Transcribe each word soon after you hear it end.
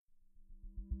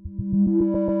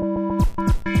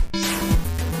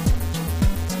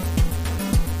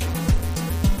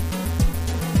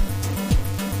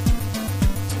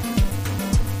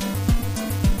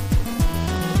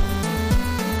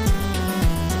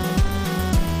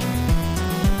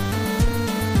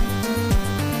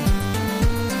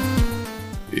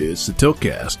It's the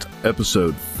Tiltcast,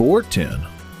 episode 410.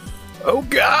 Oh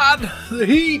God, the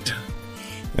heat!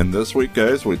 And this week,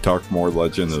 guys, we talked more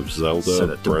Legend of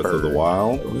Zelda, Breath of the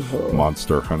Wild,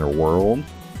 Monster Hunter World,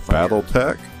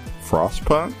 Battletech,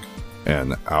 Frostpunk,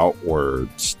 and Outward.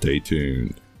 Stay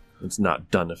tuned. It's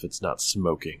not done if it's not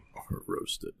smoking or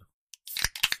roasted.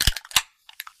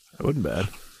 That wasn't bad.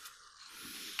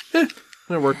 It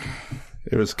worked.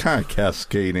 It was kind of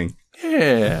cascading.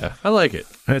 Yeah, I like it.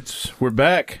 We're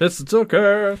back. It's the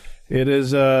Tiltcast. It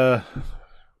is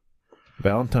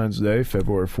Valentine's Day,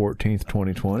 February 14th,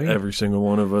 2020. Every single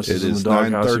one of us It is in is the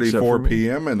doghouse except for 9:34 me.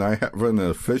 p.m., and I have an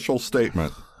official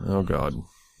statement. Oh, God.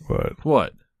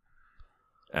 What?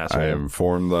 Asshole. I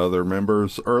informed the other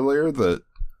members earlier that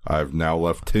I've now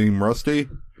left Team Rusty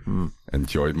and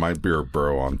joined my beer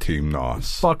bro on Team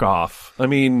Nos. Fuck off. I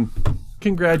mean,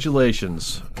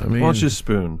 congratulations. I mean, Why don't you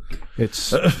spoon?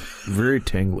 It's very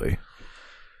tingly.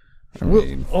 I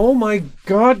mean, Oh, my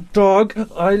God, dog.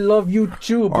 I love you,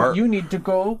 too, but Our- you need to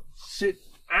go sit.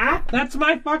 Ah, that's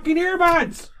my fucking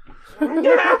earbuds.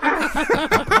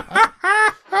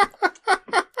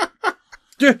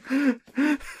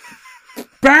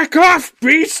 Back off,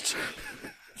 beast!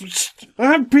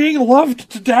 I'm being loved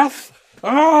to death.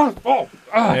 And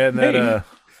that,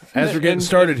 as we're getting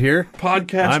started here,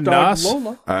 Podcast I'm dog Nos.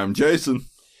 Lola. I'm Jason.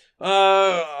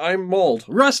 I'm Mold.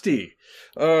 Rusty.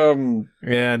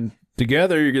 and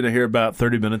together you're going to hear about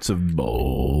 30 minutes of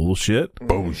bullshit,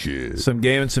 Bullshit. some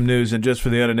game and some news, and just for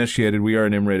the uninitiated, we are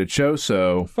an M-rated show,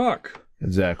 so... Fuck.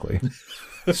 Exactly.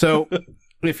 So,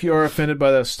 if you are offended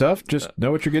by that stuff, just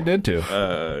know what you're getting into.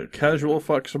 Casual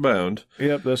fucks abound.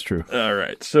 Yep, that's true. All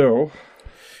right, so...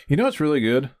 You know what's really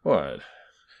good? What?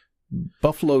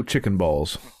 Buffalo chicken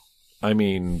balls. I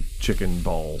mean, chicken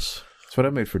balls. That's what I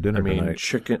made for dinner tonight.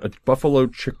 Buffalo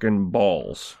chicken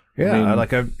balls. Yeah, I mean,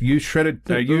 I used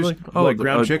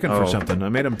ground chicken for oh. something. I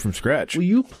made them from scratch. Will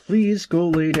you please go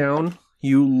lay down,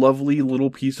 you lovely little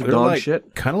piece of They're dog like,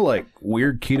 shit? kind of like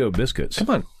weird keto biscuits. Come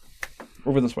on.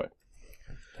 Over this way.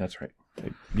 That's right.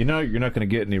 You know you're not going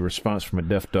to get any response from a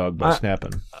deaf dog by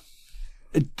snapping.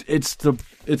 It's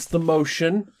the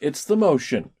motion. It's the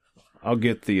motion. I'll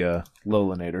get the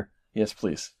Lolinator. Yes,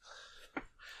 please.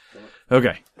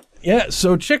 Okay. Yeah,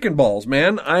 so chicken balls,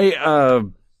 man. I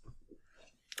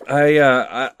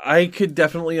could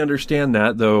definitely understand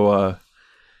that, though.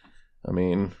 I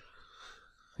mean,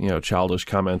 childish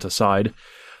comment aside,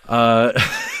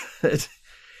 it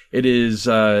is.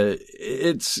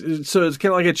 It's kind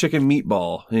of like a chicken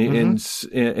meatball,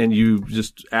 and you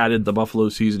just added the buffalo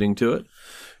seasoning to it.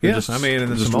 Yeah, just, and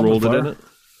then just some rolled it almond in flour. it.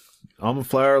 Almond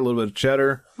flour, a little bit of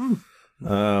cheddar,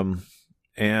 and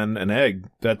an egg.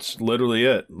 That's literally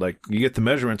it. Like, you get the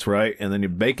measurements right, and then you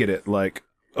bake it at, like,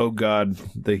 oh God,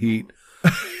 the heat.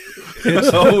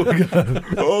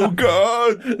 Oh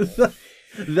God!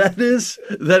 That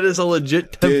is a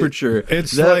legit temperature.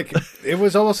 It's like, it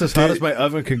was almost as hot as my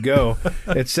oven could go.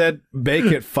 It said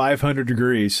bake at 500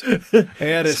 degrees,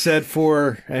 and it said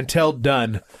until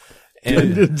done.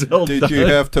 And Did you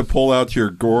have to pull out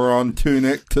your Goron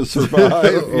tunic to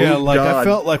survive? yeah, like God. I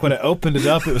felt like when I opened it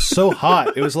up, it was so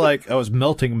hot. It was like I was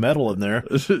melting metal in there.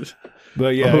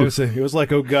 But yeah, it was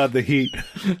like, oh God, the heat.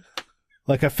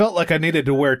 Like I felt like I needed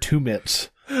to wear 2 mitts.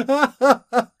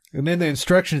 And then the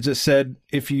instructions, it said,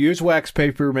 if you use wax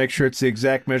paper, make sure it's the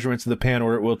exact measurements of the pan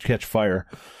or it will catch fire.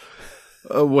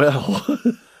 Well,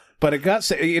 But it got,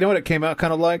 you know what it came out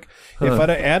kind of like? If I'd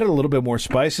have added a little bit more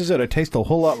spices, it would taste a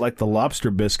whole lot like the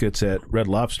lobster biscuits at Red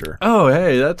Lobster. oh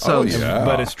hey, that sounds yeah.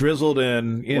 But it's drizzled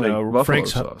in, like buffalo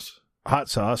Frank's sauce. hot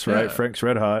sauce, right? Yeah. Frank's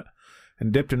Red Hot,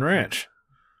 and dipped in ranch.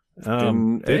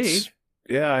 Hey.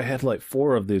 Yeah, I had like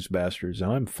 4 of these bastards,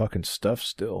 and I'm fucking stuffed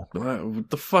still. What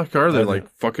the fuck are they? Like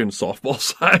fucking softball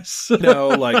size? No,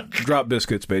 like drop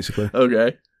biscuits, basically.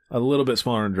 Okay. A little bit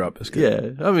smaller than drop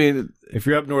biscuit. Yeah. I mean, If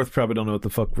you're up north, probably don't know what the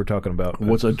fuck we're talking about. but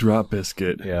what's a drop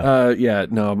biscuit? Yeah. Yeah.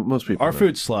 No, most people. Our know.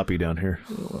 food's sloppy down here.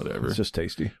 Whatever. It's just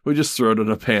tasty. We just throw it in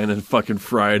a pan and fucking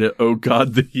fry it. Oh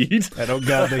God, the heat. I don't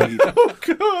got the heat. Oh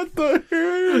God, the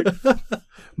heat.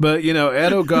 But,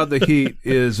 at Oh God, the heat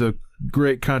is a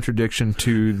great contradiction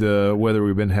to the weather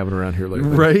we've been having around here lately.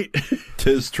 Right.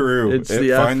 Tis true. It's it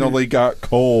the finally got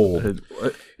cold.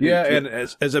 Yeah, and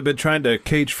as I've been trying to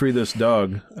cage free this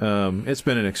dog, it's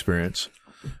been an experience.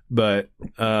 But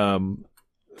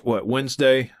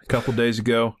Wednesday, a couple days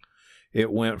ago,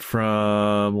 it went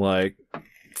from like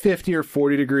 50 or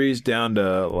 40 degrees down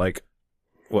to like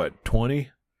 20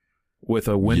 with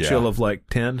a wind chill of like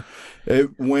 10.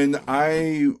 When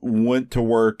I went to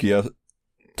work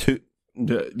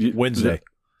Wednesday.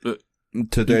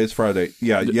 Today's Friday.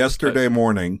 Yeah, yesterday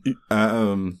morning.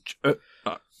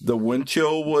 The wind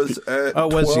chill was at Oh,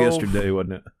 it was 12. yesterday,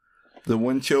 wasn't it? The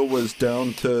wind chill was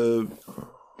down to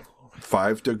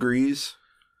 5 degrees.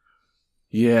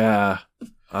 Yeah.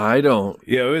 I don't.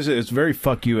 Yeah, it's very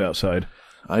fuck you outside.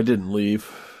 I didn't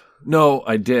leave. No,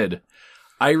 I did.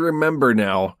 I remember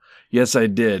now. Yes, I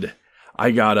did.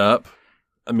 I got up.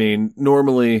 I mean,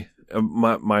 normally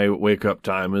my wake up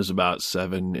time is about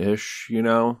 7-ish,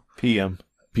 PM.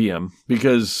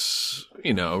 Because,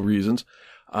 reasons.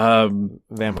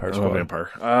 Vampire Squad. Vampire.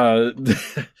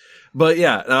 But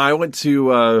yeah, I went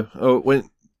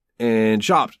and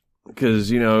shopped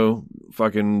because,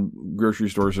 fucking grocery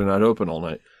stores are not open all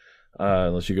night.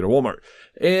 Unless you go to Walmart.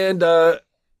 And,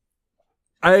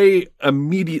 I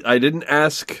didn't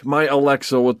ask my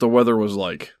Alexa what the weather was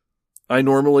like. I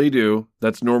normally do.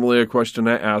 That's normally a question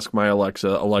I ask my Alexa.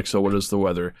 Alexa, what is the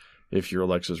weather? If your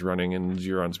Alexa's running and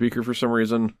you're on speaker for some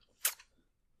reason,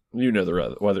 you know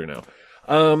the weather now.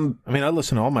 I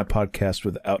listen to all my podcasts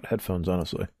without headphones,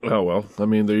 honestly. Oh, well,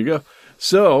 there you go.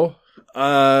 So,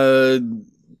 I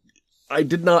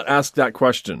did not ask that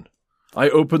question. I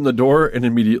opened the door and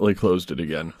immediately closed it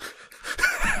again.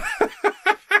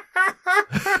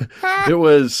 It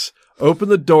was open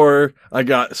the door. I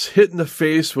got hit in the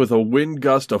face with a wind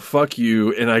gust of fuck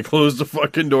you, and I closed the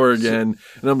fucking door again.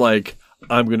 And I'm like,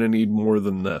 I'm going to need more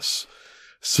than this.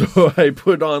 So I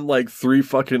put on like 3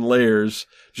 fucking layers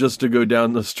just to go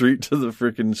down the street to the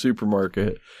freaking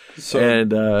supermarket.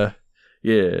 And,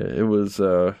 it was,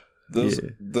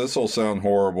 This will sound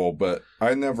horrible, but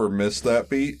I never miss that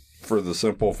beat for the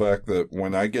simple fact that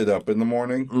when I get up in the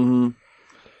morning,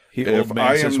 He old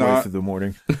man's his way through the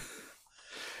morning.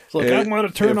 Look, I'm going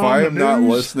to turn on the news. If I am not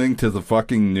listening to the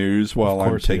fucking news while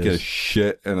I'm taking a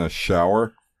shit in a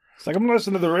shower, it's like I'm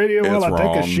listening to the radio while I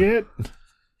take a shit.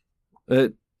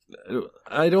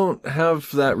 I don't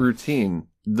have that routine,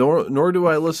 nor do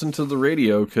I listen to the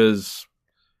radio because,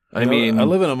 I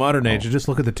live in a modern age. I just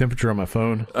look at the temperature on my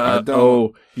phone.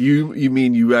 You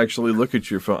mean you actually look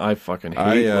at your phone? I fucking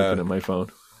hate looking at my phone.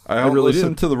 I don't really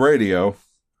listen to the radio.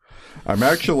 I'm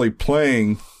actually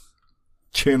playing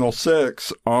Channel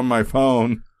 6 on my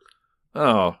phone.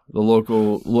 Oh, the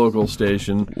local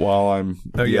station. While I'm...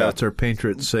 Oh, yeah, it's our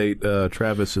patron saint,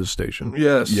 Travis's station.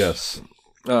 Yes.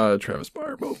 Travis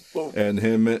Barr. And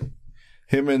him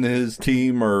and his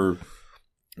team are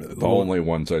the only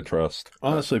ones I trust.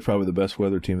 Honestly, probably the best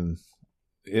weather team.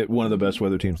 One of the best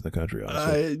weather teams in the country,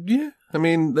 honestly. Yeah.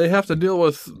 They have to deal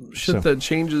with shit that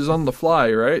changes on the fly,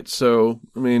 right? So,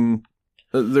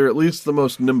 they're at least the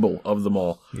most nimble of them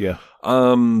all. Yeah.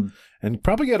 And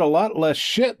probably get a lot less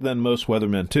shit than most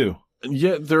weathermen, too.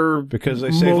 Yeah, because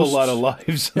they save a lot of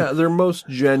lives. Yeah, they're most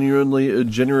generally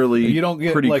you don't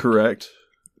get, pretty correct.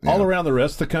 All around the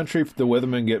rest of the country, the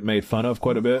weathermen get made fun of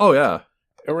quite a bit. Oh, yeah.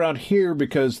 Around here,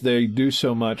 because they do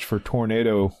so much for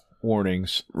tornado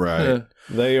warnings. Right. Yeah.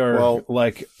 They are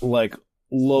like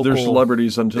local. They're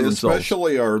celebrities unto themselves.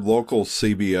 Especially our local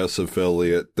CBS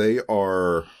affiliate. They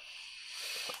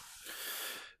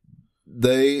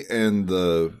and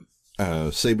the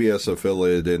CBS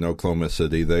affiliate in Oklahoma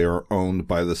City, they are owned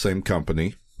by the same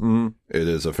company. Mm-hmm. It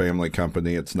is a family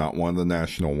company. It's not one of the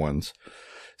national ones.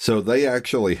 So they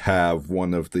actually have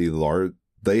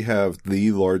they have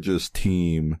the largest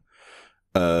team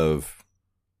of,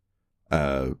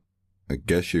 I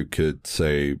guess you could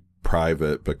say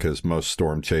private, because most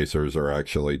storm chasers are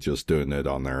actually just doing it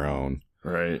on their own.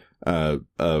 Right.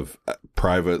 Of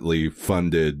privately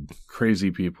funded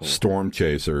crazy people, storm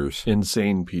chasers,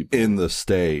 insane people in the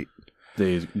state.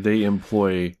 They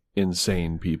employ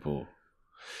insane people.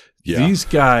 Yeah. These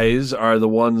guys are the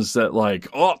ones that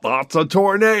that's a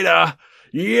tornado.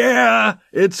 Yeah,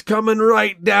 it's coming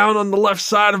right down on the left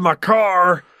side of my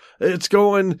car. It's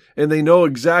going, and they know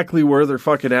exactly where they're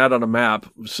fucking at on a map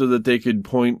so that they could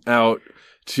point out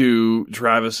to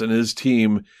Travis and his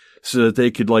team so that they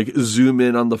could zoom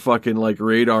in on the fucking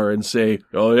radar and say,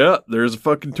 oh yeah, there's a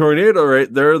fucking tornado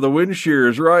right there. The wind shear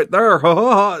is right there.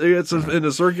 It's in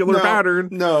a circular pattern.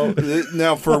 No.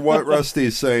 Now for what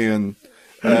Rusty's saying,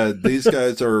 these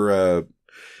guys are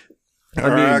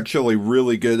actually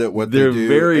really good at what they do. They're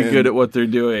very good at what they're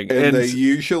doing. And they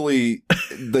usually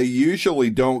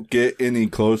don't get any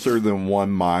closer than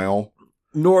 1 mile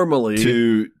normally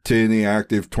to any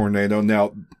active tornado.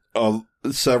 Now,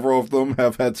 several of them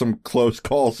have had some close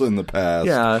calls in the past.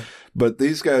 Yeah. But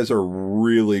these guys are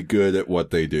really good at what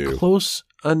they do. Close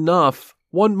enough.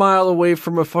 1 mile away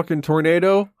from a fucking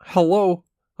tornado. Hello.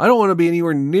 I don't want to be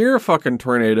anywhere near a fucking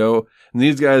tornado. And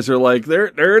these guys are like, there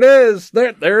it is.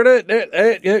 There it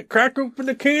is. Crack open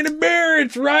the can of beer.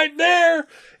 It's right there.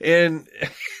 And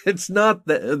it's not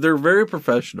that they're very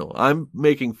professional. I'm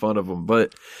making fun of them,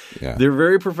 but they're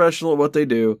very professional at what they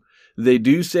do. They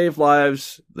do save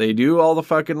lives. They do all the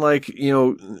fucking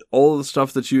all the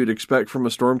stuff that you would expect from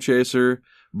a storm chaser.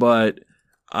 But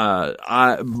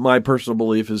my personal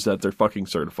belief is that they're fucking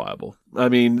certifiable. I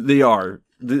mean, they are.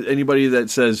 Anybody that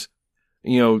says,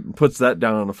 puts that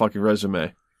down on a fucking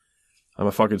resume, I'm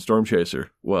a fucking storm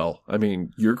chaser. Well, I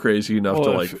mean, you're crazy enough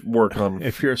to work on.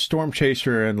 If you're a storm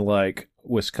chaser in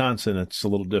Wisconsin, it's a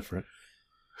little different.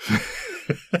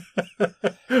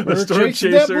 We're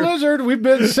chasing that blizzard. We've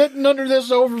been sitting under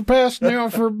this overpass now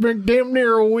for damn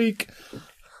near a week.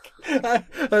 I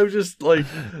was just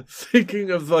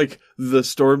thinking of the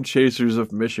storm chasers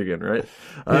of Michigan, right?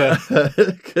 Yeah,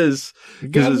 because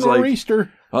it's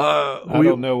nor'easter. I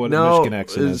don't know what a Michigan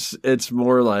accent is. It's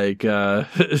more like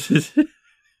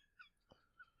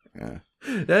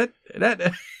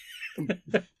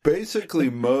basically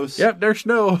most. Yep, there's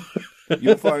snow.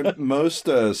 You'll find most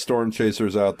storm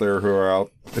chasers out there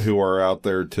who are out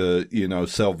there to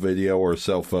sell video or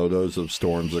sell photos of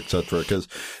storms, etc. Because,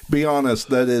 be honest,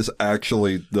 that is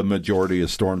actually the majority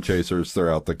of storm chasers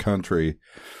throughout the country.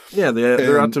 Yeah,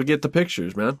 they're out to get the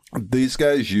pictures, man. These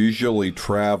guys usually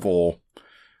travel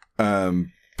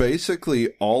basically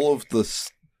all of the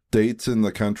states in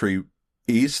the country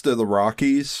east of the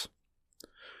Rockies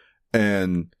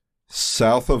and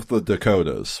south of the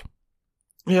Dakotas.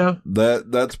 Yeah,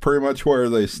 that's pretty much where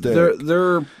they stay.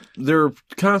 They're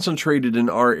concentrated in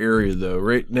our area though,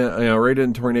 right now, right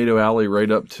in Tornado Alley, right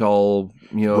up till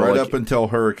up until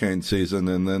hurricane season,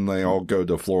 and then they all go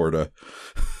to Florida.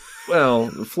 Well,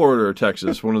 Florida or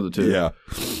Texas, one of the two. Yeah.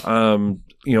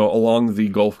 Along the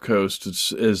Gulf Coast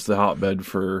is the hotbed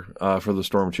for the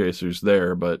storm chasers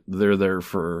there, but they're there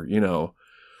for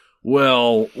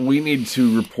well, we need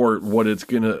to report what it's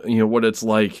what it's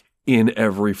like in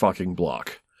every fucking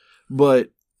block. But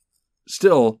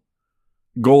still,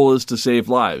 goal is to save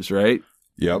lives, right?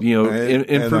 Yep.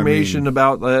 Information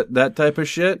about that type of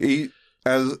shit.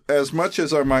 As much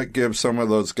as I might give some of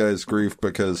those guys grief,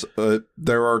 because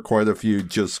there are quite a few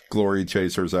just glory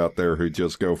chasers out there who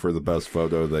just go for the best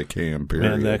photo they can,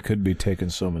 period. And that could be taken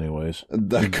so many ways.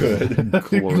 That could.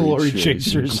 Glory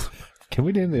chasers. Can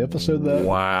we name the episode that?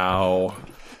 Wow.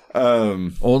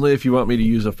 Only if you want me to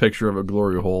use a picture of a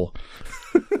glory hole.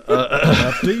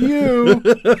 Up to you.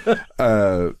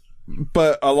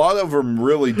 But a lot of them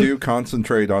really do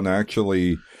concentrate on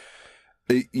actually,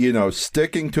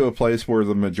 sticking to a place where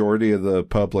the majority of the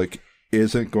public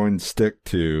isn't going to stick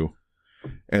to,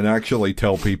 and actually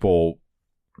tell people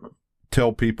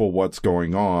what's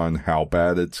going on, how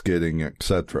bad it's getting,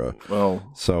 etc.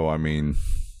 Well, so I mean,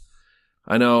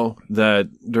 I know that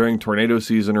during tornado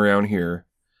season around here,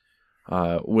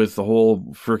 with the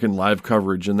whole freaking live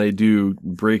coverage, and they do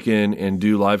break in and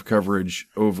do live coverage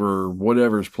over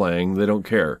whatever's playing. They don't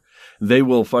care. They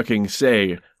will fucking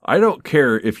say, I don't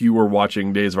care if you were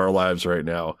watching Days of Our Lives right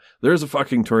now. There's a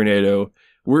fucking tornado.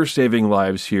 We're saving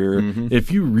lives here. Mm-hmm.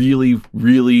 If you really,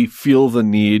 really feel the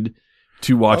need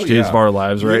to watch Days of Our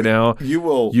Lives right now,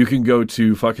 you can go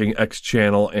to fucking X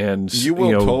channel and you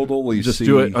will totally just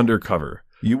do it undercover.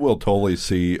 You will totally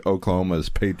see Oklahoma's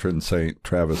patron saint,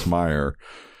 Travis Meyer,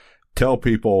 tell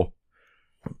people,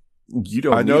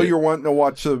 I know you're wanting to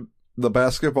watch the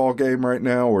basketball game right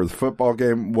now or the football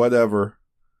game, whatever.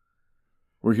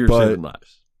 We're here saving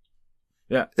lives.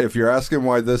 Yeah. If you're asking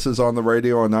why this is on the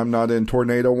radio and I'm not in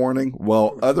tornado warning,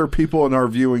 well, other people in our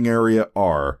viewing area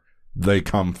are. They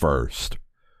come first.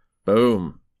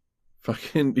 Boom.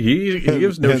 Fucking, he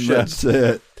gives no shits. That's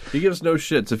it. He gives no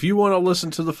shits. If you want to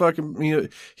listen to the fucking,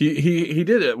 he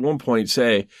did at one point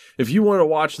say, if you want to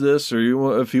watch this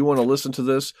or if you want to listen to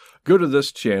this, go to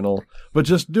this channel, but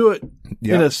just do it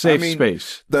in a safe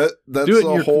space. That's do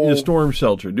it in your storm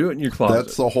shelter. Do it in your closet.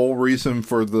 That's the whole reason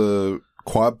for the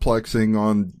quadplexing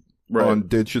on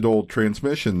digital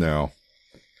transmission now.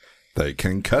 They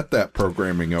can cut that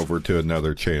programming over to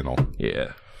another channel.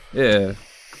 Yeah. Yeah.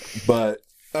 But,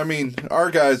 I mean,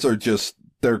 our guys are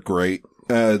they're great.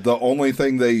 The only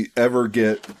thing they ever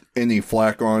get any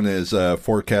flack on is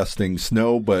forecasting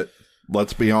snow, but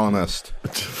let's be honest.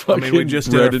 I mean, we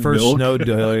just did our first snow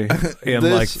day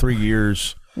in 3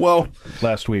 years. Well,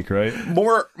 last week, right?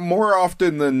 More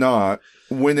often than not,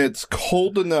 when it's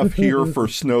cold enough here for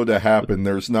snow to happen,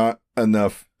 there's not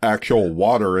enough actual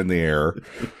water in the air.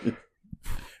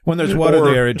 When there's water in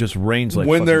the air, it just rains like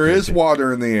when there crazy. Is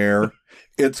water in the air,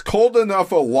 it's cold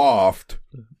enough aloft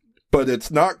but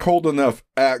it's not cold enough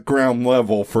at ground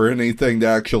level for anything to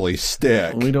actually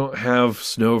stick. We don't have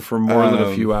snow for more than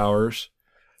a few hours.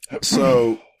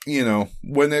 So,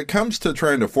 when it comes to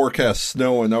trying to forecast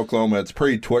snow in Oklahoma, it's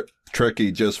pretty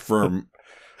tricky just from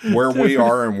where we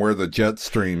are and where the jet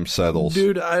stream settles.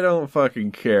 Dude, I don't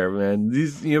fucking care, man.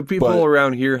 These people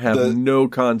around here have no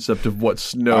concept of what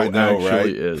snow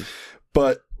actually is.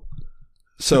 But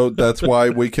so that's why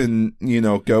we can,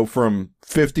 go from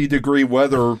 50-degree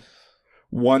weather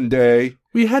one day.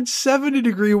 We had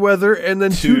 70-degree weather, and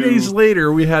then 2 days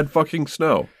later, we had fucking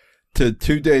snow. To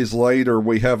 2 days later,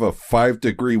 we have a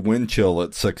 5-degree wind chill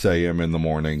at 6 a.m. in the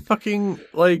morning. Fucking,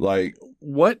 like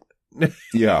what?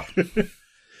 Yeah.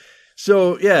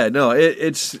 So, yeah, no,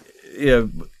 it's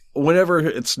whenever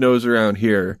it snows around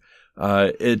here,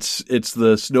 it's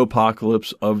the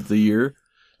snowpocalypse of the year.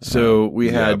 So we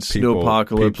had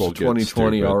snowpocalypse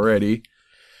 2020 already.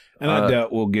 And I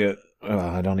doubt we'll get,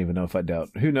 I don't even know if I doubt.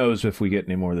 Who knows if we get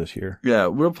any more this year? Yeah,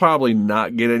 we'll probably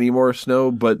not get any more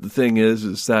snow, but the thing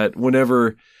is that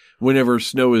whenever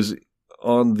snow is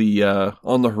on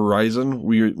the horizon,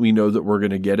 we know that we're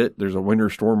going to get it. There's a winter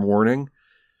storm warning,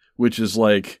 which is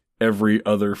like every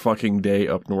other fucking day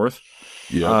up north.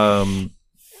 Yeah.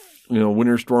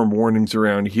 Winter storm warnings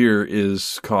around here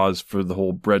is cause for the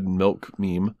whole bread and milk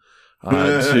meme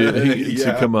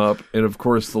to come up. And of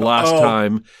course, the last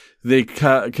time they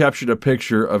captured a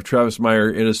picture of Travis Meyer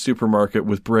in a supermarket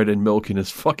with bread and milk in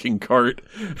his fucking cart.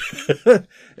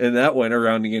 And that went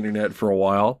around the internet for a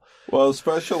while. Well,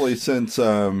 especially since,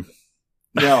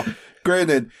 now,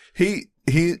 granted,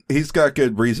 he's got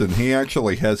good reason. He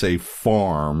actually has a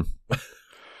farm,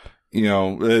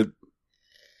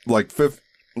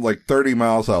 like 30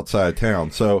 miles outside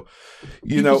town. So,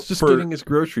 he was just getting his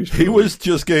groceries. He was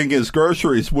just getting his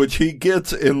groceries, which he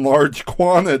gets in large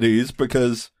quantities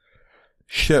because,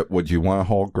 shit, would you want to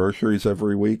haul groceries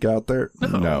every week out there?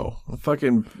 No.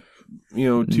 Fucking,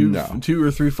 2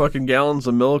 or 3 fucking gallons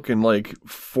of milk and like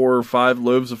 4 or 5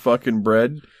 loaves of fucking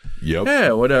bread. Yep.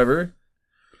 Yeah, whatever.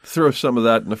 Throw some of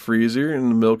that in the freezer and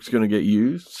the milk's going to get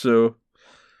used. So,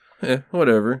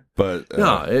 whatever. But,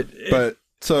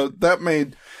 so that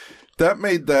made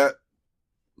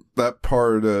that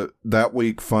part of that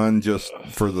week fun just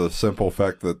for the simple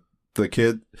fact that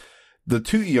the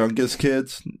 2 youngest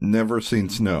kids never seen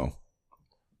snow.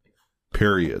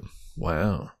 Period.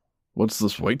 Wow. What's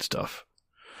this white stuff?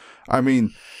 I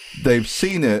mean, they've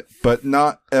seen it, but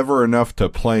not ever enough to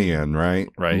play in, right?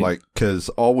 Right. Like, because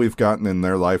all we've gotten in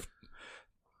their life,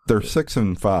 they're 6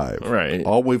 and 5. Right.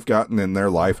 All we've gotten in their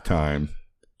lifetime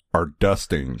are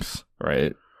dustings.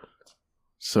 Right.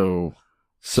 So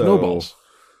snowballs.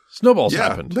 Snowballs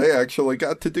happened. They actually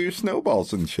got to do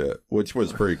snowballs and shit, which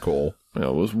was pretty cool.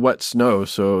 It was wet snow,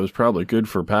 so it was probably good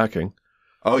for packing.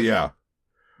 Oh, yeah.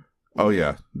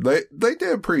 They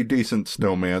did a pretty decent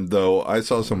snowman, though. I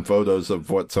saw some photos of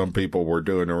what some people were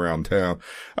doing around town.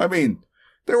 I mean,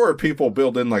 there were people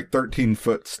building like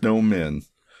 13-foot snowmen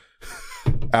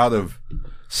out of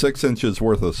 6 inches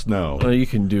worth of snow. Well, you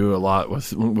can do a lot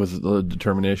with the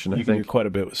determination, I think. You can do quite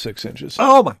a bit with 6 inches.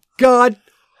 Oh, my God.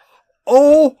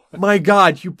 Oh, my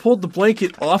God. You pulled the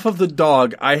blanket off of the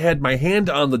dog. I had my hand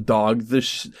on the dog.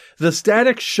 The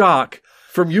static shock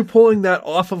from you pulling that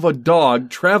off of a dog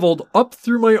traveled up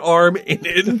through my arm and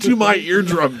into my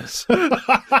eardrums.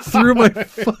 through my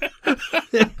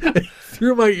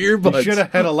earbuds. You should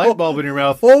have had a light bulb in your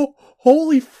mouth. Oh,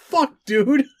 holy fuck,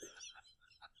 dude.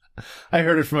 I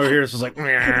heard it from over here. It was like,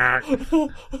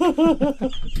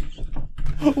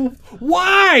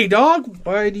 why, dog?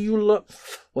 Why do you love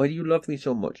me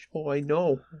so much? Oh, I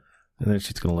know. And then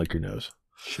she's going to lick your nose.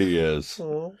 She is.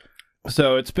 Oh.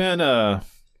 So it's been, I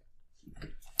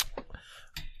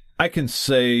can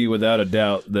say without a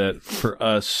doubt that for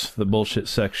us, the bullshit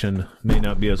section may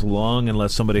not be as long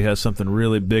unless somebody has something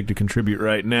really big to contribute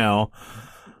right now.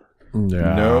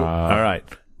 No. All right.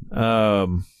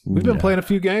 We've been playing a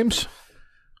few games.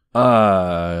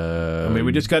 I mean,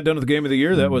 we just got done with the game of the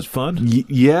year. That was fun.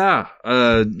 Yeah.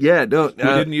 No. We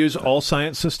didn't use all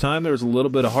science this time. There was a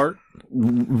little bit of heart.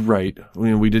 Right. I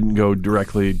mean, we didn't go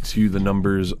directly to the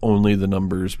numbers, only the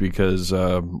numbers, because,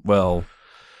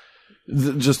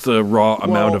 just the raw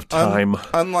amount of time.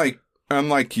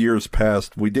 Unlike years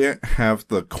past, we didn't have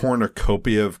the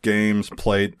cornucopia of games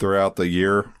played throughout the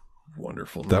year.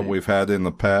 Wonderful. That we've had in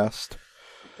the past.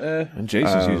 And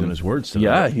Jason's using his words tonight.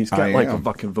 Yeah, he's got a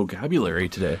fucking vocabulary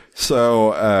today.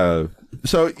 So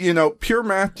pure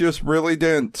math just really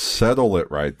didn't settle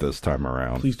it right this time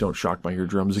around. Please don't shock my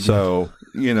eardrums again. So,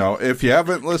 if you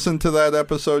haven't listened to that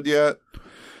episode yet,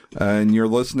 and you're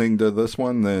listening to this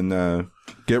one, then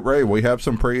get ready. We have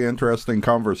some pretty interesting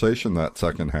conversation that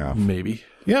second half. Maybe.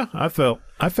 Yeah, I felt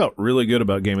really good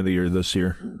about Game of the Year this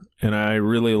year, and I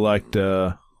really liked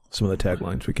some of the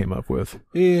taglines we came up with.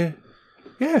 Yeah.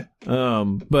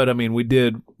 But I mean,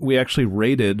 we actually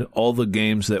rated all the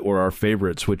games that were our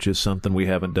favorites, which is something we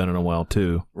haven't done in a while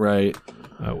too. Right.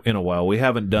 We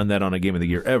haven't done that on a Game of the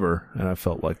Year ever, and I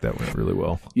felt like that went really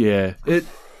well. Yeah.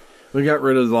 We got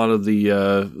rid of a lot of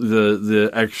the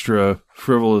extra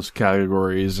frivolous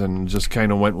categories and just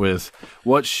kind of went with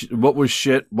what was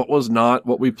shit, what was not,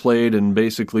 what we played, and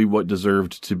basically what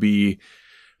deserved to be,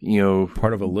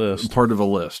 part of a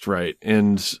list, right?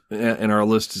 And our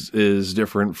list is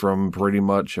different from pretty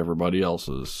much everybody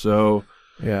else's. So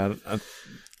yeah, I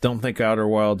don't think Outer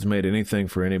Wilds made anything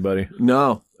for anybody.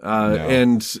 No.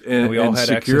 And we all had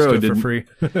access to it for free.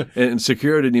 And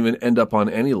Sekiro didn't even end up on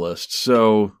any list.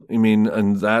 So, I mean,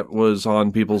 and that was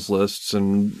on people's lists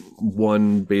and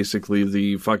won basically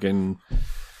the fucking,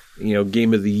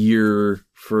 Game of the Year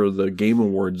for the Game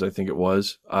Awards, I think it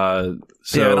was. I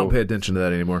don't pay attention to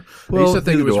that anymore. Well, I used to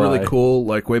think it was really I. cool,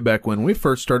 like way back when we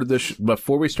first started this,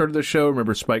 before we started the show,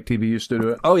 remember Spike TV used to do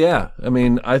it? Oh, yeah. I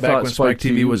mean, I back thought when Spike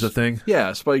TV was a thing?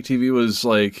 Yeah, Spike TV was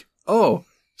like, oh,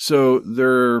 so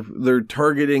they're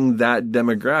targeting that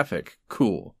demographic.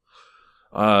 Cool.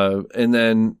 And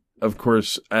then, of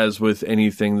course, as with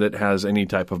anything that has any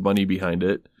type of money behind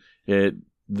it, it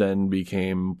then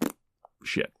became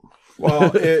shit.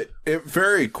 Well, it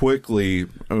very quickly,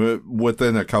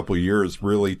 within a couple of years,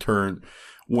 really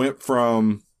went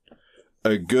from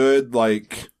a good,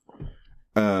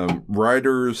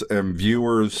 writers and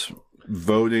viewers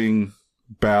voting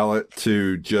ballot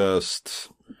to just...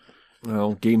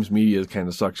 Well, games media kind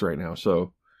of sucks right now,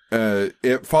 so...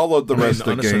 it followed the rest of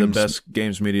honestly, games. the best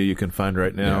games media you can find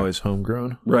right now is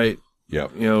homegrown. Right.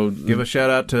 Yep. Give a shout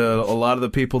out to a lot of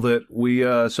the people that we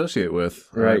associate with.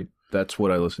 Right. That's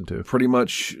what I listen to. That's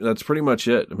pretty much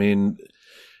it. I mean,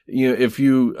 if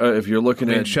you're looking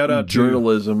at shout out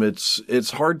journalism,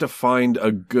 it's hard to find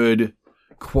a good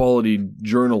quality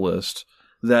journalist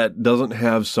that doesn't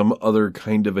have some other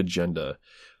kind of agenda.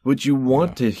 What you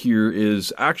want to hear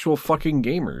is actual fucking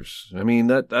gamers. I mean,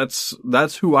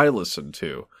 that's who I listen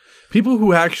to. People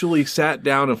who actually sat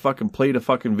down and fucking played a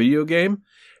fucking video game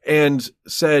and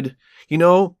said,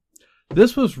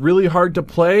 this was really hard to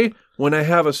play when I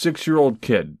have a 6-year-old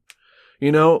kid.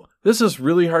 This is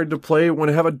really hard to play when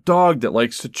I have a dog that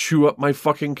likes to chew up my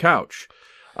fucking couch.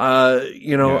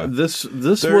 This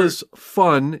was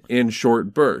fun in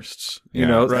short bursts,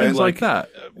 things like that.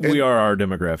 We are our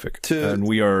demographic, and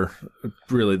we are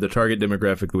really the target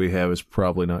demographic that we have is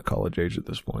probably not college age at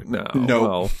this point. No,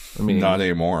 well, I mean, not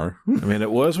anymore. I mean,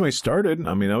 it was when we started.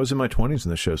 I mean, I was in my 20s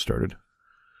when the show started.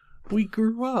 We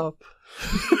grew up.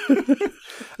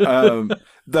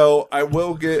 Though I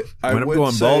will get, I'm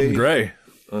going bald and gray.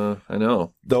 I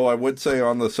know. Though I would say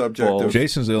on the subject of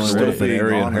Jason's the only one with an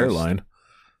Aryan hairline.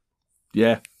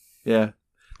 Yeah.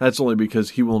 That's only because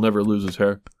he will never lose his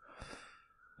hair.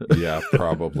 Yeah,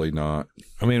 probably not.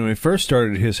 I mean, when he first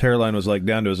started, his hairline was like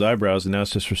down to his eyebrows, and now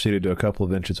it's just receded to a couple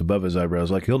of inches above his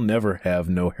eyebrows. Like, he'll never have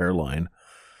no hairline.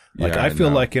 Like, I feel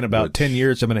like in about 10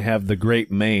 years, I'm going to have the great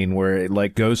mane where it,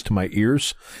 like, goes to my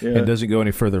ears and doesn't go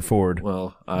any further forward.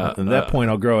 Well, at that point,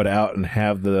 I'll grow it out and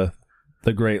have the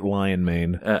great lion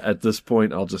mane. At this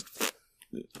point,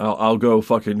 I'll go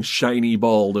fucking shiny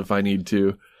bald if I need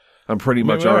to. I'm pretty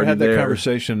much already had that there.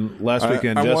 Conversation last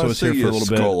weekend. Jess was here for a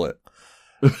little bit.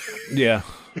 Yeah.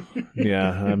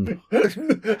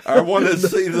 I want to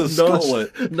see the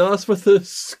skullet. Nos with the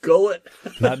skullet.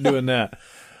 Not doing that.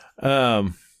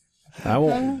 I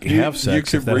won't have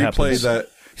sex if that happens.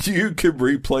 You could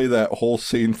replay that whole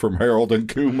scene from Harold and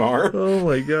Kumar. Oh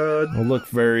my god! I'll look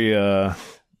very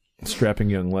strapping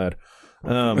young lad.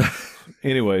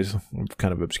 Anyways, I'm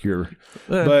kind of obscure,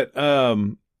 but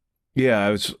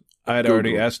yeah, I had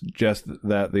already asked Jess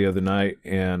that the other night,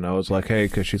 and I was like, "Hey,"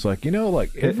 because she's like,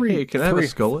 like every can I have a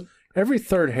skullet? Every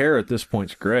third hair at this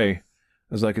point's gray. I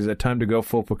was like, "Is it time to go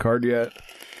full Picard yet?"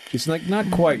 She's like, "Not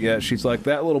quite yet." She's like,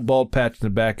 "That little bald patch in the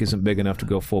back isn't big enough to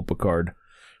go full Picard."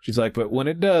 She's like, "But when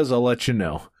it does, I'll let you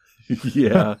know."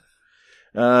 Yeah.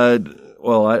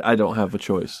 Well, I don't have a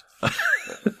choice.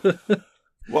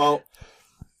 Well,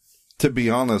 to be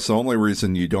honest, the only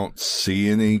reason you don't see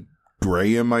any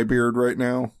gray in my beard right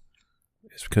now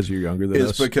is because you're younger than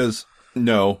us. Because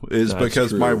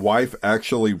true. my wife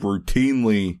actually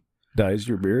routinely dyes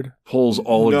your beard, pulls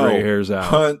all the gray hairs out,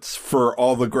 hunts for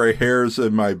all the gray hairs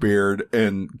in my beard,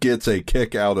 and gets a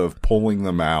kick out of pulling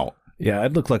them out. Yeah,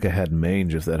 I'd look like I had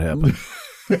mange if that happened.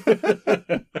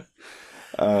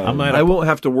 I won't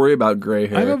have to worry about gray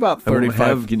hair. I'm about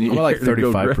 35. I'm like hair to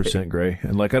go 35% gray,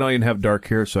 and like I don't even have dark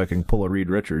hair, so I can pull a Reed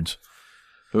Richards.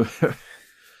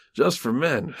 Just for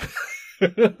men.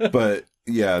 But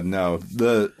yeah, no,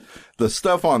 the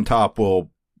stuff on top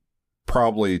will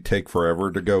probably take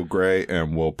forever to go gray,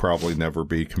 and will probably never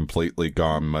be completely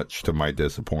gone, much to my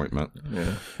disappointment.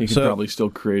 Yeah, he can probably still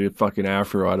create a fucking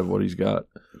afro out of what he's got.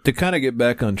 To kind of get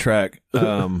back on track,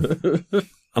 I'm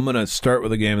going to start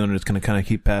with a game, and I'm just going to kind of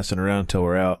keep passing around until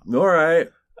we're out. All right.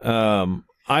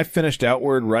 I finished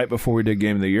Outward right before we did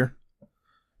Game of the Year,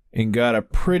 and got a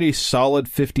pretty solid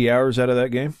 50 hours out of that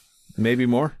game, maybe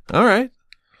more. All right.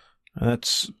 And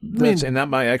that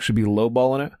might actually be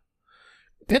lowballing it.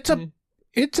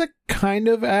 It's a kind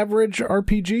of average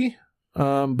RPG,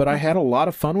 but I had a lot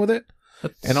of fun with it.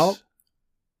 And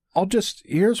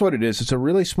here's what it is. It's a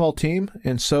really small team,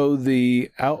 and so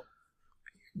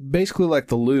basically like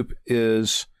the loop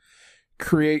is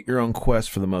create your own quest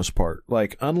for the most part.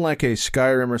 Like, unlike a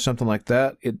Skyrim or something like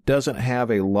that, it doesn't have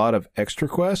a lot of extra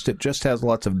quests. It just has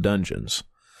lots of dungeons.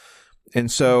 And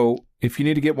so if you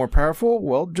need to get more powerful,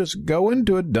 well, just go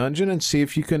into a dungeon and see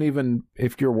if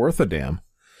you're worth a damn.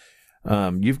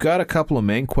 You've got a couple of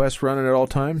main quests running at all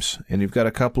times, and you've got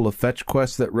a couple of fetch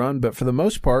quests that run, but for the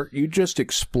most part, you just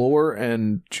explore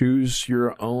and choose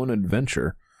your own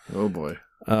adventure. Oh boy.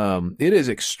 It is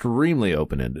extremely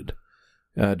open-ended,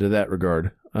 to that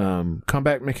regard.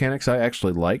 Combat mechanics I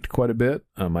actually liked quite a bit.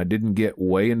 I didn't get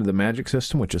way into the magic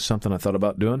system, which is something I thought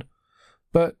about doing,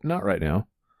 but not right now.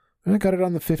 And I got it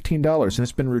on the $15, and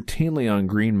it's been routinely on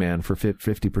Green Man for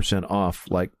 50% off,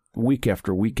 like week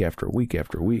after week after week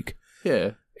after week.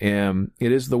 Yeah. And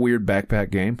it is the weird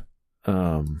backpack game.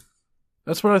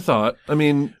 That's what I thought. I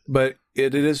mean, but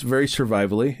it is very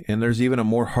survivally, and there's even a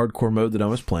more hardcore mode than I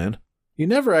was planned. You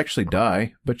never actually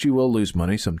die, but you will lose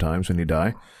money sometimes when you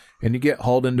die. And you get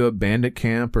hauled into a bandit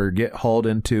camp or get hauled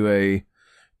into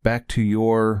back to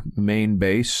your main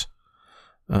base.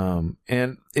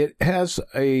 And it has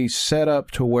a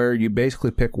setup to where you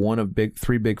basically pick one of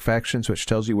three big factions, which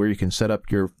tells you where you can set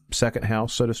up your second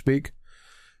house, so to speak.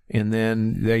 And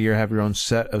then there you have your own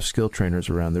set of skill trainers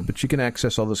around there. But you can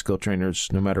access all the skill trainers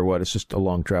no matter what. It's just a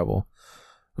long travel.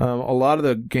 A lot of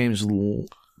the game's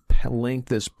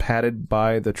length is padded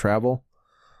by the travel.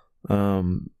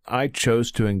 I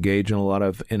chose to engage in a lot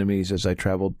of enemies as I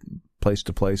traveled place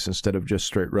to place instead of just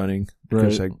straight running,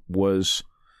 because I was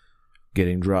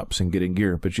getting drops and getting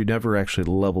gear. But you never actually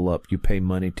level up. You pay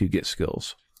money to get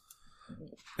skills.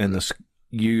 And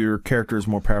your character is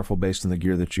more powerful based on the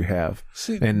gear that you have.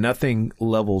 And nothing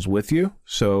levels with you.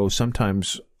 So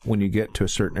sometimes when you get to a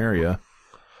certain area,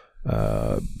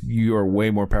 you are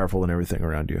way more powerful than everything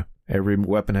around you. Every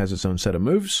weapon has its own set of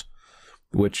moves,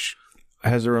 which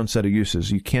has their own set of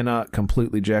uses. You cannot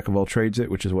completely jack of all trades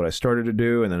it, which is what I started to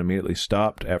do, and then immediately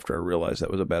stopped after I realized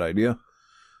that was a bad idea.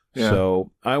 Yeah.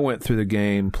 So I went through the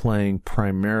game playing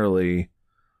primarily,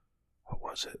 what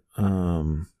was it?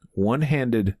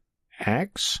 One-handed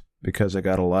axe, because I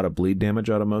got a lot of bleed damage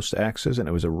out of most axes, and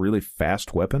it was a really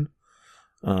fast weapon,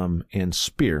 and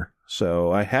spear.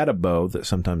 So I had a bow that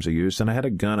sometimes I used, and I had a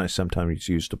gun I sometimes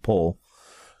used to pull.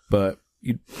 But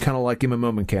you kind of like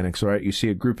MMO mechanics, right? You see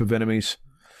a group of enemies,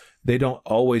 they don't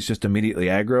always just immediately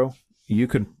aggro. You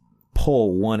can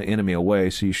pull one enemy away,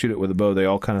 so you shoot it with a bow, they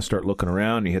all kind of start looking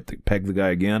around, you peg the guy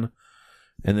again,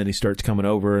 and then he starts coming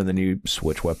over, and then you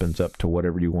switch weapons up to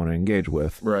whatever you want to engage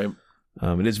with. Right.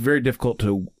 It is very difficult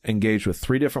to engage with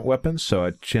 3 different weapons, so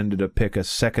I tended to pick a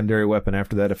secondary weapon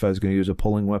after that if I was going to use a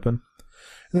pulling weapon.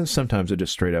 And then sometimes I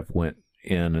just straight up went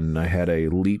in, and I had a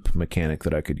leap mechanic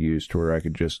that I could use to where I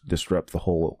could just disrupt the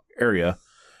whole area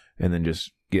and then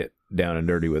just get down and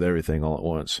dirty with everything all at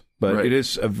once. But It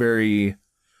is a very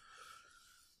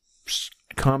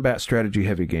combat strategy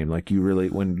heavy game. Like, you really,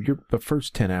 when you're the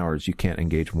first 10 hours, you can't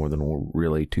engage more than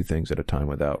really 2 things at a time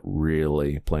without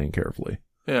really playing carefully.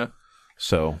 Yeah.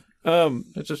 So,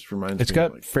 it just reminds me. It's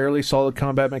got fairly solid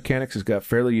combat mechanics. It's got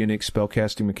fairly unique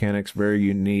spellcasting mechanics, very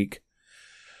unique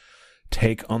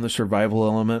take on the survival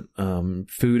element.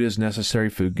 Food is necessary.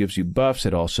 Food gives you buffs.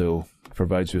 It also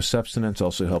provides you with substance,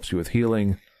 also helps you with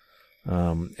healing.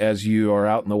 As you are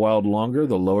out in the wild longer,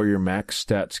 the lower your max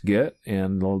stats get,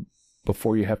 and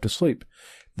before you have to sleep.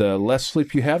 The less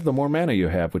sleep you have, the more mana you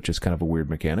have, which is kind of a weird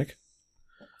mechanic.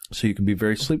 So you can be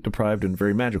very sleep deprived and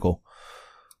very magical.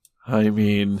 I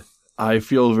mean, I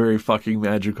feel very fucking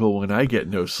magical when I get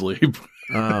no sleep.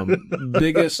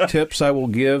 Biggest tips I will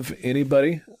give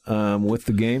anybody with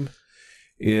the game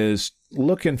is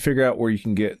look and figure out where you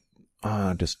can get,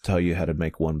 just tell you how to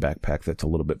make one backpack that's a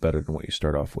little bit better than what you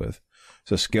start off with.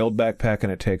 It's a scaled backpack,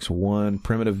 and it takes 1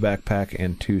 primitive backpack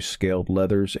and 2 scaled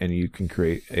leathers, and you can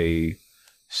create a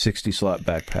 60-slot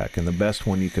backpack. And the best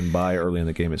one you can buy early in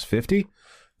the game is 50.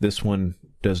 This one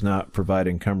does not provide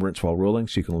encumbrance while rolling,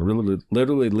 so you can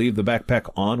literally leave the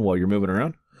backpack on while you're moving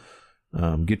around.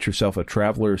 Get yourself a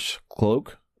traveler's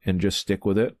cloak and just stick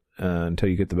with it until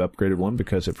you get the upgraded one,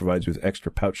 because it provides you with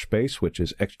extra pouch space, which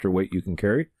is extra weight you can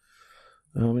carry.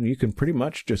 And you can pretty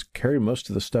much just carry most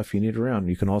of the stuff you need around.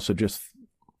 You can also just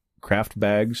craft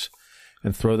bags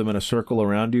and throw them in a circle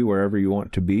around you wherever you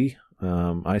want to be.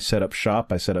 I set up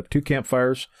shop. I set up 2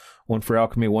 campfires, 1 for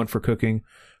alchemy, 1 for cooking,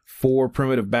 4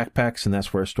 primitive backpacks, and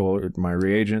that's where I stored my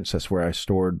reagents. That's where I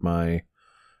stored my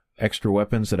extra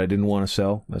weapons that I didn't want to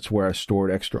sell. That's where I stored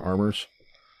extra armors.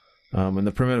 And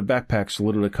the primitive backpacks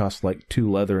literally cost like 2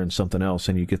 leather and something else,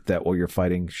 and you get that while you're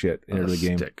fighting shit into the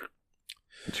game. Stick.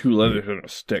 2 leather and a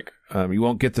stick. You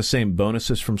won't get the same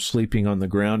bonuses from sleeping on the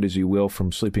ground as you will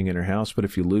from sleeping in your house, but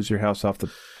if you lose your house off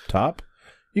the top,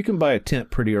 you can buy a tent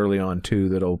pretty early on, too,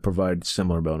 that'll provide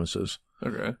similar bonuses.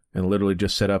 Okay. And literally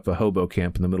just set up a hobo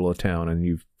camp in the middle of town, and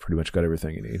you've pretty much got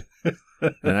everything you need.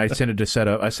 And I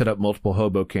set up multiple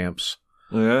hobo camps.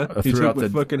 Yeah? You took my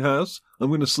fucking house? I'm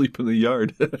going to sleep in the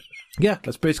yard. Yeah,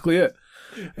 that's basically it.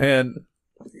 And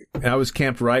I was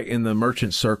camped right in the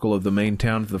merchant circle of the main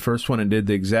town for the first one, and did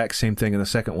the exact same thing in the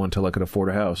second one until I could afford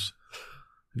a house.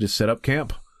 I just set up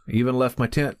camp. Even left my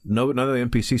tent. None of the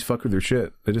NPCs fuck with their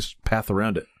shit. They just path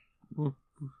around it.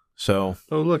 So.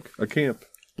 Oh, look, a camp.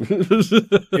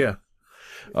 Yeah.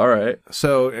 All right.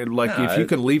 So, if you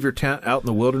can leave your tent out in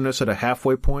the wilderness at a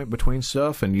halfway point between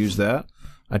stuff and use that,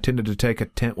 I tended to take a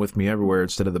tent with me everywhere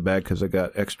instead of the bag because I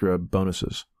got extra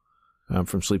bonuses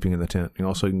from sleeping in the tent. You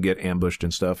also can get ambushed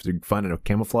and stuff. You find a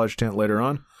camouflage tent later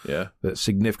on. Yeah. That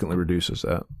significantly reduces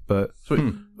that. But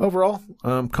overall,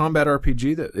 combat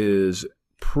RPG that is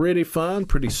pretty fun,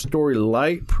 pretty story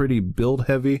light, pretty build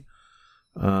heavy.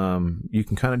 You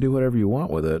can kind of do whatever you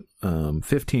want with it.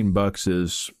 $15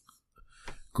 is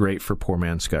great for poor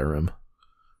man Skyrim.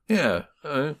 Yeah,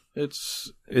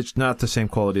 it's not the same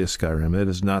quality as Skyrim. It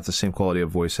is not the same quality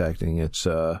of voice acting. It's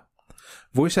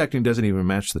voice acting doesn't even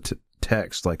match the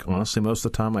text. Like, honestly, most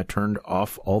of the time I turned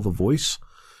off all the voice,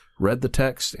 read the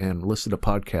text, and listened to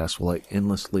podcasts while I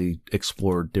endlessly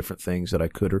explored different things that I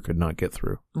could or could not get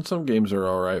through. And some games are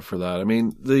all right for that. I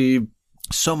mean,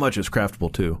 so much is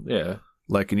craftable too. Yeah.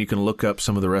 And you can look up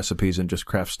some of the recipes and just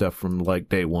craft stuff from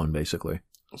day one, basically.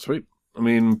 Sweet. I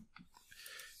mean,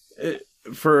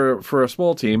 for a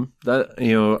small team,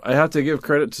 that I have to give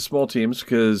credit to small teams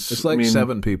because it's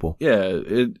 7 people. Yeah,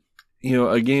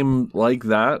 a game like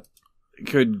that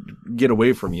could get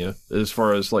away from you as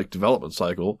far as development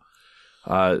cycle,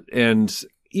 and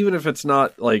even if it's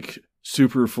not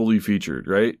super fully featured,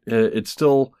 right? It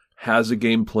still has a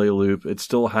gameplay loop. It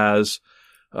still has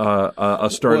a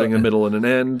starting, a middle, and an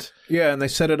end. Yeah, and they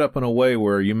set it up in a way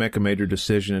where you make a major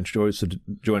decision and choose to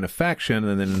join a faction,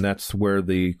 and then that's where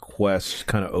the quests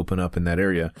kind of open up in that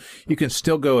area. You can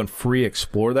still go and free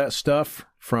explore that stuff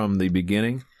from the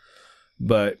beginning,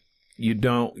 but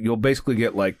you'll basically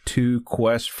get 2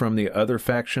 quests from the other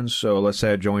factions. So let's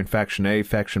say I join Faction A,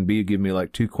 Faction B give me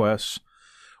 2 quests,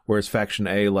 whereas Faction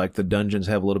A, the dungeons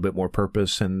have a little bit more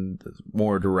purpose and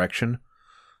more direction.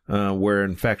 Where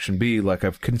in Faction B, I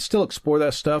can still explore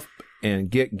that stuff and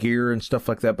get gear and stuff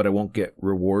like that, but I won't get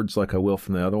rewards like I will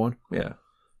from the other one. Yeah.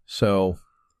 So,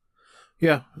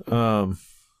 yeah.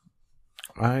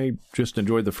 I just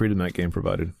enjoyed the freedom that game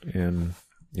provided, and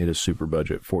it is super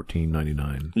budget,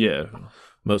 $14.99. Yeah.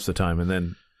 Most of the time, and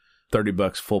then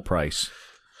 $30 full price.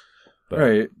 But,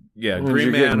 right. Yeah,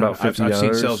 Green Man, I've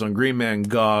seen sales on Green Man,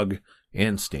 GOG,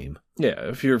 and Steam. Yeah,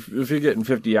 if you're getting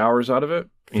 50 hours out of it,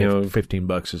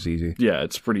 $15 is easy. Yeah,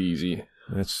 it's pretty easy.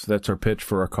 That's our pitch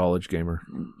for our college gamer.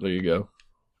 There you go.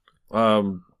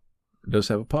 It does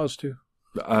have a pause too.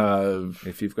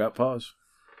 If you've got pause.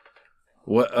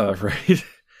 What? Right.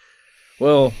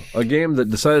 Well, a game that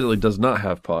decidedly does not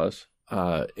have pause,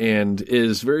 and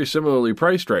is very similarly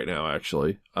priced right now,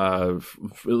 actually, at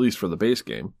least for the base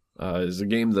game, is a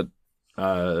game that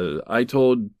I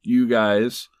told you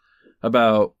guys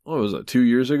about, 2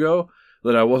 years ago,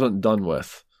 that I wasn't done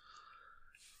with.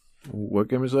 What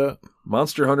game is that?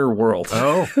 Monster Hunter World.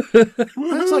 Oh.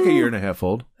 That's a year and a half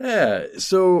old. Yeah.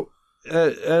 So,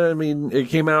 I mean, it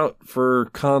came out for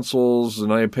consoles,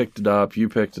 and I picked it up. You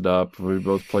picked it up. We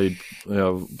both played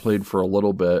for a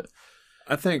little bit.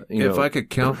 I think if I could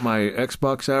count my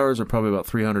Xbox hours, I'm probably about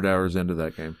 300 hours into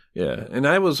that game. Yeah, and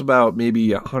I was about maybe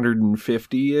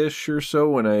 150-ish or so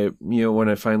when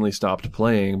I finally stopped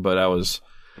playing. But I was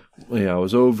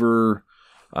over.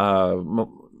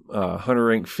 Hunter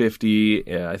rank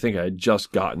 50. I think I had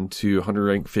just gotten to Hunter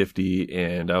rank 50,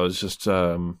 and I was just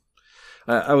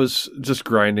I was just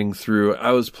grinding through.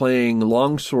 I was playing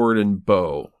longsword and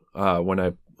bow when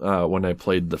I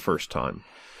played the first time.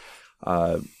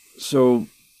 So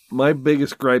my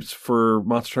biggest gripes for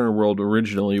Monster Hunter World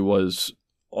originally was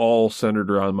all centered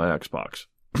around my Xbox.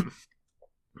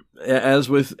 As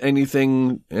with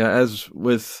anything, as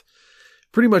with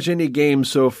pretty much any game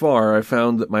so far, I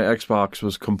found that my Xbox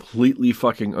was completely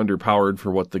fucking underpowered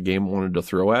for what the game wanted to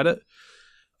throw at it.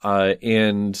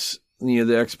 And, the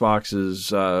Xbox's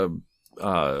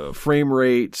frame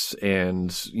rates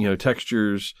and,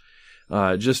 textures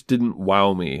just didn't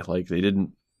wow me. Like, they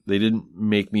didn't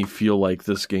make me feel like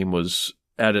this game was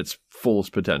at its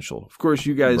fullest potential. Of course,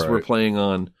 you guys were playing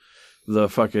on the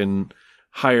fucking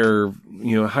higher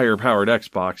powered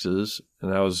Xboxes,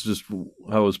 and I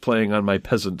was playing on my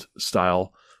peasant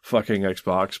style fucking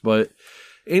Xbox. But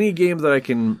any game that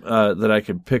I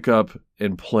can pick up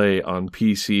and play on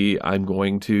PC, I'm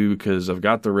going to, because I've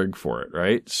got the rig for it,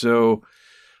 right? So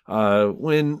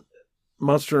when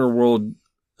Monster Hunter World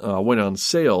went on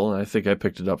sale, and I think I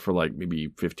picked it up for like maybe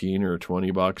 $15 or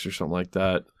 $20 or something like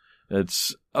that.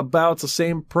 It's about the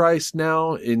same price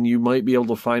now, and you might be able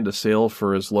to find a sale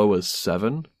for as low as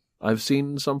 $7. I've seen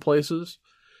in some places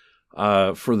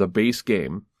for the base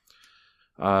game.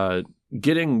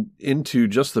 Getting into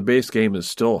just the base game is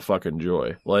still a fucking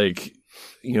joy. Like,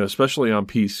 especially on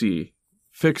PC.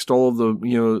 Fixed all of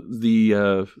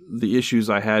the issues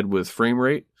I had with frame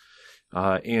rate,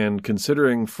 and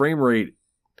considering frame rate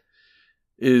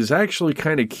is actually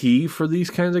kind of key for these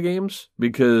kinds of games,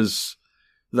 because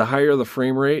the higher the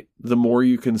frame rate, the more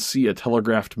you can see a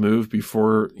telegraphed move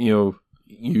before,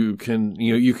 you can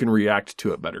react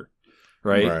to it better.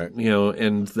 Right.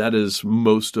 And that is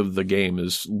most of the game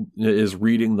is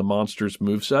reading the monster's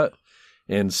moveset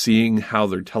and seeing how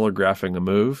they're telegraphing a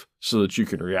move so that you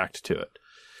can react to it.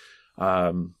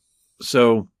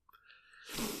 So,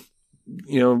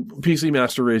 PC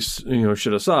Master Race,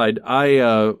 shit aside,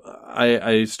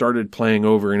 I started playing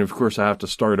over, and of course I have to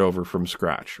start over from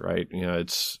scratch, right?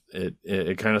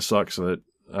 It kind of sucks that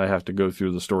I have to go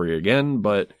through the story again,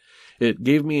 but it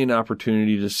gave me an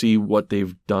opportunity to see what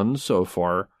they've done so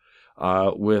far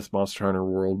with Monster Hunter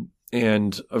World.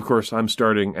 And of course, I'm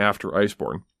starting after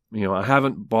Iceborne. I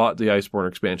haven't bought the Iceborne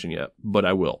expansion yet, but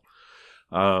I will.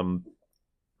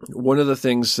 One of the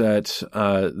things that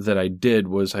I did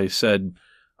was I said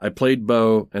I played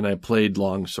bow and I played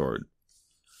longsword.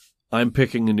 I'm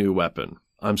picking a new weapon.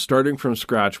 I'm starting from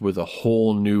scratch with a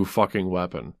whole new fucking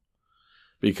weapon,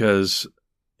 because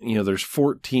there's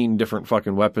 14 different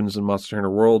fucking weapons in Monster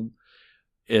Hunter World.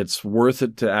 It's worth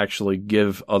it to actually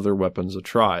give other weapons a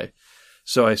try.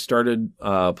 So I started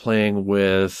playing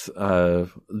with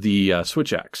the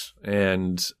switch axe,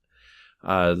 and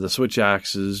the switch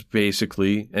axe is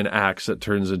basically an axe that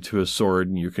turns into a sword,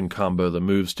 and you can combo the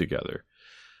moves together.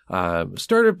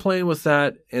 Started playing with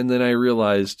that, and then I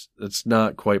realized it's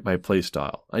not quite my play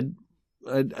style.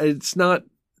 It's not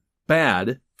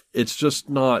bad. It's just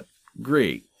not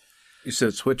great. You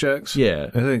said switch axe? Yeah.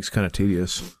 I think it's kind of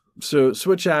tedious. So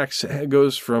switch axe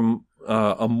goes from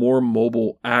a more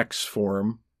mobile axe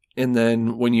form, and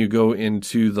then when you go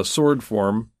into the sword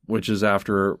form, which is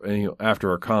after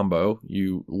a combo,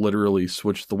 you literally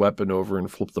switch the weapon over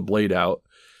and flip the blade out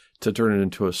to turn it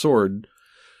into a sword.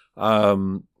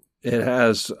 It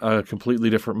has a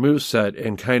completely different moveset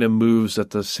and kind of moves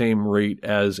at the same rate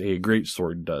as a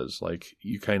greatsword does. Like,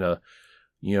 you kind of,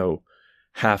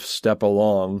 half step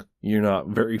along. You're not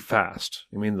very fast.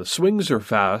 I mean, the swings are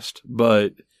fast,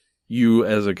 but you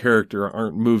as a character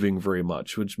aren't moving very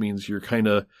much, which means you're kind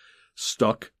of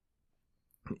stuck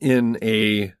in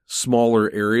a smaller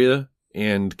area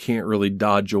and can't really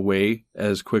dodge away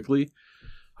as quickly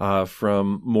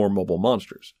from more mobile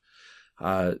monsters.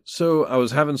 So I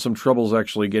was having some troubles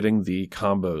actually getting the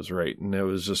combos right, and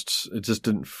it just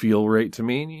didn't feel right to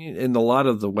me. And a lot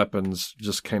of the weapons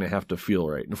just kind of have to feel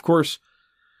right. And of course,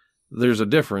 there's a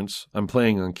difference. I'm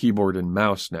playing on keyboard and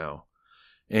mouse now,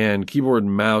 and keyboard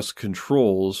and mouse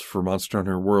controls for Monster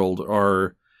Hunter World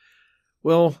are,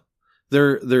 well,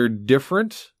 they're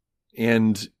different.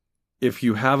 And if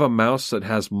you have a mouse that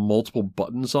has multiple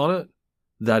buttons on it,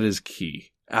 that is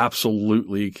key.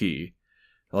 Absolutely key.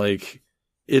 Like,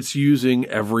 it's using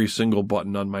every single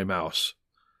button on my mouse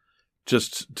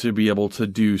just to be able to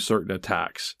do certain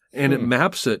attacks. And it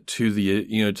maps it to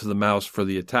the mouse for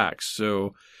the attacks.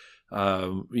 So,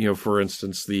 for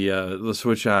instance, the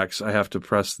switch axe, I have to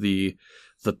press the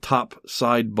top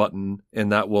side button,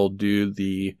 and that will do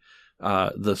the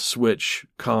switch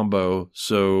combo.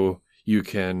 So you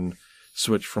can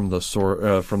switch from the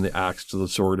sword, from the axe to the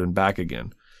sword and back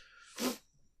again.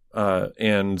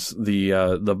 And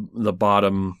the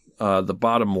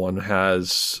bottom one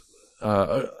has,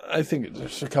 I think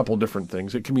there's a couple different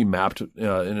things. It can be mapped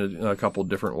in a couple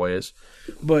different ways,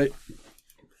 but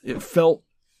it felt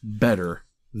better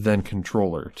than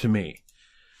controller to me.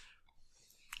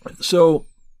 So,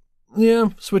 yeah,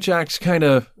 Switch Axe kind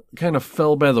of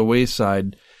fell by the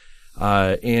wayside,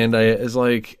 and I was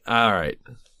like, all right,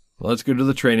 let's go to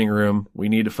the training room. We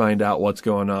need to find out what's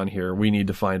going on here. We need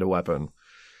to find a weapon.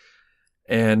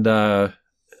 And a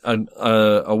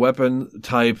weapon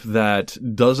type that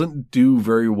doesn't do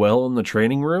very well in the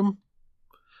training room,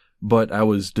 but I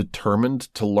was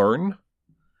determined to learn,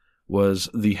 was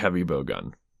the heavy bow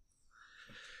gun.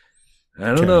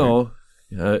 I don't know.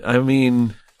 I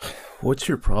mean, what's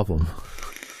your problem?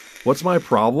 What's my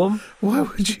problem? Why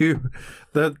would you?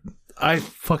 I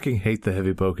fucking hate the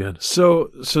heavy bow gun.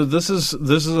 So this is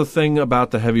a thing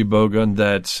about the heavy bow gun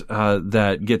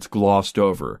that gets glossed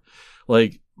over.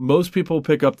 Like, most people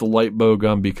pick up the light bow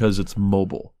gun because it's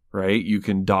mobile, right? You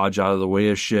can dodge out of the way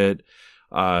of shit.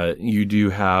 You do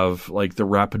have like the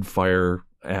rapid fire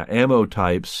ammo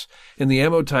types, and the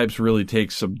ammo types really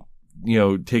take some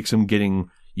getting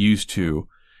used to.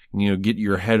 Get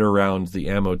your head around the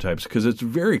ammo types because it's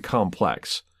very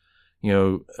complex.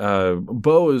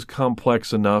 Bow is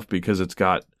complex enough because it's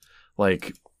got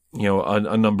like,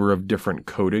 a number of different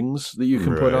coatings that you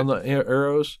can put on the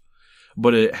arrows,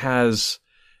 but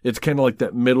it's kind of like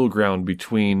that middle ground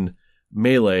between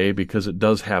melee because it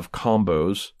does have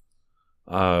combos,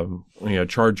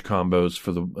 charge combos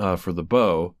for the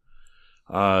bow.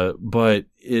 But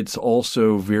it's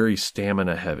also very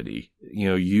stamina heavy.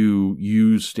 You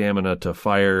use stamina to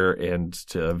fire and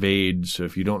to evade. So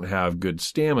if you don't have good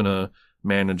stamina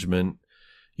management,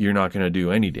 you're not going to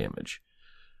do any damage.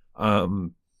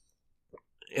 And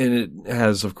it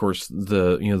has, of course,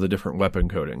 the different weapon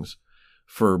coatings.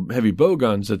 For heavy bow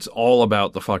guns, it's all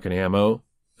about the fucking ammo.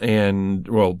 And,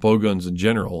 well, bow guns in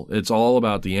general, it's all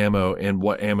about the ammo and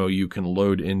what ammo you can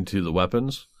load into the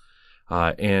weapons.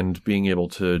 And being able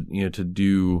to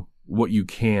do what you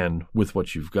can with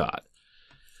what you've got.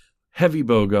 Heavy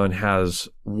bow gun has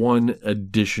one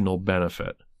additional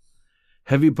benefit.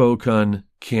 Heavy bow gun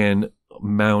can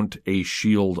mount a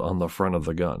shield on the front of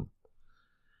the gun.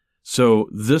 So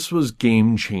this was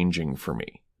game changing for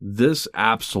me. This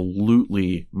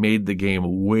absolutely made the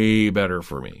game way better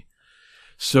for me.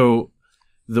 So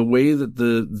the way that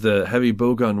the heavy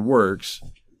bow gun works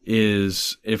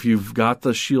is if you've got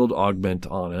the shield augment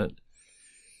on it,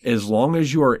 as long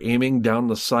as you are aiming down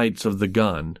the sights of the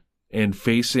gun and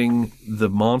facing the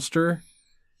monster,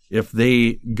 if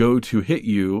they go to hit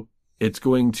you, it's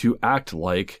going to act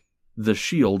like the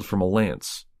shield from a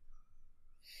lance.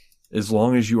 As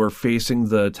long as you are facing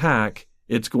the attack,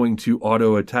 it's going to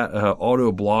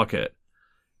auto block it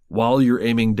while you're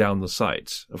aiming down the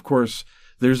sights. Of course,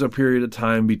 there's a period of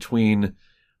time between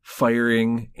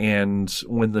firing and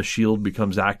when the shield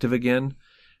becomes active again,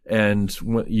 and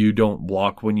you don't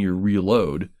block when you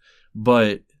reload.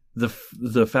 But the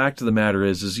fact of the matter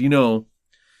is I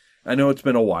know it's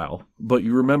been a while, but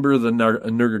you remember the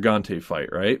Nergigante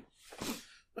fight, right?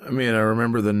 I mean, I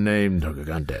remember the name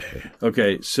Nergigante.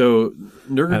 Okay, so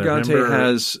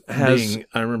Nergigante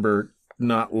I remember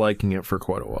not liking it for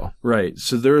quite a while. Right.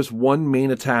 So there's one main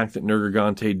attack that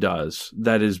Nergigante does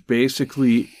that is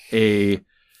basically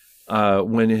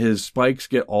when his spikes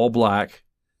get all black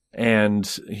and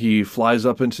he flies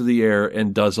up into the air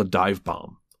and does a dive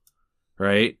bomb,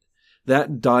 right?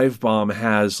 That dive bomb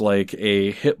has like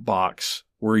a hitbox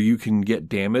where you can get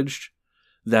damaged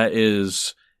that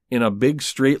is in a big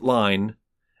straight line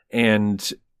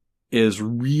and is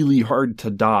really hard to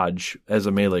dodge as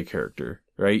a melee character,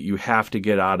 right? You have to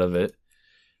get out of it.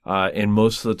 And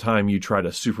most of the time you try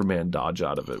to Superman dodge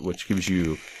out of it, which gives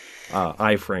you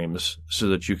iframes so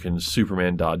that you can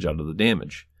Superman dodge out of the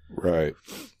damage. Right.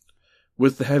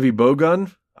 With the heavy bow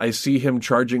gun, I see him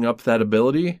charging up that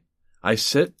ability. I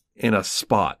sit in a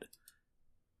spot.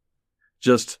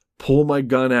 Just pull my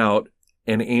gun out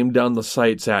and aim down the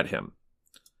sights at him.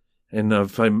 And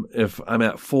if I'm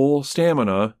at full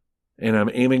stamina and I'm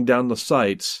aiming down the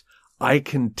sights, I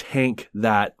can tank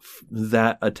that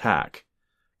attack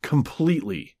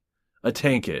completely.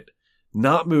 Tank it.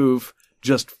 Not move,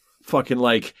 just fucking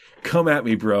like, come at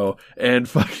me, bro, and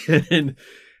fucking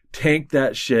tank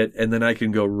that shit, and then I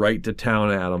can go right to town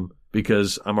at him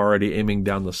because I'm already aiming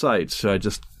down the sights. So I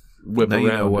just whip now around.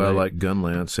 You know why I like gun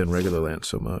lance and regular lance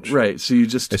so much. Right. So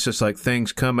it's just like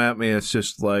things come at me. It's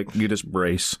just like you just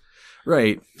brace.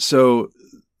 Right. So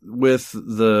with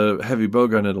the heavy bow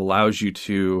gun, it allows you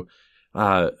to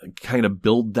kind of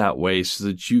build that way so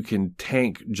that you can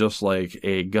tank just like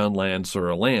a gun lance or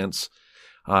a lance,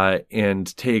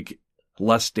 and take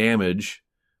less damage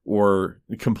or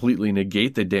completely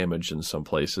negate the damage in some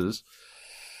places.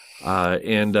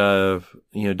 And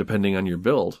depending on your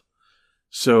build.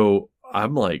 So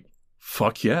I'm like,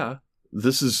 fuck yeah.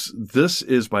 This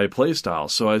is my play style.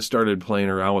 So I started playing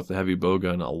around with the heavy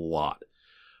bowgun a lot.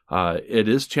 It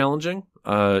is challenging,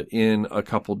 in a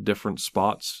couple different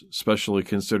spots, especially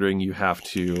considering you have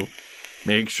to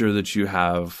make sure that you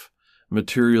have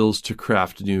materials to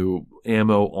craft new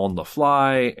ammo on the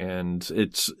fly. And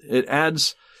it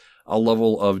adds a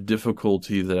level of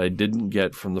difficulty that I didn't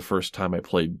get from the first time I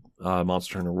played,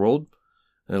 Monster Hunter World,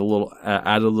 and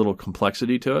add a little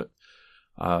complexity to it.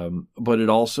 But it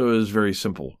also is very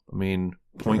simple. I mean,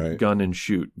 point, gun, and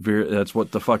shoot. That's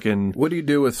what the fucking... What do you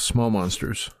do with small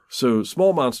monsters? So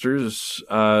small monsters,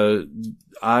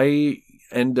 I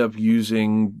end up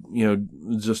using,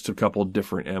 just a couple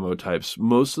different ammo types.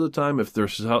 Most of the time, if they're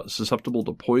susceptible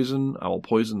to poison, I'll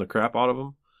poison the crap out of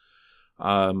them.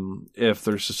 If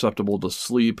they're susceptible to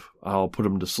sleep, I'll put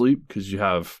them to sleep because you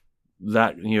have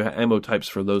ammo types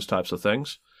for those types of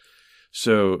things.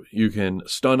 So you can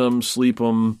stun them, sleep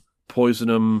them, poison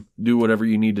them, do whatever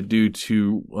you need to do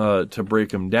to break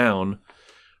them down.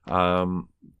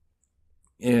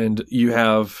 And you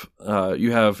have a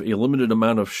limited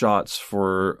amount of shots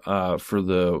for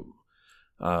the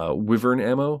wyvern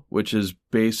ammo, which is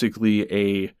basically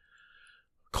a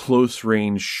close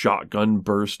range shotgun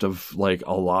burst of like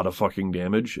a lot of fucking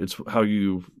damage. It's how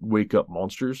you wake up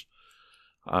monsters.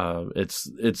 It's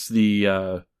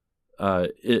the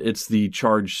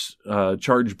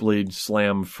charge blade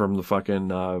slam from the fucking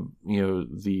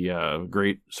the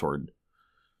great sword.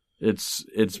 It's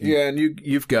yeah, and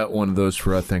you've got one of those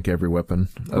for I think every weapon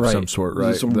of some sort,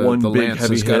 right? The big lance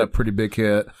heavy has hit. got a pretty big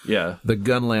hit. Yeah, the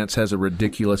gun lance has a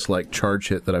ridiculous like charge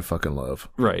hit that I fucking love.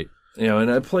 Right.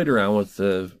 And I played around with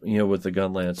the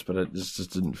gun lance, but it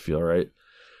just didn't feel right.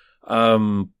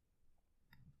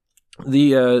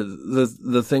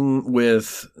 The thing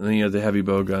with the heavy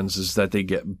bow guns is that they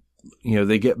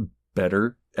get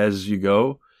better as you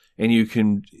go, and you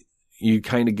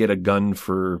kind of get a gun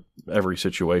for every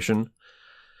situation.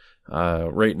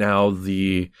 Right now,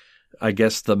 I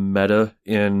guess the meta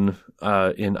in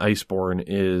Iceborne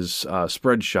is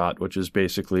spread shot, which is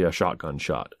basically a shotgun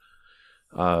shot.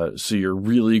 So you're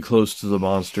really close to the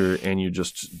monster and you're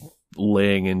just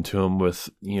laying into them with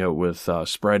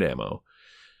spread ammo.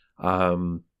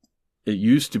 It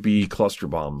used to be cluster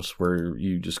bombs where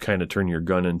you just kind of turn your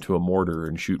gun into a mortar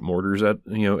and shoot mortars at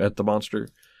the monster.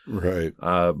 Right.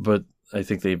 But I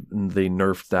think they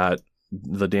nerfed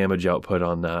the damage output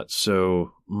on that.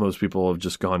 So most people have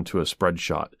just gone to a spread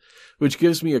shot, which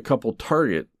gives me a couple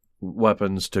target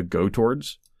weapons to go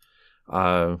towards.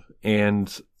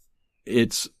 And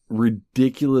it's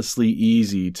ridiculously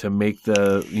easy to make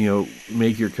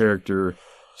make your character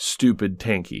stupid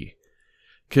tanky.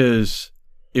 Because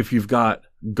if you've got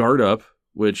guard up,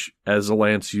 which as a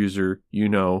lance user,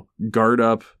 guard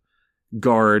up,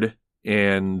 guard,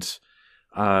 and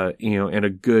a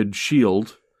good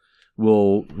shield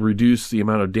will reduce the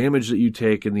amount of damage that you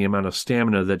take and the amount of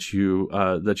stamina that you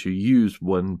use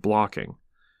when blocking.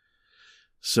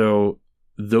 So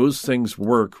those things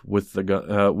work with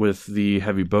the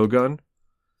heavy bowgun,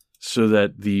 so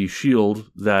that the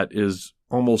shield that is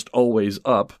almost always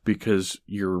up because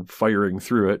you're firing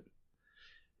through it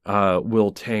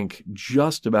will tank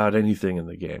just about anything in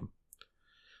the game.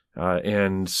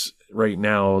 And right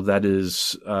now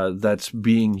that's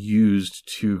being used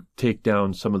to take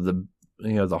down some of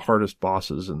the hardest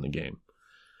bosses in the game.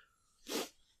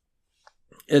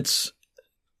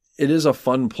 It is a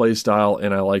fun play style,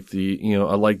 and I like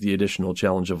the additional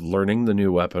challenge of learning the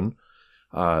new weapon.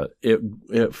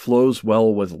 It flows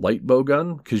well with light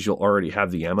bowgun because you'll already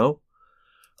have the ammo.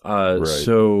 Right.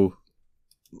 So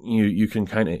you can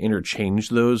kind of interchange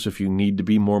those. If you need to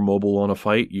be more mobile on a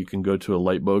fight, you can go to a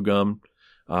light bowgun.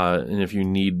 And if you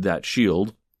need that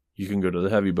shield, you can go to the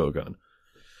heavy bowgun.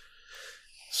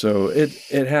 So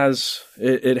it has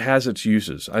its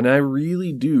uses, and I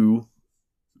really do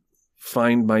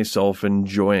find myself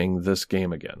enjoying this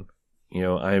game again.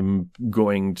 I'm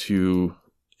going to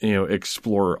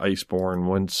explore Iceborne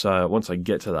once I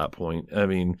get to that point. I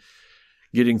mean,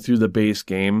 getting through the base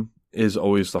game is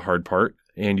always the hard part,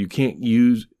 and you can't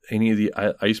use any of the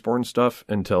Iceborne stuff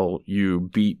until you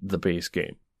beat the base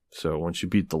game. So once you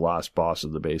beat the last boss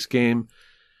of the base game,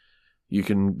 you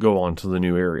can go on to the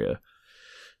new area.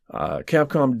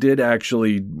 Capcom did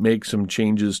actually make some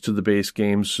changes to the base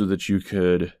game so that you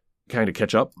could kind of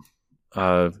catch up.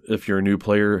 if you're a new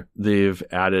player, they've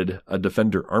added a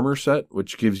defender armor set,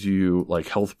 which gives you like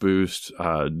health boost,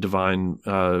 divine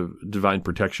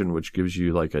protection, which gives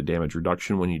you like a damage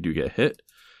reduction when you do get hit,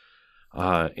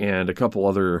 and a couple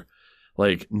other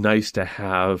like nice to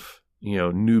have,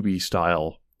 newbie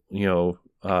style,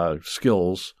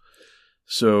 skills.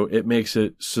 So it makes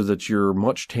it so that you're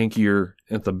much tankier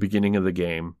at the beginning of the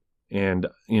game. And,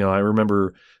 I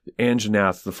remember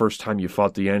Anjanath, the first time you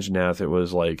fought the Anjanath, it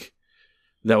was like,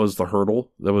 that was the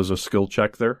hurdle. That was a skill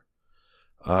check there.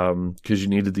 Because you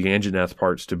needed the Anjanath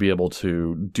parts to be able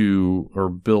to do or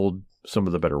build some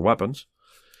of the better weapons.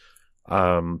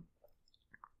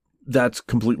 That's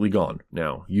completely gone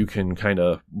now. You can kind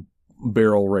of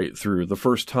barrel right through. The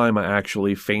first time I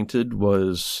actually fainted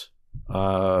was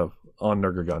on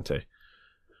Nergigante.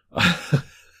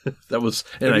 That was.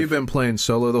 Have you been playing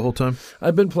solo the whole time?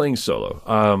 I've been playing solo.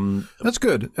 That's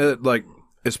good.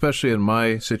 Especially in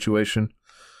my situation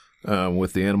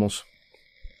with the animals.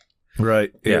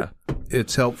 Right. Yeah.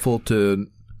 It's helpful to.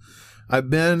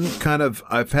 I've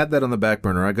had that on the back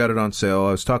burner. I got it on sale.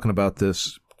 I was talking about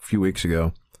this a few weeks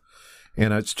ago.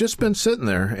 And it's just been sitting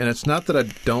there. And it's not that I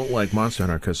don't like Monster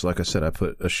Hunter, because, like I said,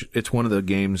 it's one of the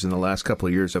games in the last couple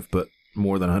of years I've put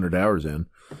more than 100 hours in.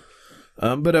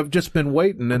 But I've just been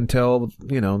waiting until,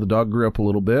 the dog grew up a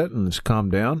little bit and it's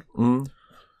calmed down.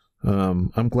 Mm-hmm.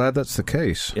 I'm glad that's the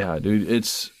case. Yeah, dude.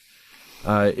 It's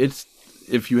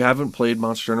if you haven't played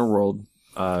Monster Hunter World,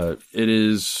 it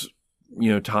is,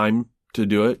 time to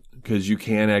do it, because you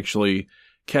can actually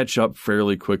catch up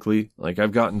fairly quickly. Like I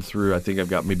think I've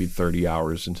got maybe 30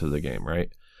 hours into the game, right?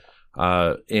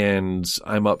 And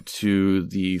I'm up to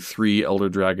the 3 Elder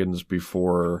Dragons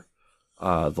before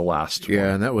the last one.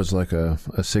 And that was like a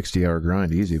 60-hour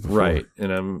grind easy before. Right.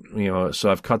 And I'm,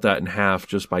 so I've cut that in half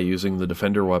just by using the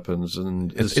defender weapons.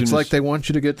 And it's like they want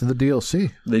you to get to the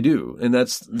DLC. They do. And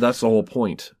that's the whole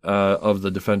point of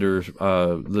the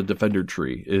defender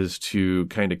tree, is to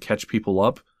kind of catch people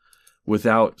up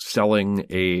without selling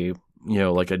a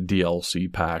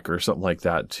DLC pack or something like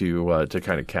that to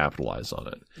kind of capitalize on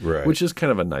it. Right. Which is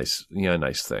kind of a nice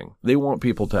thing. They want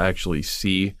people to actually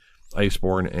see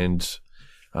Iceborne and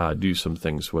do some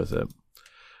things with it.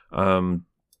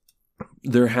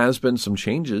 There has been some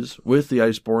changes with the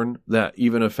Iceborne that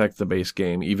even affect the base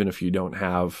game, even if you don't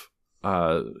have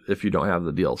the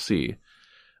DLC.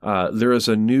 There is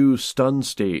a new stun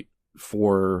state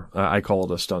for I call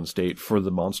it a stun state for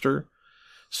the monster.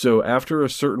 So after a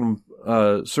certain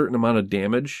amount of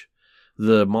damage,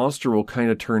 the monster will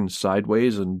kind of turn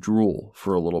sideways and drool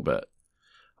for a little bit.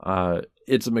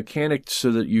 It's a mechanic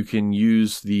so that you can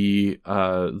use the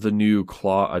new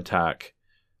claw attack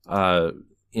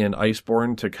in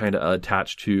Iceborne to kind of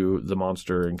attach to the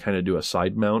monster and kind of do a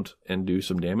side mount and do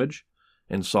some damage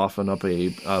and soften up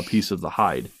a piece of the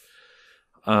hide.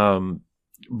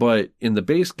 But in the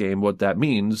base game, what that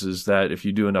means is that if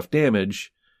you do enough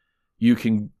damage, you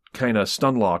can kind of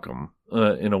stun lock them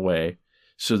in a way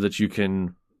so that you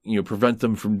can prevent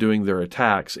them from doing their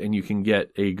attacks, and you can get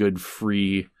a good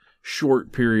free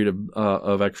short period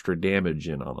of extra damage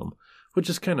in on them, which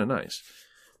is kind of nice,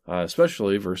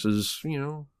 especially versus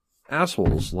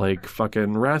assholes like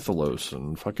fucking Rathalos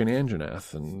and fucking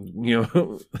Anjanath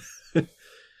and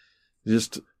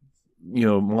just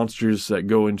monsters that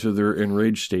go into their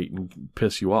enraged state and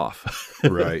piss you off.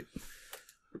 Right.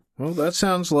 Well, that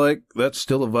sounds like that's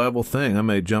still a viable thing. I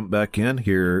may jump back in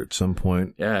here at some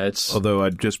point. Yeah, although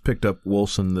I just picked up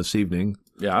Wilson this evening.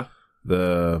 Yeah.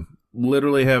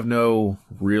 Literally have no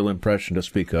real impression to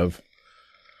speak of.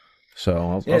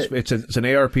 So it's an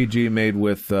ARPG made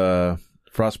with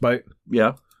Frostbite.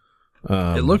 Yeah.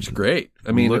 It looks great.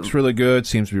 I mean, it looks really good.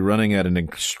 Seems to be running at an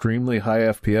extremely high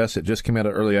FPS. It just came out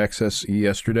of early access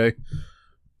yesterday.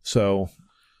 So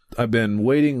I've been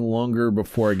waiting longer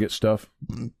before I get stuff.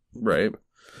 Right.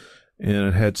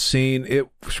 And I had seen it,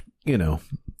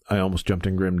 I almost jumped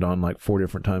in Grim Dawn like 4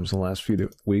 different times in the last few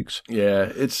weeks.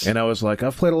 Yeah, and I was like,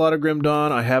 I've played a lot of Grim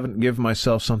Dawn. I haven't given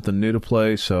myself something new to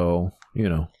play, so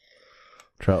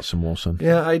try out some Wilson.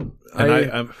 Yeah,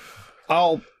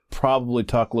 I'll probably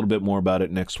talk a little bit more about it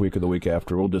next week or the week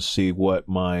after. We'll just see what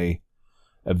my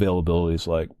availability is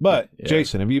like. But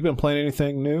Jason, have you been playing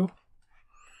anything new?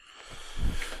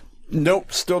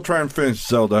 Nope, still trying to finish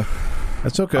Zelda.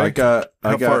 That's okay. I got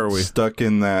far are we? stuck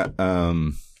in that.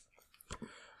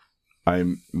 I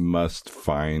must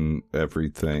find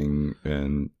everything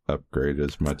and upgrade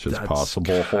as much as possible.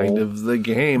 That's kind of the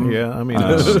game. Yeah, I mean,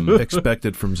 it's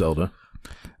expected from Zelda.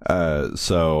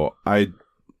 So I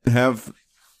have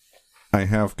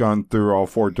gone through all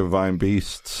 4 Divine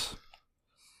Beasts.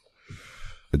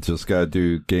 I just got to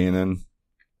do Ganon.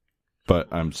 But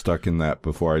I'm stuck in that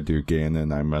before I do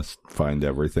Ganon. I must find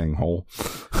everything whole.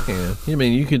 Yeah. I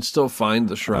mean, you can still find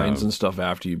the shrines and stuff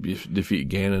after you defeat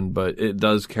Ganon, but it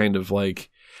does kind of like,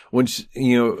 once,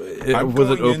 I'm with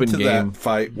going an open into game. that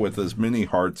fight with as many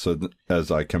hearts as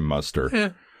I can muster. Yeah.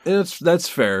 And that's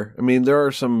fair. I mean, there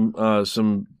are some, I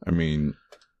mean,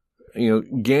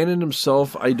 Ganon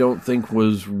himself, I don't think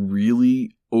was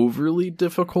really overly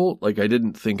difficult. Like, I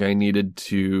didn't think I needed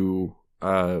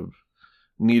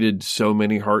so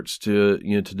many hearts to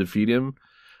defeat him.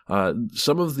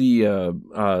 Some of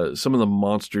the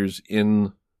monsters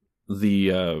in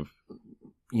the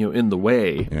in the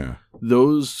way, yeah,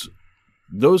 those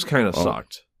kind of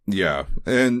sucked. Yeah,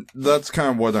 and that's kind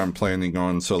of what I'm planning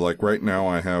on. So, like, right now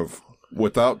I have,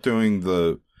 without doing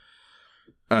the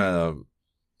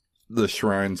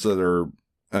shrines that are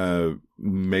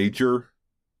major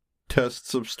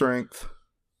tests of strength.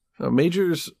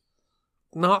 Majors,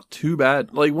 not too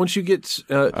bad. Like, once you get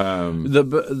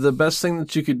the best thing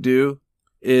that you could do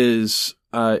is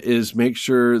make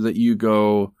sure that you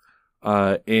go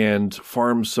and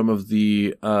farm some of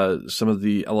the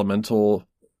elemental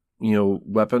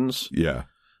weapons. Yeah.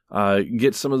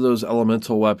 Get some of those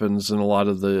elemental weapons and a lot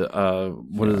of the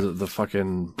is it, the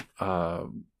fucking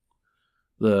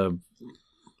the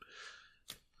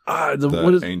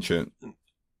ancient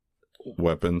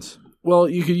weapons. Well,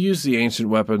 you could use the ancient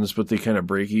weapons, but they kind of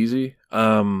break easy.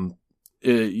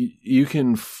 You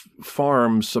can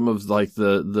farm some of like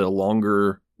the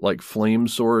longer like flame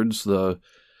swords, the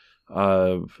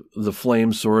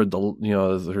flame sword,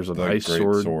 there's an ice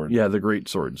sword. Yeah, the great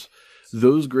swords.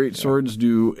 Those great swords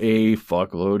do a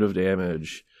fuckload of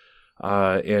damage.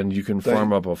 And you can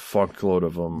farm up a fuckload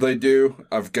of them. They do.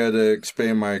 I've got to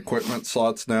expand my equipment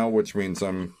slots now, which means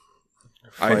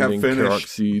I have finished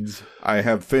seeds. I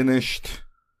have finished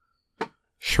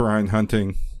shrine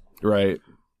hunting. Right.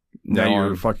 Now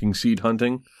you're fucking seed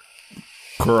hunting.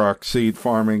 Korok seed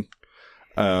farming.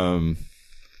 And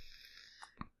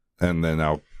then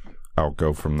I'll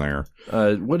go from there.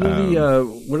 What's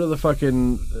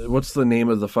the name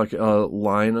of the fucking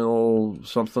Lionel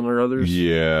something or others?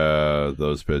 Yeah,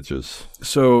 those bitches.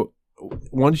 So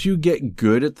once you get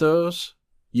good at those,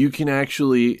 you can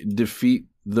actually defeat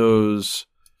those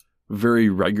very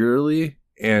regularly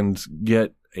and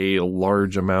get a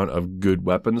large amount of good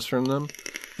weapons from them.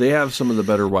 They have some of the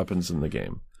better weapons in the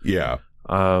game. Yeah.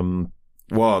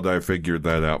 Well, I figured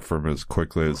that out from as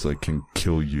quickly as I can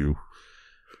kill you.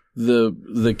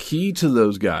 The key to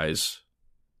those guys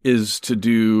is to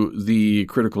do the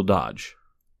critical dodge.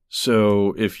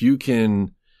 So if you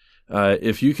can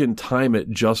time it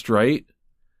just right,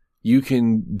 you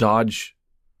can dodge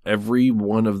every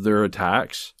one of their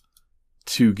attacks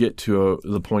to get to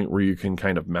the point where you can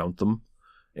kind of mount them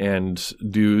and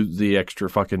do the extra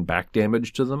fucking back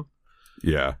damage to them.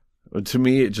 Yeah. To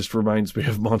me, it just reminds me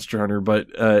of Monster Hunter, but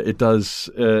it does.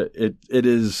 It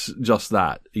is just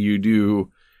that. You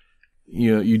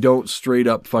don't straight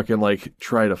up fucking like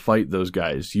try to fight those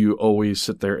guys. You always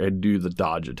sit there and do the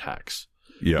dodge attacks.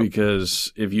 Yeah.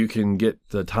 Because if you can get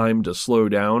the time to slow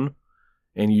down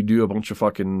and you do a bunch of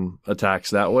fucking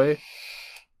attacks that way,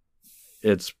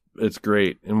 it's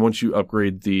great. And once you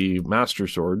upgrade the Master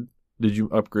Sword, did you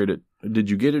upgrade it? Did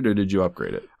you get it or did you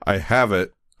upgrade it? I have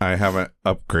it. I haven't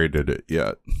upgraded it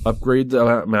yet. Upgrade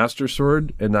the Master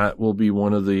Sword, and that will be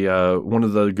one of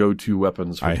the go-to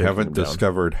weapons. For I haven't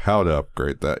discovered how to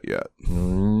upgrade that yet.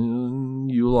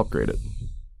 You'll upgrade it.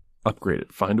 Upgrade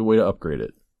it. Find a way to upgrade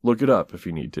it. Look it up if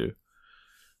you need to.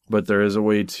 But there is a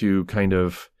way to kind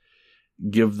of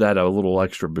give that a little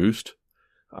extra boost,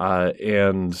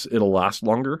 and it'll last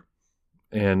longer.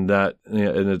 And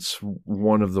it's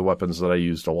one of the weapons that I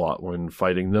used a lot when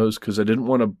fighting those, because I didn't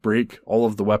want to break all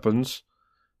of the weapons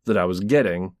that I was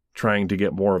getting trying to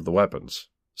get more of the weapons.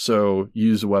 So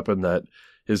use a weapon that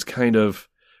is kind of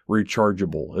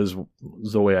rechargeable is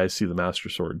the way I see the Master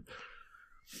Sword.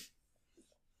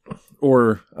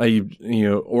 Or I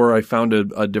found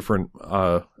a different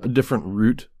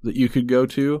route that you could go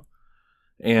to.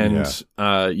 And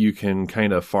you can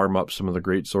kind of farm up some of the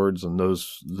great swords, and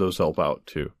those help out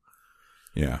too.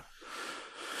 Yeah.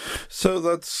 So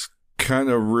that's kind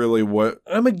of really what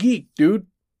I'm a geek, dude.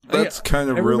 That's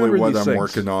kind of really what I'm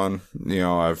working on.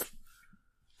 I've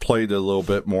played a little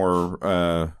bit more.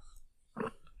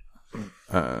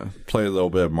 Play a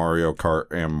little bit of Mario Kart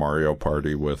and Mario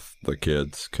Party with the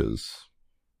kids because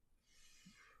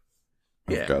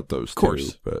I've got those too.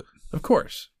 But of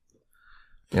course.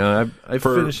 Yeah, I've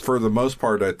finished. For the most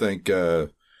part, I think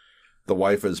the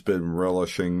wife has been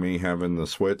relishing me having the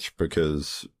Switch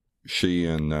because she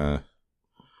and the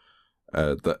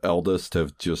eldest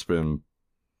have just been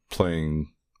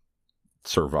playing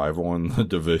survival in the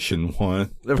Division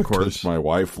 1. Of course. Because my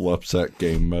wife loves that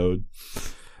game mode.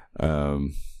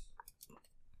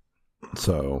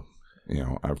 So,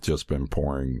 I've just been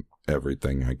pouring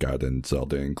everything I got in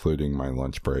Zelda, including my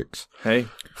lunch breaks. Hey,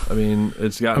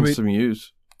 it's gotten some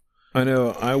use. I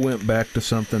know I went back to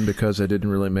something because I didn't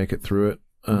really make it through it.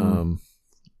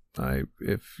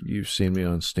 If you've seen me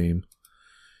on Steam,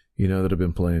 you know that I've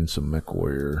been playing some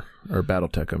MechWarrior, or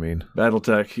BattleTech,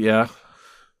 BattleTech, yeah.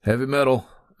 Heavy metal.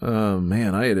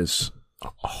 Man, it is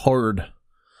hard.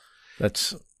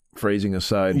 That's phrasing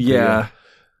aside. Yeah.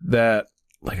 That,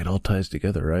 it all ties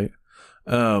together, right?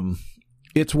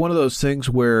 It's one of those things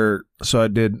where, I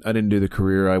didn't do the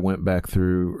career. I went back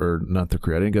through, or not the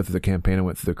career. I didn't go through the campaign. I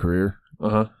went through the career.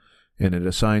 Uh-huh. And it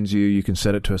assigns you can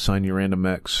set it to assign you random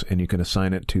mechs, and you can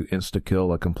assign it to insta-kill,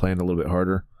 like I'm playing a little bit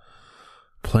harder.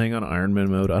 Playing on Iron Man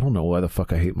mode, I don't know why the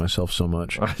fuck I hate myself so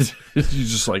much. You're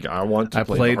just I want to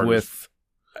play. I played with,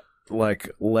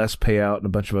 less payout and a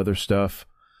bunch of other stuff.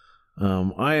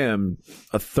 I am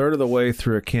a third of the way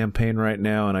through a campaign right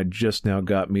now, and I just now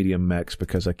got medium mechs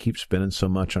because I keep spending so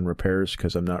much on repairs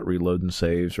because I'm not reloading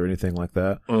saves or anything like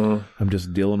that. I'm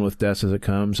just dealing with deaths as it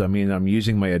comes. I'm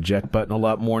using my eject button a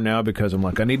lot more now because I'm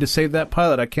I need to save that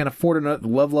pilot. I can't afford to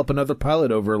level up another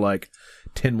pilot over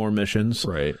 10 more missions.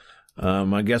 Right.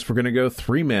 I guess we're going to go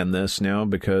 3-man this now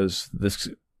because this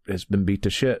has been beat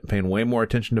to shit, paying way more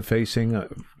attention to facing,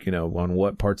 on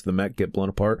what parts of the mech get blown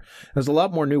apart. There's a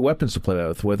lot more new weapons to play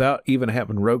with without even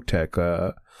having rogue tech.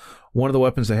 One of the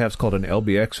weapons they have is called an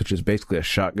LBX, which is basically a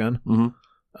shotgun.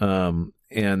 Mm-hmm.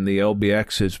 And the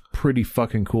LBX is pretty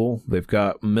fucking cool. They've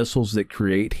got missiles that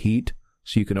create heat,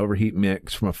 so you can overheat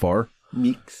mechs from afar.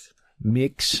 Mix.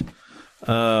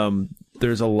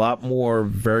 There's a lot more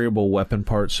variable weapon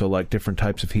parts, so different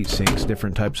types of heat sinks,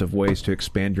 different types of ways to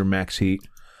expand your max heat.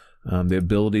 The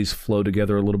abilities flow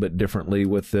together a little bit differently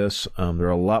with this. There are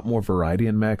a lot more variety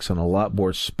in mechs and a lot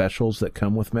more specials that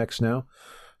come with mechs now.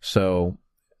 So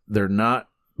they're not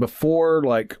before,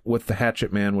 with the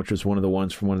Hatchet Man, which is one of the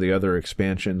ones from one of the other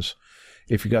expansions.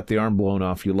 If you got the arm blown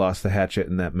off, you lost the hatchet,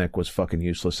 and that mech was fucking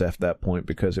useless at that point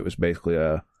because it was basically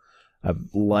a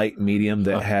light medium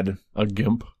that had a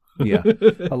gimp. Yeah,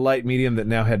 a light medium that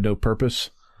now had no purpose.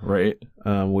 Right.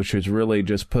 Which is really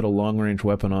just put a long-range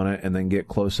weapon on it and then get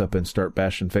close up and start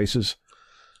bashing faces.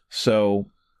 So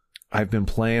I've been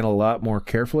playing a lot more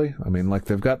carefully.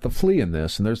 They've got the Flea in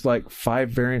this, and there's 5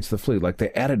 variants of the Flea.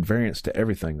 They added variants to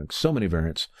everything, so many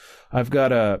variants. I've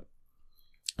got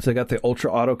they got the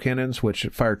Ultra Auto Cannons, which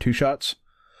fire 2 shots.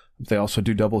 They also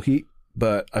do double heat,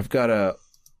 but I've got a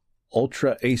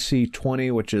Ultra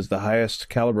AC-20, which is the highest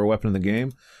caliber weapon in the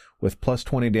game, with plus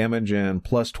 20 damage and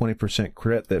plus 20%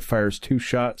 crit that fires 2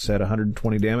 shots at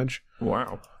 120 damage.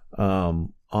 Wow.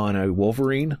 On a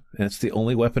Wolverine, and it's the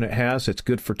only weapon it has. It's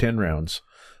good for 10 rounds,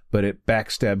 but it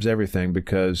backstabs everything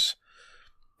because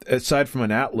aside from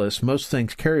an Atlas, most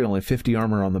things carry only 50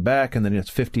 armor on the back, and then it's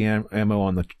 50 ammo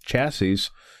on the chassis.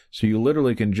 So you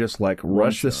literally can just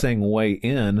rush this thing way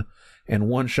in and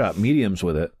one-shot mediums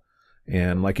with it.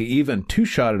 And it even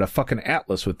 2-shotted a fucking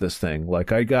Atlas with this thing.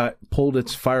 I pulled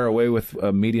its fire away with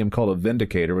a medium called a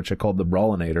Vindicator, which I called the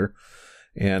Brawlinator,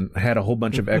 and had a whole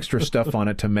bunch of extra stuff on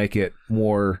it to make it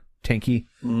more tanky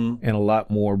and a lot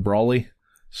more brawly.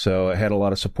 So it had a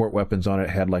lot of support weapons on it. It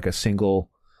had a single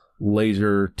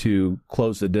laser to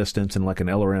close the distance and an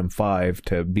LRM-5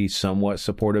 to be somewhat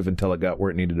supportive until it got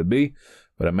where it needed to be.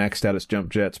 But I maxed out its jump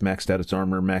jets, maxed out its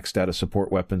armor, maxed out its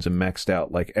support weapons, and maxed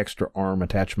out extra arm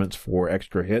attachments for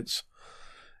extra hits.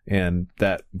 And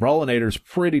that Brawlinator's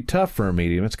pretty tough for a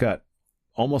medium. It's got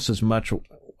almost as much,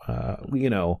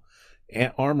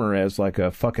 armor as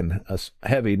a fucking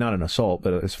heavy, not an assault,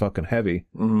 but it's fucking heavy.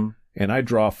 Mm-hmm. And I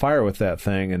draw fire with that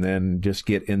thing and then just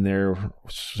get in there,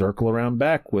 circle around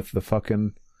back with the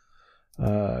fucking,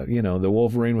 the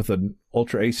Wolverine with an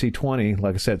Ultra AC-20.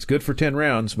 Like I said, it's good for 10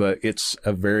 rounds, but it's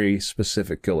a very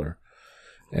specific killer.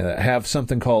 Have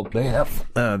something called, they have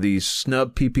these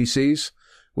snub PPCs,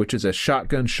 which is a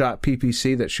shotgun shot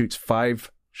PPC that shoots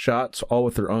 5 shots, all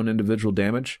with their own individual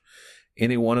damage.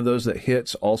 Any one of those that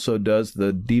hits also does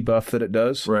the debuff that it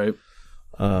does. Right.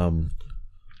 And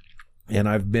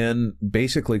I've been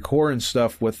basically coring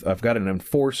stuff with, I've got an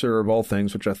Enforcer of all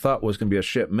things, which I thought was going to be a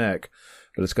shit mech,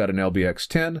 but it's got an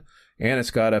LBX-10, and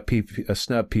it's got a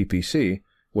snub PPC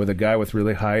with a guy with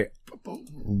really high,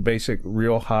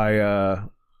 real high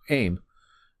aim.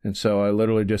 And so I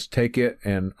literally just take it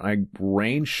and I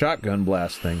range shotgun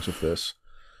blast things with this.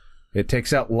 It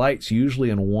takes out lights usually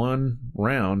in one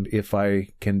round if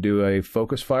I can do a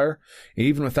focus fire.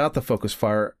 Even without the focus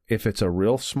fire, if it's a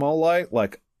real small light,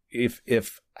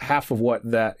 if half of what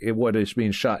is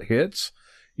being shot hits,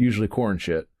 usually corn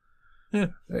shit. Yeah.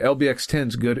 LBX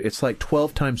 10's good. It's like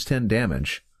 12 times 10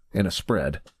 damage in a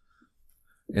spread.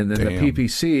 And then the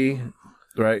PPC,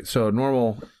 right? So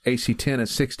normal AC-10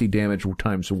 is 60 damage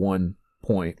times 1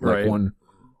 point, like one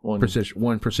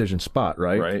precision spot,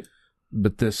 right? Right.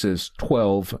 But this is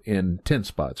 12 in 10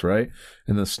 spots, right?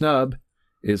 And the snub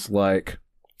is like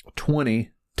 20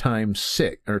 times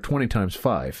 6 or 20 times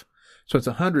 5. So it's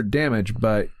 100 damage,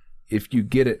 but if you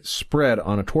get it spread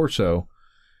on a torso,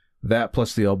 that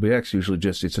plus the LBX usually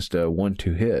it's just a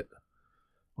 1-2 hit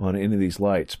on any of these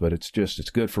lights, but it's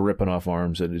good for ripping off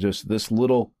arms. And it's just this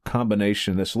little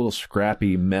combination, this little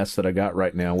scrappy mess that I got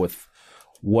right now with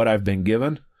what I've been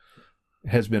given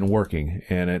has been working,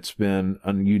 and it's been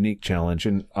a unique challenge.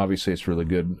 And obviously it's a really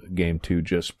good game to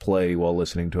just play while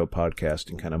listening to a podcast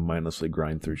and kind of mindlessly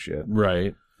grind through shit.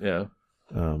 Right. Yeah.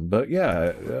 But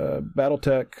yeah,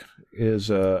 BattleTech is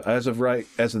as of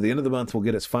the end of the month, we'll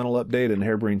get its final update, and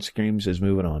Harebrained Schemes is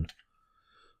moving on.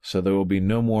 So there will be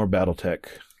no more BattleTech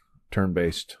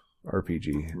turn-based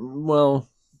RPG. Well,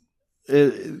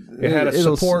 it had a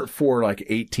support for like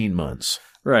 18 months.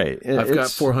 Right. I've got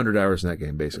 400 hours in that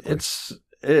game, basically.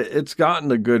 It's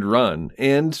gotten a good run,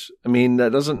 and I mean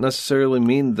that doesn't necessarily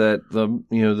mean that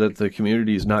the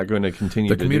community is not going to continue.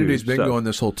 The community's been going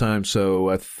this whole time.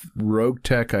 So Rogue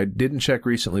Tech, I didn't check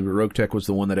recently, but Rogue Tech was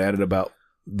the one that added about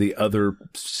the other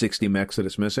 60 mechs that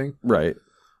it's missing. Right.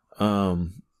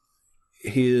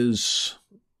 He's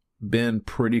been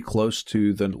pretty close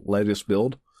to the latest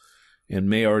build, and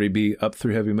may already be up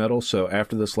through heavy metal. So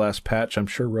after this last patch, I'm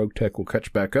sure Rogue Tech will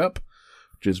catch back up,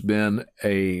 which has been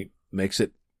makes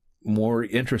it more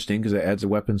interesting because it adds the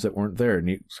weapons that weren't there, and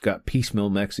it's got piecemeal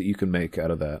mechs that you can make out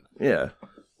of that. Yeah.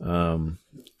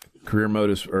 Career mode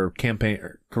is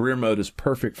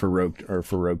perfect for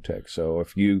Rogue Tech. So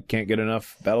if you can't get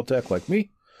enough BattleTech like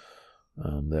me,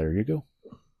 there you go.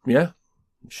 Yeah.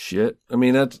 Shit. I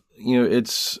mean, that's,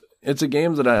 it's a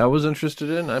game that I was interested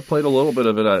in. I played a little bit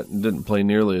of it. I didn't play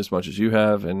nearly as much as you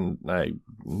have, and I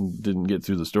didn't get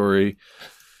through the story.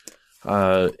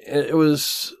 It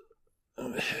was...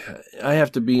 I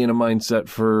have to be in a mindset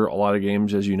for a lot of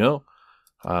games, as you know,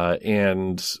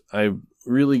 and I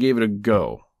really gave it a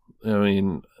go. I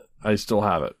mean, I still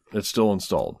have it. It's still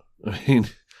installed. I mean,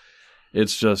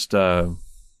 it's just for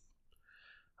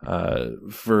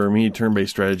me, turn-based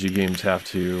strategy games have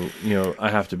to, I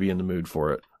have to be in the mood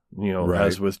for it, right.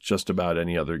 As with just about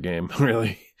any other game,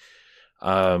 really.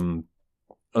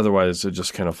 Otherwise, it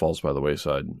just kind of falls by the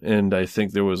wayside. And I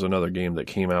think there was another game that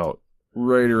came out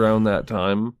right around that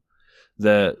time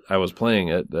that I was playing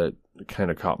it that kind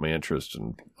of caught my interest,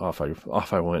 and off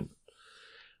I went.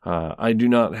 I do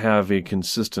not have a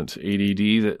consistent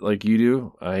ADD that like you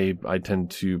do. I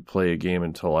tend to play a game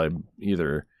until I'm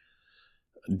either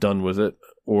done with it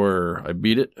or I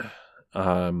beat it.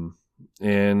 And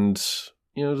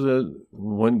the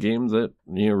one game that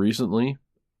recently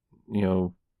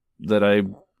that I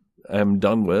am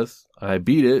done with, I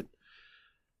beat it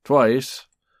twice.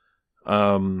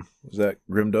 Is that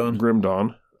Grim Dawn? Grim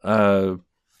Dawn. I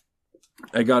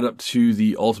got up to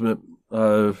the ultimate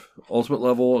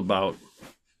level, about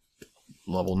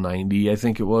level 90, I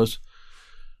think it was.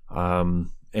 And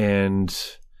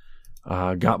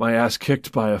got my ass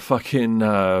kicked by a fucking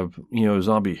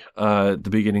zombie at the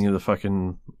beginning of the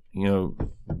fucking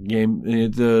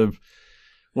game.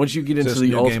 Once you get into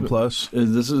the ultimate game plus,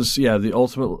 this is the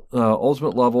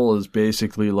ultimate level is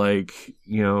basically like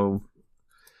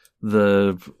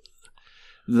the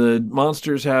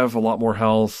monsters have a lot more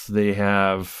health. They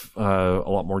have a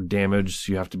lot more damage.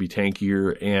 So you have to be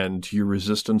tankier, and your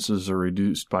resistances are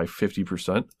reduced by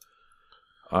 50%.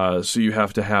 So you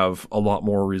have to have a lot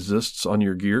more resists on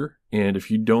your gear. And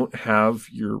if you don't have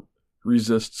your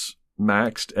resists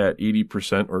maxed at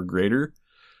 80% or greater,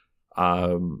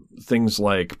 things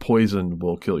like poison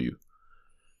will kill you.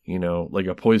 Like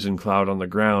a poison cloud on the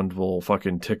ground will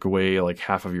fucking tick away like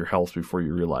half of your health before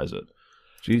you realize it.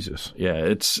 Jesus. Yeah,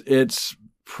 it's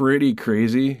pretty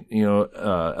crazy.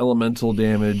 Elemental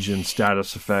damage and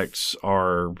status effects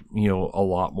are, a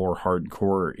lot more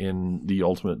hardcore in the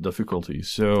ultimate difficulty.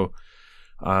 So,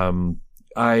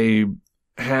 I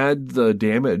had the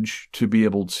damage to be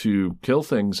able to kill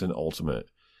things in ultimate.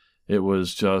 It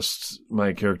was just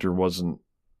my character wasn't,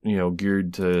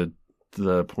 geared to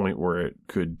the point where it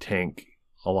could tank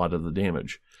a lot of the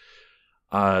damage.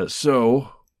 So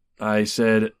I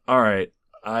said, all right,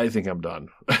 I think I'm done.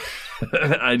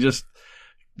 I just,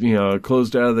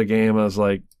 closed out of the game. I was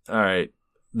like, all right,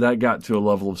 that got to a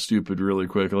level of stupid really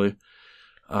quickly.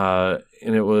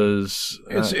 And it was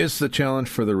it's the challenge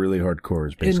for the really hardcore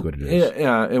is basically what it is.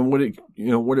 Yeah, and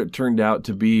what it turned out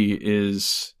to be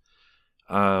is,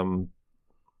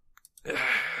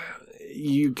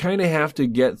 you kind of have to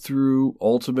get through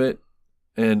Ultimate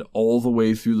and all the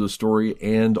way through the story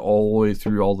and all the way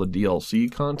through all the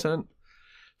DLC content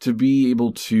to be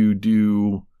able to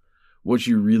do what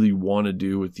you really want to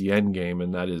do with the end game,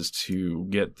 and that is to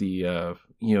get the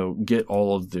get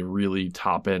all of the really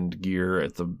top end gear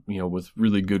at the with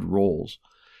really good rolls.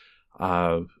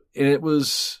 And it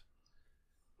was,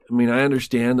 I mean, I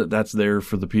understand that that's there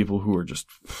for the people who are just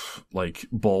like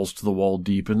balls to the wall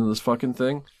deep into this fucking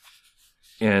thing,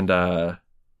 and I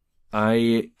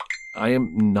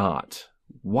am not.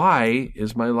 Why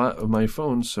is my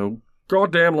phone so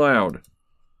goddamn loud?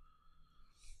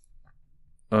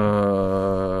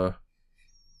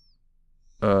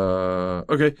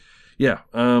 Okay. Yeah.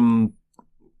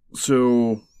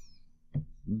 So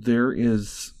there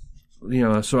is,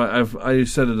 so I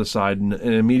set it aside and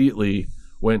immediately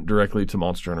went directly to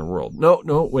Monster Hunter World.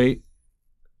 No, wait.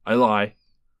 I lie.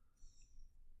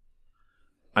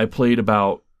 I played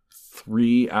about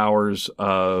 3 hours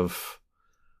of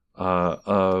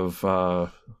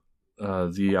the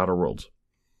Outer Worlds.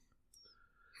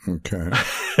 Okay.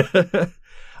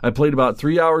 I played about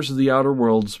 3 hours of the Outer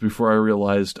Worlds before I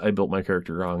realized I built my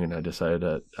character wrong, and I decided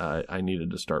that I needed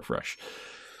to start fresh.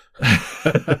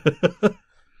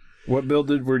 What build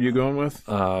were you going with?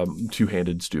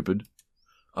 Two-handed stupid.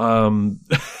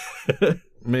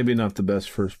 Maybe not the best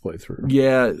first playthrough.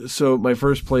 Yeah, so my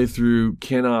first playthrough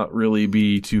cannot really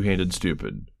be two-handed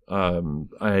stupid.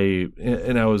 I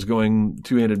was going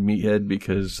two-handed meathead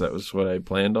because that was what I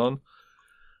planned on.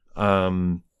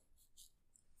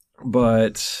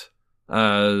 But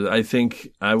I think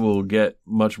I will get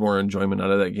much more enjoyment out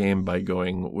of that game by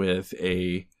going with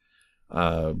a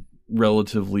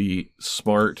relatively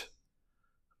smart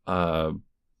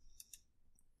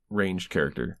ranged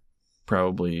character.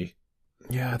 Probably.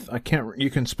 Yeah, I can't. You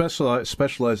can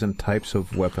specialize in types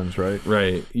of weapons, right?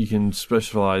 Right. You can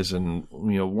specialize in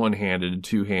one-handed,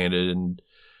 two-handed,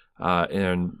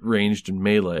 and ranged and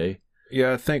melee.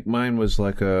 Yeah, I think mine was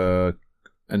like a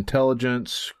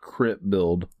intelligence crit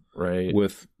build, right?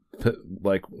 With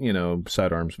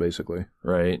sidearms, basically,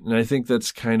 right? And I think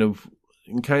that's kind of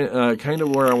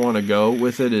where I want to go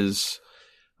with it. Is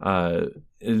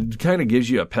it kind of gives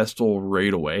you a pistol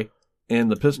right away,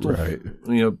 and the pistol, right.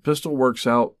 Pistol works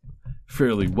out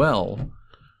fairly well.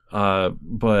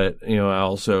 But I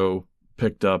also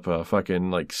picked up a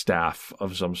fucking like staff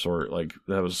of some sort. Like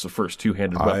that was the first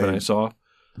two-handed weapon I saw.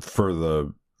 For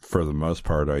the most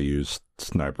part, I used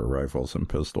sniper rifles and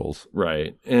pistols.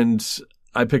 Right. And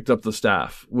I picked up the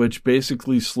staff, which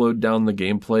basically slowed down the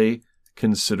gameplay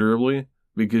considerably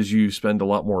because you spend a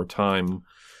lot more time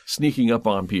sneaking up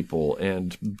on people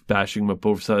and bashing them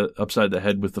upside the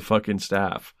head with the fucking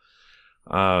staff.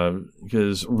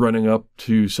 Because running up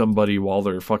to somebody while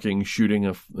they're fucking shooting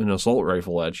an assault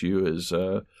rifle at you is,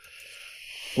 a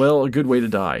good way to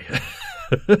die.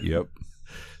 Yep.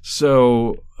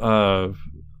 So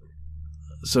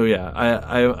yeah,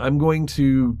 I'm going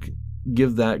to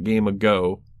give that game a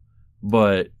go,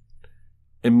 but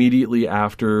immediately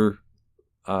after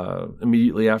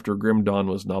Grim Dawn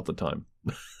was not the time.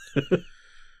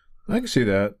 I can see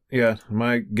that. Yeah,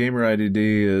 my gamer IDD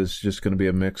is just going to be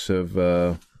a mix of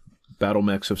battle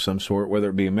mechs of some sort, whether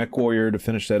it be a Mech Warrior to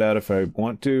finish that out if I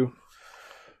want to,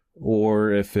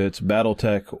 or if it's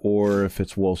BattleTech, or if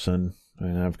it's Wilson.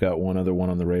 And I've got one other one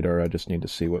on the radar. I just need to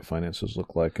see what finances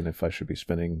look like and if I should be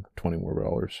spending $20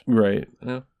 more. Right.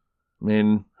 Yeah. I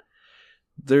mean,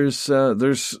 there's a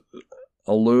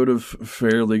load of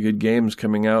fairly good games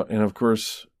coming out, and of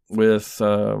course with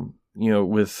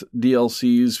with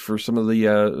DLCs for some of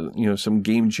the some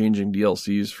game-changing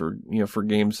DLCs for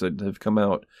games that have come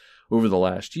out over the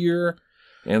last year,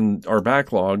 and our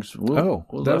backlogs. We'll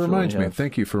that reminds me.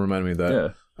 Thank you for reminding me of that. Yeah.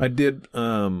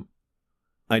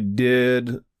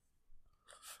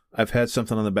 I've had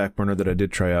something on the back burner that I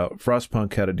did try out.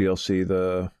 Frostpunk had a DLC,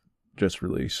 the just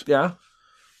release. Yeah.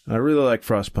 I really like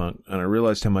Frostpunk, and I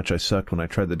realized how much I sucked when I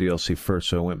tried the DLC first,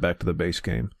 so I went back to the base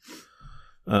game.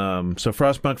 So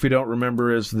Frostpunk, if you don't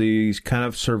remember, is the kind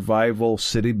of survival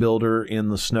city builder in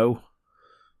the snow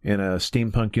in a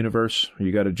steampunk universe.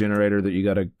 You got a generator that you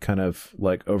got to kind of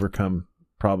like overcome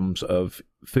problems of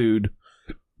food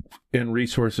and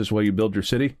resources while you build your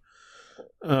city.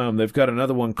 They've got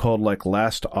another one called like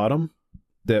Last Autumn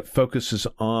that focuses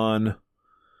on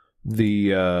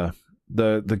the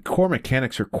core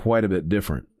mechanics are quite a bit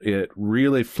different. It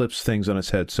really flips things on its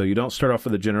head. So you don't start off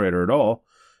with a generator at all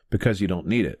because you don't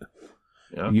need it.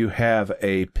 Yeah. You have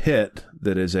a pit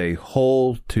that is a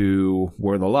hole to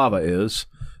where the lava is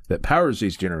that powers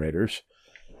these generators.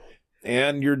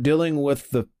 And you're dealing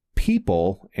with the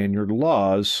people and your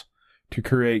laws to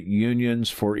create unions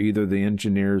for either the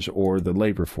engineers or the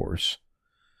labor force.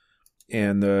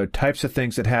 And the types of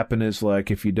things that happen is like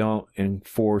if you don't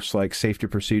enforce like safety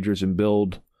procedures and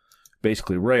build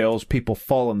basically rails, people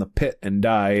fall in the pit and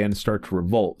die and start to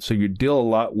revolt. So you deal a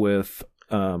lot with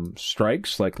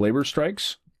strikes, like labor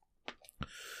strikes.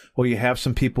 Well, you have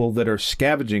some people that are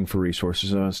scavenging for resources.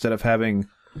 So instead of having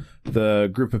the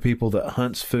group of people that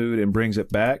hunts food and brings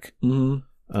it back,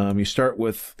 you start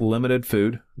with limited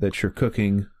food that you're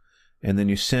cooking, and then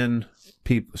you send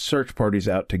search parties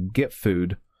out to get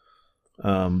food.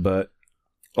 But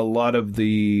a lot of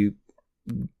the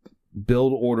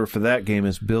build order for that game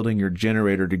is building your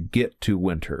generator to get to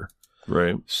winter.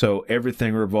 Right. So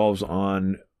everything revolves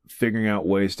on figuring out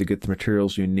ways to get the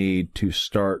materials you need to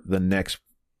start the next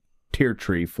tier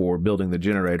tree for building the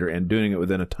generator and doing it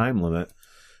within a time limit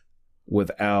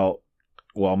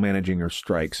while managing your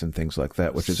strikes and things like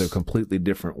that, which is a completely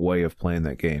different way of playing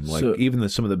that game. Like even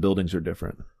some of the buildings are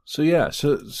different. So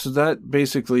that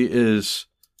basically is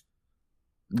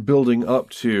building up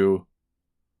to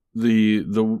the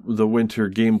winter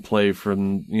gameplay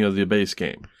from the base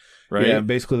game, right? Yeah,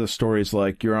 basically the story is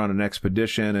like you're on an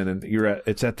expedition and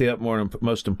it's at the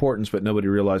utmost importance, but nobody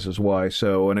realizes why.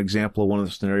 So an example of one of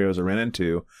the scenarios I ran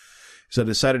into is I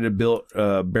decided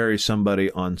to bury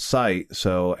somebody on site,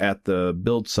 so at the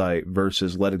build site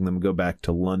versus letting them go back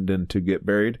to London to get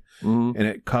buried, and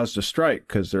it caused a strike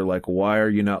because they're like, "Why are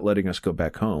you not letting us go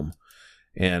back home?"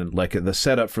 And like the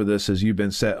setup for this is you've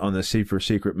been set on the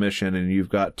secret mission and you've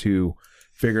got to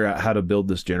figure out how to build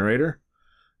this generator.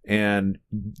 And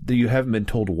you haven't been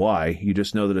told why. You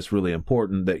just know that it's really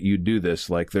important that you do this.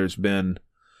 Like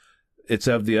it's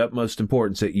of the utmost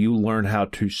importance that you learn how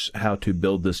to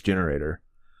build this generator.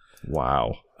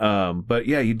 Wow. But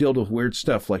yeah, you deal with weird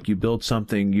stuff. Like you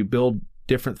build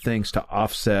different things to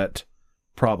offset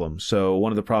problems. So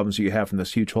one of the problems you have from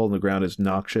this huge hole in the ground is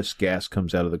noxious gas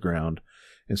comes out of the ground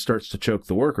and starts to choke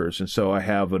the workers. And so I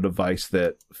have a device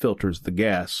that filters the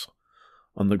gas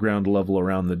on the ground level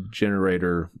around the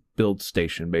generator build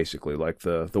station, basically, like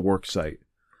the work site.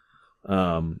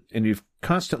 And you're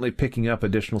constantly picking up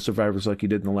additional survivors like you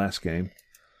did in the last game.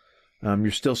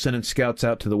 You're still sending scouts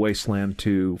out to the wasteland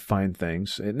to find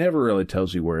things. It never really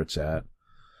tells you where it's at,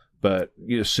 but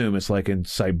you assume it's like in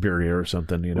Siberia or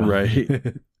something, Right.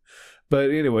 But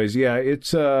anyways, yeah,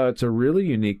 it's a really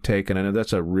unique take, and I know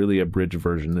that's a really abridged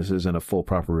version. This isn't a full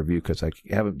proper review because I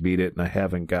haven't beat it and I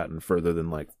haven't gotten further than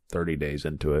like 30 days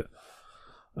into it,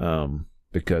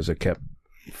 because I kept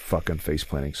fucking face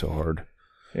planting so hard.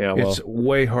 Yeah, well, it's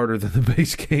way harder than the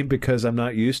base game because I'm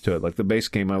not used to it. Like the base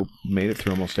game, I made it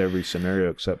through almost every scenario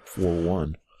except for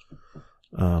one,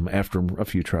 after a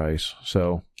few tries.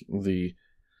 So the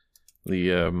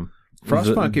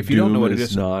Frostpunk, if you don't know what it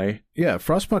is, nigh. Yeah,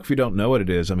 Frostpunk, if you don't know what it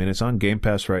is, I mean, it's on Game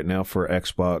Pass right now for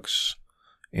Xbox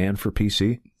and for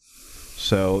PC.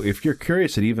 So if you're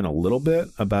curious at even a little bit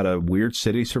about a weird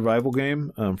city survival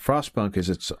game, Frostpunk is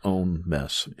its own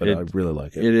mess, but I really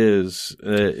like it. It is.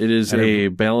 It is a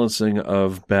balancing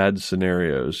of bad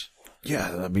scenarios.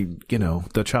 Yeah, I mean,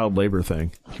 the child labor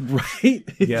thing. Right?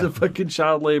 It's a fucking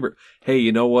child labor. Hey,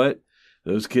 you know what?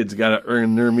 Those kids got to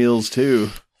earn their meals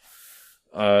too.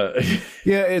 Yeah,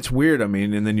 it's weird. I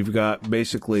mean, and then you've got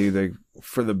basically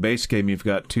for the base game, you've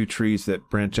got two trees that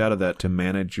branch out of that to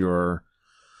manage your,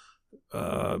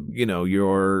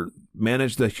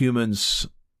 manage the humans,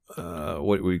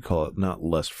 what we call it, not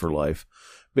lust for life,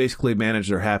 basically manage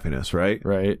their happiness, right?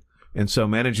 Right. And so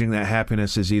managing that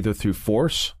happiness is either through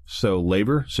force, so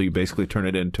labor, so you basically turn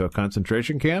it into a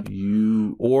concentration camp,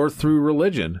 or through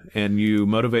religion, and you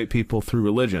motivate people through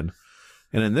religion.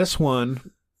 And in this one,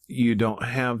 you don't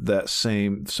have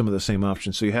some of the same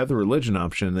options. So you have the religion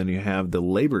option, and then you have the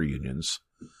labor unions,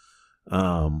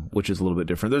 which is a little bit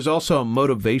different. There's also a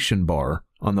motivation bar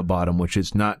on the bottom, which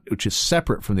is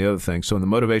separate from the other thing. So when the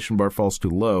motivation bar falls too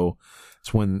low,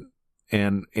 it's when,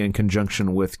 and in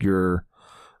conjunction with your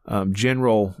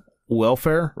general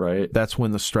welfare, right? That's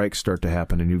when the strikes start to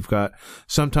happen. And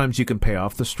sometimes you can pay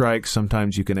off the strikes,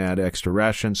 sometimes you can add extra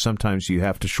rations, sometimes you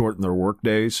have to shorten their work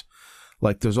days.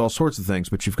 Like, there's all sorts of things,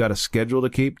 but you've got a schedule to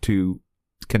keep to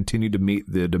continue to meet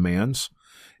the demands.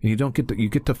 And you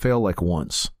get to fail like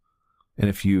once. And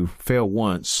if you fail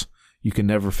once, you can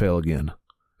never fail again.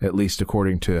 At least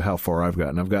according to how far I've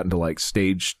gotten. I've gotten to like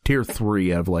tier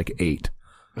 3 out of like 8.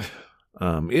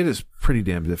 It is pretty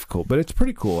damn difficult, but it's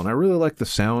pretty cool. And I really like the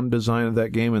sound design of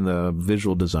that game and the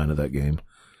visual design of that game.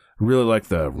 Really like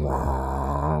the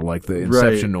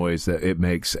Inception noise that it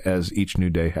makes as each new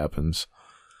day happens.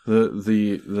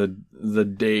 The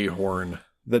day horn.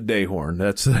 The day horn.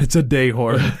 It's a day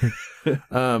horn.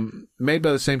 Made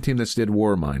by the same team that did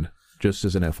Warmind, just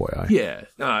as an FYI. Yeah,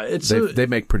 they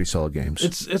make pretty solid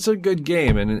games. It's a good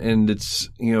game, and it's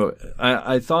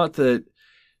I thought that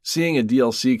seeing a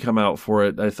DLC come out for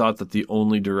it, I thought that the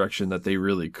only direction that they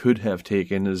really could have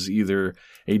taken is either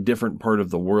a different part of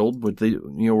the world,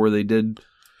 where they did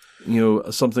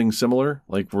something similar,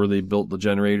 like where they built the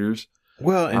generators.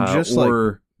 Well, and just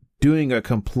doing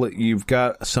you've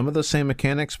got some of the same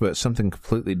mechanics, but something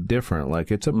completely different.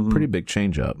 Like it's a pretty big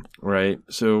change up. Right.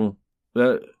 So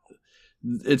that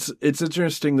it's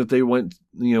interesting that they went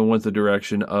the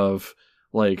direction of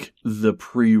like the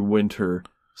pre-winter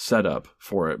setup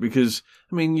for it, because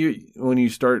I mean, when you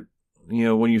start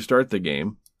the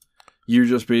game, you're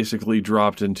just basically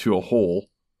dropped into a hole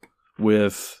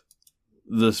with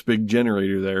this big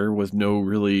generator there with no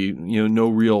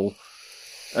real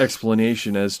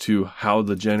explanation as to how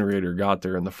the generator got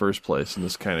there in the first place, and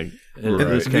this kind of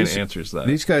answers that.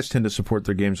 These guys tend to support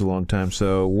their games a long time,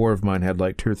 so War of Mine had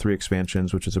like 2 or 3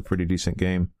 expansions, which is a pretty decent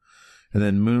game, and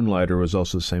then Moonlighter was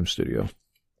also the same studio.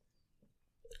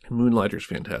 Moonlighter's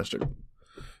fantastic.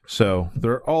 So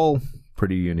they're all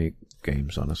pretty unique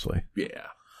games, honestly. Yeah.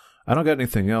 I don't got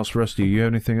anything else. Rusty, you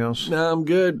have anything else? No, I'm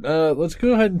good. Let's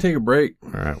go ahead and take a break.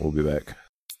 All right, we'll be back.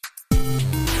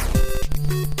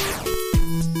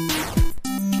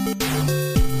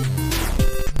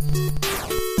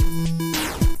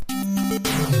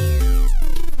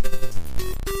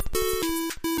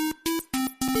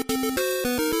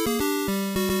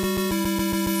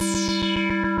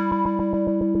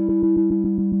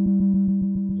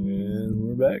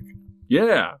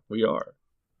 Yeah, we are.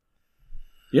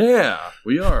 Yeah,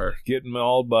 we are. Getting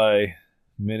mauled by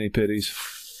mini pitties.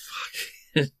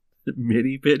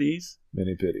 Mini pitties?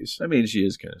 Mini pitties. I mean, she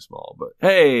is kind of small, but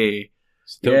hey.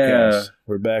 Still counts.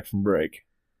 We're back from break.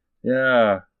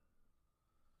 Yeah.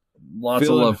 Lots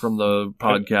of love from the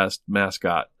podcast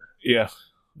mascot. Yeah.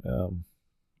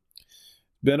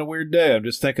 Been a weird day. I'm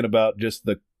just thinking about just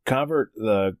the context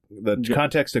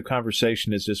of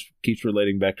conversation keeps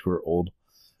relating back to her old.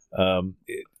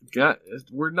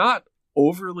 We're not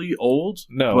overly old,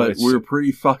 no, but we're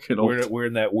pretty fucking old. We're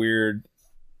in that weird,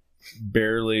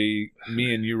 barely.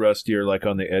 Me and you, Rusty, are like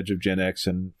on the edge of Gen X,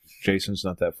 and Jason's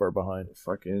not that far behind.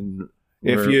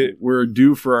 We're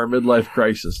due for our midlife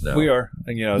crisis now. We are.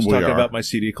 And, I was talking about my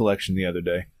CD collection the other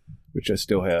day, which I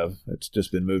still have. It's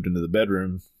just been moved into the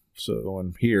bedroom, so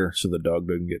I'm here, so the dog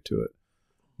doesn't get to it.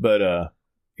 But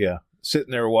yeah,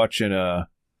 sitting there watching.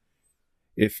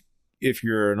 If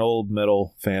you're an old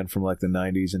metal fan from like the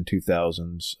 90s and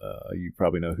 2000s, you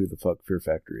probably know who the fuck Fear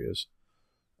Factory is.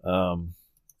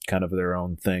 Kind of their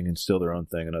own thing and still their own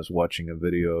thing. And I was watching a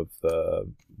video of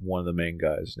one of the main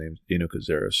guys named Dino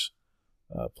Cazares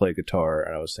play guitar,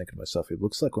 and I was thinking to myself, he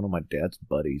looks like one of my dad's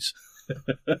buddies.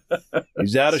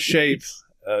 He's out of shape.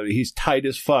 He's tight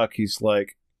as fuck. He's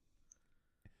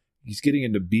getting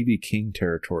into B.B. King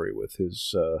territory with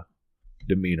his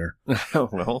demeanor. Oh,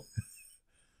 well.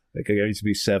 Like, I used to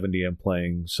be 70 and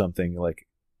playing something like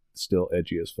still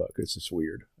edgy as fuck. It's just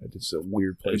weird. It's a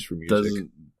weird place for music.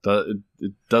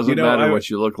 It doesn't matter what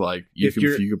you look like. You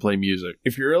can play music.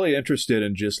 If you're really interested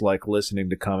in just like listening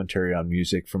to commentary on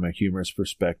music from a humorous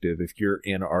perspective, if you're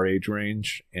in our age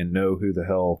range and know who the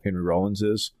hell Henry Rollins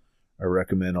is, I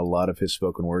recommend a lot of his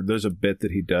spoken word. There's a bit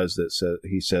that he does that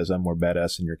he says, "I'm more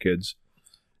badass than your kids,"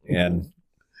 and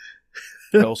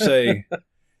he'll say,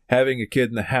 having a kid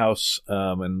in the house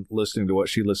and listening to what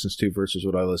she listens to versus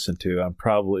what I listen to,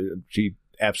 she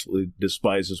absolutely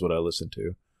despises what I listen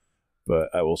to. But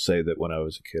I will say that when I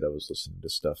was a kid, I was listening to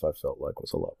stuff I felt like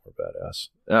was a lot more badass.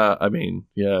 I mean,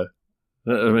 yeah.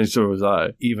 I mean, so was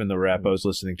I. Even the rap I was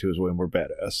listening to is way more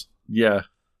badass. Yeah.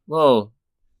 Well,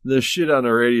 the shit on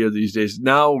the radio these days,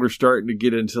 now we're starting to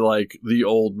get into like the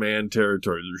old man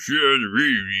territory.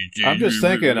 I'm just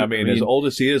thinking, I mean, as old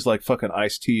as he is, like fucking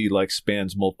Ice-T like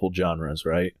spans multiple genres,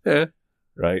 right? Yeah.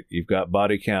 Right? You've got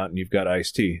Body Count and you've got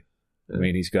Ice-T. Yeah. I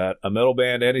mean, he's got a metal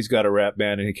band and he's got a rap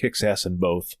band and he kicks ass in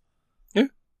both. Yeah.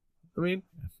 I mean,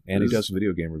 and he does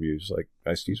video game reviews. Like,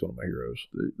 Ice-T's one of my heroes.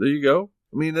 There you go.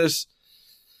 I mean, there's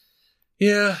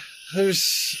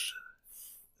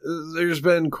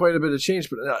been quite a bit of change,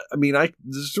 but I mean,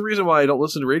 there's the reason why I don't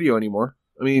listen to radio anymore.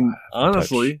 I mean,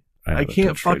 honestly, I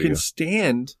can't fucking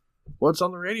stand what's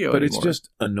on the radio but anymore. It's just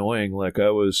annoying. Like,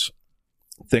 I was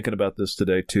thinking about this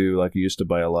today too. Like, I used to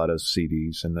buy a lot of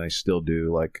CDs and I still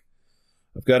do. Like,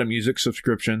 I've got a music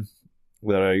subscription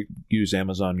that I use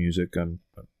Amazon Music. I'm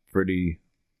pretty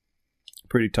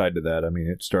pretty tied to that. I mean,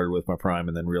 it started with my Prime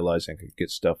and then realizing I could get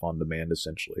stuff on demand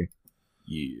essentially.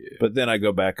 Yeah. But then I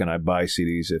go back and I buy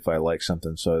CDs if I like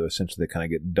something, so essentially they kind of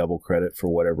get double credit for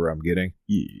whatever I'm getting.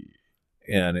 Yeah.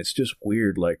 And it's just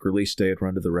weird, like release day, I'd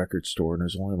run to the record store, and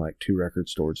there's only like 2 record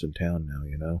stores in town now,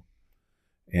 you know?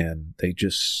 And they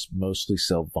just mostly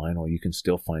sell vinyl. You can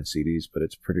still find CDs, but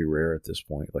it's pretty rare at this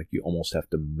point. Like, you almost have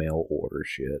to mail order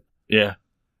shit. Yeah.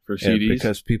 For CDs? And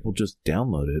because people just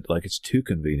download it. Like, it's too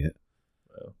convenient.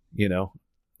 Well, you know?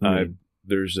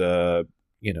 There's,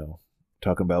 you know,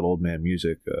 talking about old man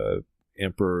music,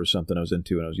 Emperor or something I was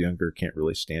into when I was younger. Can't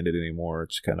really stand it anymore.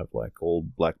 It's kind of like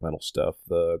old black metal stuff.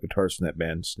 The guitarist from that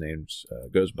band's name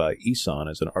goes by Isan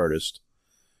as an artist.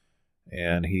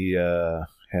 And he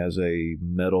has a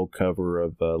metal cover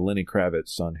of Lenny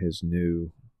Kravitz on his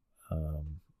new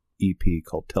EP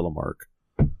called Telemark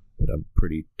that I'm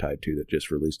pretty tied to, that just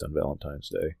released on Valentine's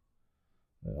Day.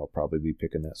 And I'll probably be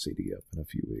picking that CD up in a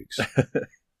few weeks.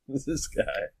 This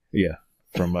guy. Yeah.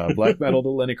 From black metal to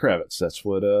Lenny Kravitz. That's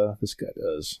what this guy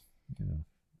does. You know,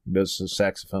 he does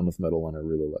saxophone with metal, and I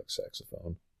really like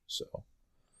saxophone. So,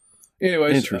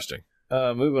 anyways, interesting.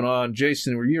 Moving on,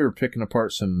 Jason, you were picking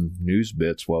apart some news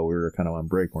bits while we were kind of on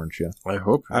break, weren't you? I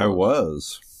hope I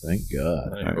was. Thank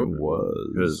God. I was.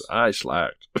 Because I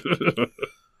slacked.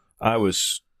 I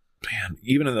was, man,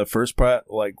 even in the first part,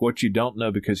 like, what you don't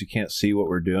know because you can't see what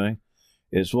we're doing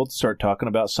is we'll start talking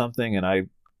about something, and I've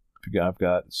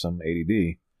got some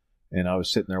ADD, and I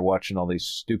was sitting there watching all these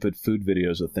stupid food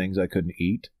videos of things I couldn't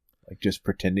eat, like just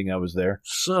pretending I was there.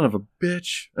 Son of a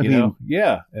bitch. I You mean, know?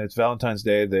 Yeah. And it's Valentine's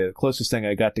Day. The closest thing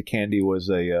I got to candy was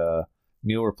a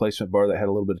meal replacement bar that had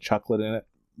a little bit of chocolate in it.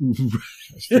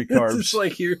 It's 3 carbs. It's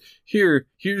like,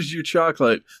 here's your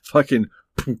chocolate, fucking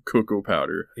cocoa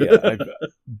powder. Yeah.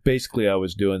 Basically, I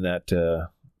was doing that.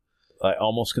 I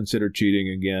almost considered cheating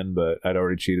again, but I'd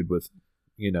already cheated with,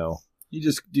 you know. You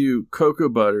just do cocoa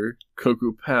butter,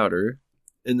 cocoa powder,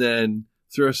 and then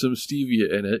throw some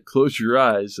stevia in it, close your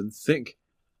eyes, and think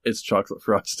it's chocolate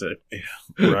frosting.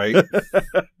 Right?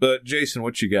 But, Jason,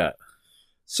 what you got?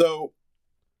 So,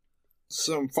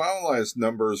 some finalized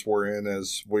numbers were in,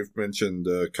 as we've mentioned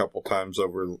a couple times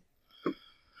over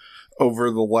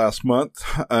the last month.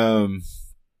 Of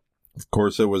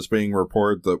course, it was being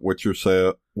reported that Witcher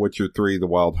 3, The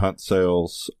Wild Hunt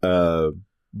sales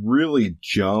really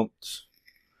jumped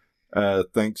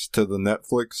thanks to the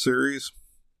Netflix series.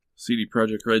 CD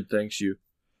Projekt Red thanks you.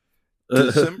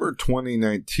 December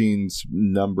 2019's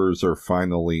numbers are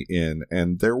finally in,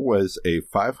 and there was a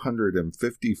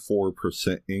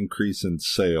 554% increase in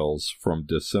sales from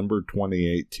December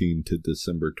 2018 to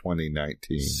December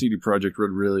 2019. CD Projekt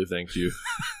Red really thanks you.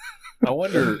 I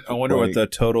wonder what the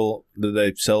total, did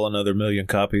they sell another 1 million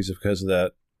copies because of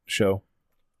that show?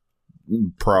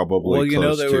 Probably. Well, you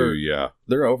know, yeah.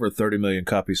 There are over 30 million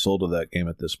copies sold of that game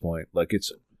at this point. Like,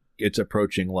 it's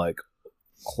approaching like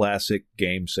classic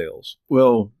game sales.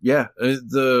 Well, yeah.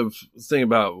 The thing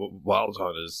about Wild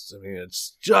Hunt is, I mean,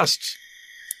 it's just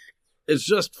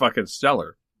fucking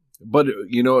stellar. But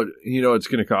you know what it's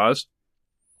going to cause?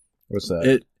 What's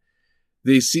that?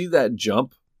 They see that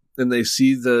jump, and they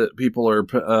see that people are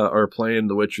playing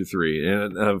The Witcher 3,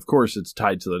 and of course it's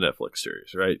tied to the Netflix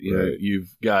series, right? You know,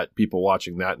 you've got people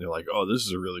watching that, and they're like, "Oh, this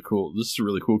is a really cool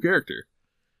character."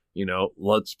 You know,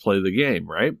 let's play the game,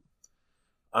 right?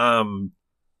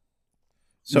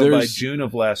 So by June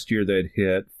of last year, they'd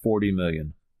hit 40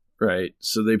 million. Right.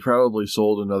 So they probably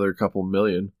sold another couple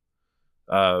million,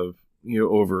 over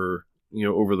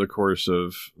the course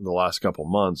of the last couple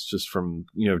months, just from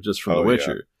The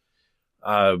Witcher.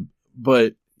 Yeah.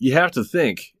 But you have to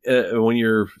think, when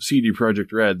you're CD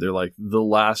Projekt Red, they're like, the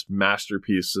last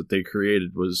masterpiece that they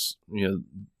created was,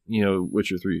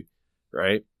 Witcher 3,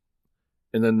 right?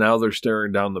 And then now they're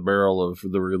staring down the barrel of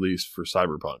the release for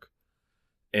Cyberpunk.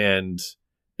 And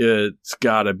it's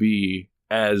got to be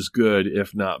as good,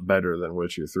 if not better, than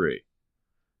Witcher 3.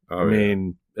 I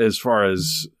mean, as far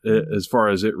as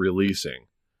it releasing,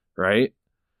 right?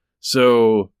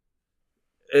 So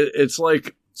it's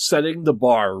like setting the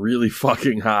bar really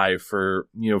fucking high for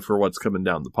what's coming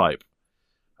down the pipe.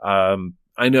 I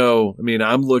know. I mean,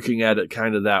 I'm looking at it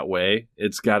kind of that way.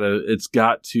 It's got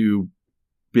to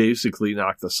basically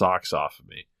knock the socks off of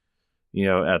me,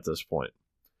 at this point.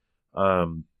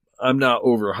 I'm not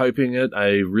overhyping it.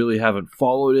 I really haven't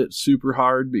followed it super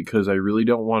hard because I really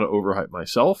don't want to overhype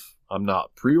myself. I'm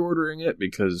not pre-ordering it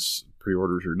because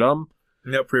pre-orders are dumb.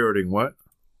 You're not pre-ordering what?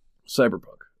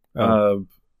 Cyberpunk. Oh.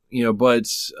 But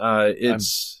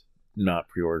it's I'm not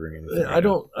pre-ordering anything.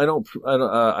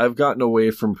 I've gotten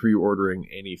away from pre-ordering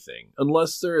anything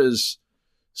unless there is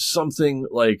something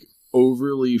like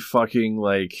overly fucking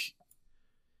like.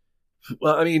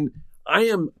 Well, I mean, I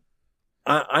am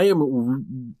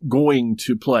going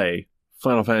to play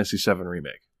Final Fantasy VII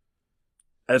Remake.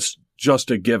 That's just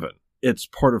a given. It's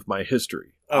part of my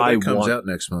history. Oh, it comes out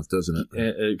next month, doesn't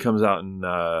it? It comes out in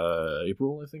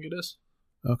April, I think it is.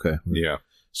 Okay. Yeah.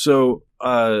 So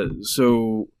I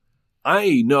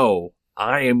know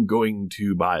I am going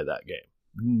to buy that game.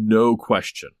 No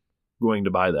question. Going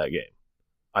to buy that game.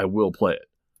 I will play it.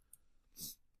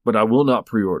 But I will not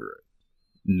pre-order it.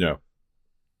 No.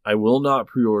 I will not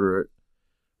pre-order it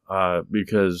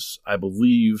because I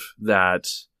believe that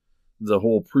the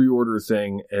whole pre-order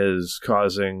thing is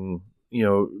causing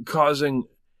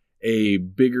a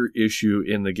bigger issue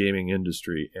in the gaming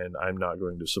industry, and I'm not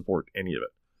going to support any of it.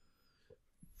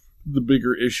 The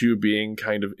bigger issue being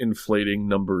kind of inflating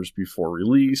numbers before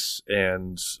release,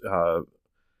 and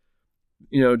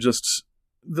just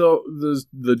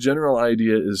the general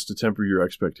idea is to temper your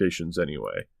expectations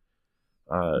anyway.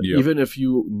 Even if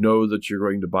you know that you're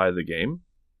going to buy the game,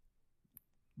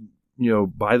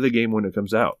 buy the game when it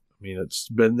comes out. I mean, it's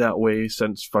been that way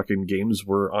since fucking games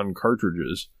were on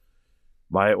cartridges.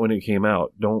 Buy it when it came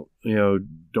out. Don't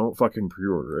fucking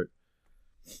pre-order it.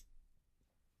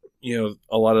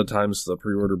 A lot of times the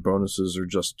pre-order bonuses are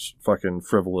just fucking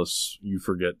frivolous. You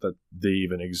forget that they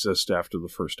even exist after the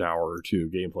first hour or two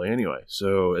of gameplay anyway.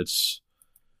 So it's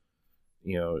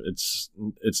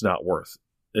not worth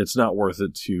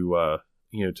it to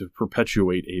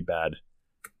perpetuate a bad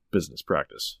business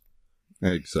practice.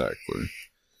 Exactly.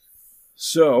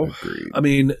 So, Agreed. I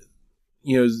mean,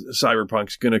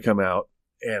 Cyberpunk's going to come out,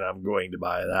 and I'm going to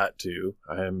buy that too.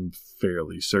 I am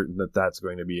fairly certain that that's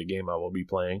going to be a game I will be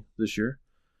playing this year.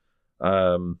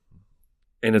 And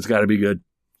it's got to be good.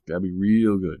 Got to be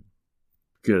real good.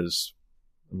 Because,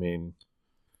 I mean,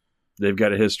 they've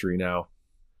got a history now.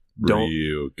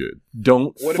 Real good.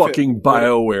 Don't fucking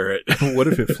BioWare it. What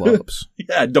if it flops?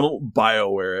 Yeah, don't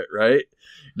BioWare it, right?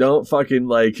 Don't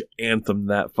fucking Anthem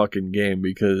that fucking game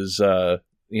because I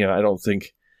don't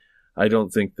think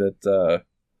that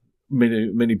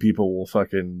many people will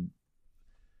fucking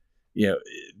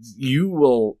you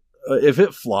will if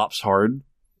it flops hard,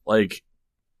 like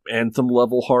Anthem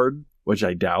level hard, which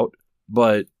I doubt,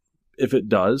 but if it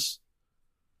does,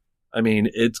 I mean,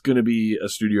 it's going to be a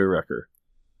studio wrecker,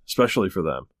 especially for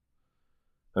them.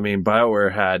 I mean,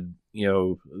 BioWare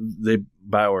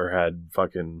had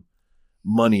fucking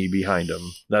money behind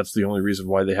them. That's the only reason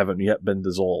why they haven't yet been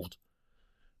dissolved.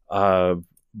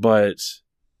 But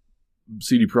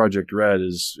CD Projekt Red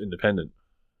is independent,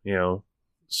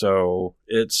 so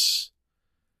it's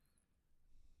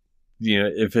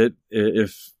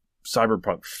if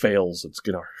Cyberpunk fails, it's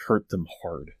gonna hurt them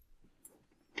hard.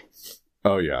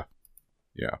 Oh yeah,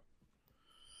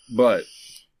 but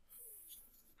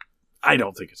I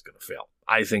don't think it's gonna fail.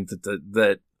 I think that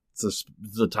the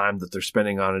time that they're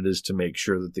spending on it is to make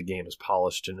sure that the game is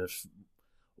polished, and if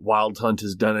Wild Hunt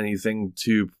has done anything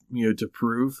to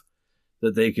prove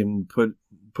that they can put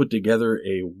together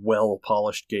a well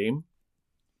polished game,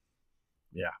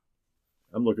 yeah,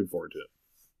 I'm looking forward to it.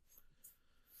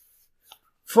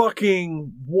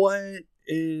 Fucking what's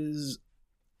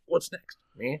next,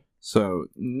 man? So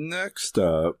next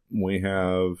up, we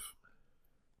have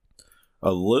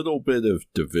a little bit of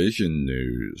Division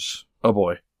news. Oh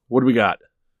boy, what do we got?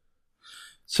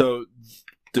 So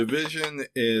Division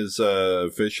is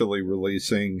officially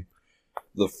releasing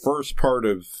the first part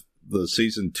of the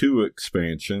Season 2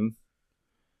 expansion.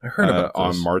 I heard about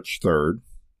this. On March 3rd.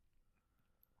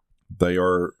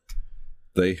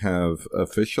 They have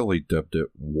officially dubbed it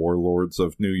Warlords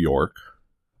of New York.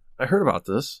 I heard about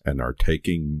this. And are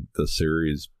taking the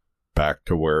series back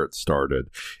to where it started.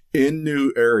 In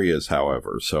new areas,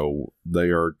 however. So they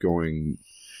are going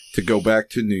to go back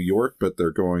to New York, but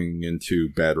they're going into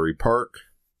Battery Park,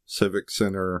 Civic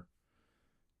Center,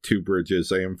 Two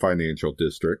Bridges, and financial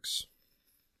districts.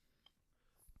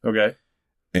 Okay.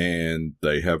 And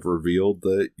they have revealed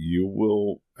that you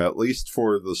will, at least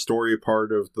for the story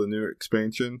part of the new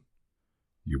expansion,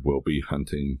 you will be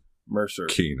hunting Mercer.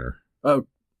 Keener. Oh,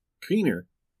 Keener?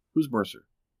 Who's Mercer?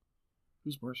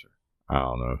 I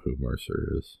don't know who Mercer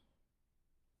is.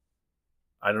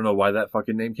 I don't know why that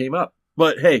fucking name came up.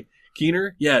 But hey,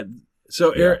 Keener? Yeah.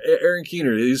 So yeah. Aaron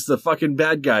Keener, he's the fucking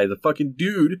bad guy, the fucking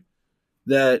dude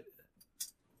that...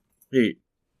 Hey.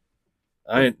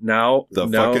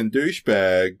 Fucking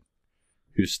douchebag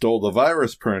who stole the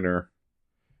virus printer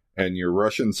and your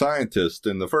Russian scientist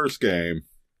in the first game.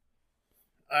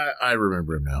 I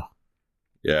remember him now.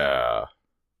 Yeah.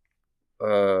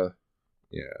 Yeah.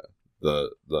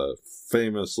 The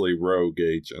famously rogue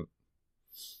agent.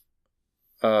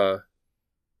 Okay.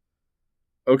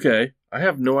 I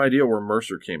have no idea where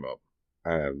Mercer came up.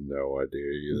 I have no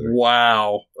idea either.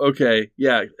 Wow. Okay.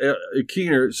 Yeah.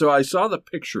 Keener. So I saw the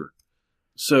picture.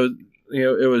 So,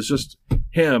 it was just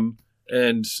him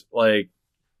and like,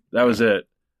 that was it.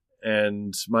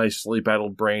 And my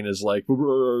sleep-addled brain is like,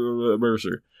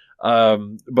 Mercer.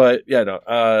 But yeah,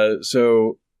 no.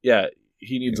 So yeah,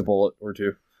 he needs a bullet or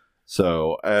two.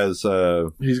 So as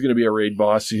he's going to be a raid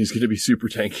boss. He's going to be super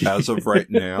tanky. As of right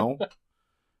now,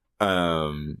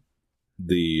 the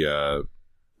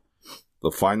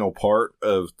final part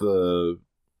of the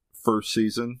first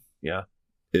season,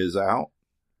 is out,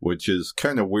 which is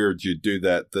kind of weird. You do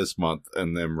that this month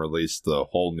and then release the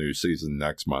whole new season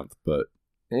next month, but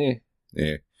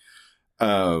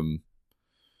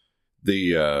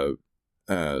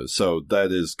so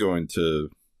that is going to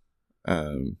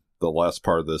the last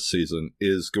part of this season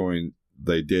is going.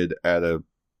 They did add a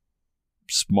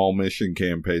small mission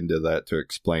campaign to that to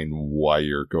explain why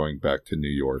you're going back to New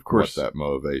York, of course, what that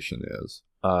motivation is.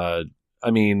 I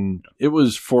mean, it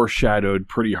was foreshadowed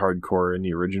pretty hardcore in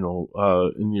the original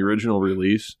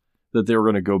release that they were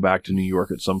going to go back to New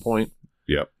York at some point.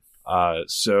 Yep.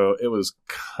 So it was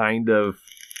kind of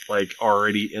like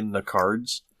already in the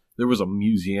cards. There was a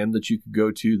museum that you could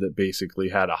go to that basically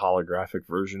had a holographic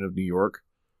version of New York,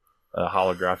 a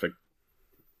holographic,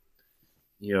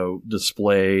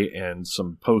 display and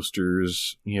some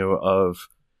posters, of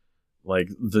like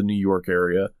the New York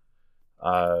area,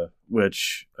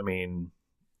 which, I mean,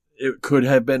 it could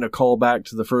have been a callback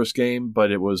to the first game,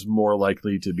 but it was more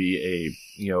likely to be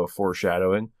a,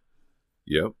 foreshadowing.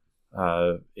 Yep.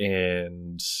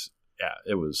 And yeah,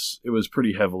 it was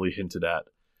pretty heavily hinted at.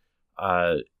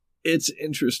 It's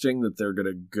interesting that they're going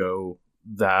to go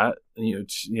that,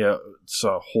 it's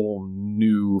a whole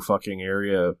new fucking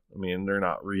area. I mean, they're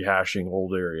not rehashing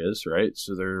old areas, right?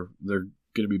 So they're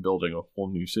going to be building a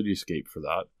whole new cityscape for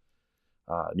that.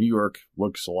 New York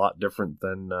looks a lot different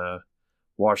than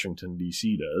Washington,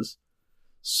 D.C. does.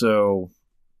 So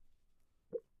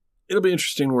it'll be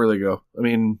interesting where they go. I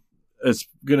mean, it's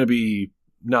going to be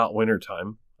not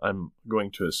wintertime, I'm going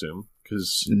to assume.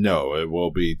 No, it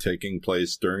will be taking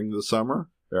place during the summer.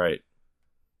 Right.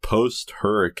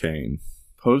 Post-hurricane.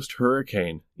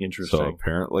 Interesting. So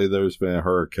apparently there's been a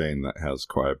hurricane that has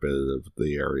quite a bit of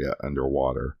the area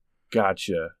underwater.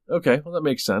 Gotcha. Okay, well that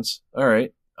makes sense. All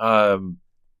right.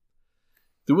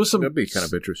 There was some... That'd be kind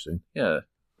of interesting. Yeah.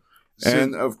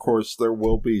 And of course there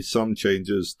will be some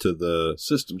changes to the...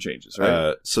 System changes,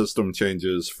 right? System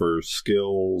changes for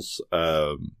skills,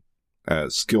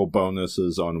 skill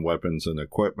bonuses on weapons and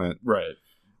equipment. Right.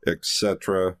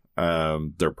 Etc.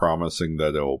 They're promising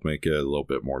that it'll make it a little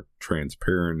bit more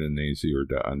transparent and easier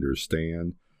to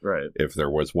understand. Right. If there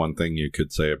was one thing you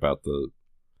could say about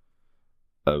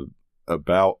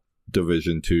about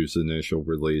Division 2's initial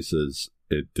releases,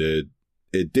 it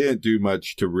didn't do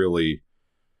much to really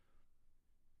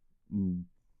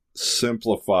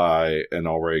simplify an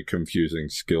already confusing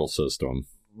skill system.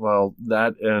 Well,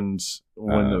 that ends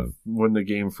when the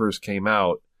game first came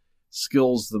out.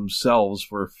 Skills themselves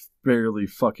were fairly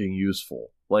fucking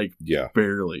useful. Like,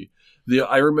 barely.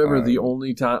 I remember the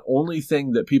only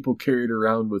thing that people carried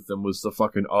around with them was the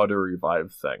fucking auto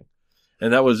revive thing,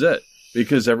 and that was it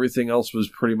because everything else was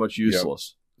pretty much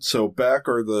useless. Yep. So back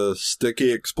are the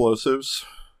sticky explosives,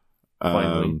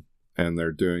 finally, and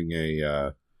they're doing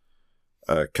a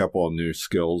couple of new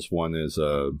skills. One is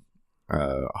a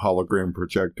hologram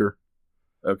projector.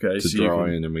 Okay, to draw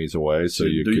enemies away, so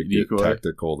you could get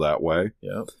tactical that way.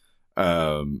 Yeah.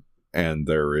 And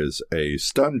there is a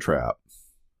stun trap.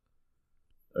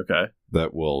 Okay.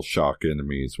 That will shock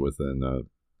enemies within a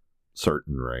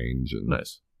certain range and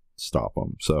stop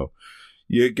them. So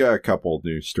you got a couple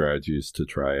new strategies to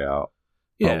try out,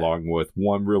 along with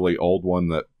one really old one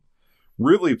that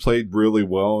really played really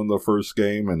well in the first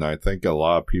game, and I think a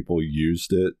lot of people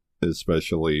used it,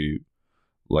 especially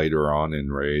later on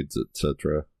in raids,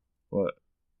 etc. What?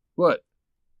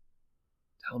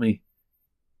 Tell me.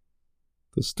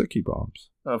 The sticky bombs.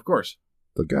 Oh, of course.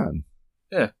 The gun.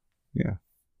 Yeah.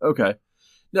 Okay.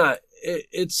 No,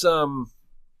 it's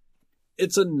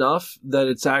enough that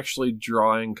it's actually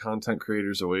drawing content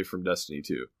creators away from Destiny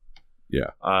 2.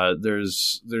 Yeah.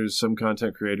 There's some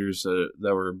content creators that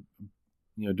were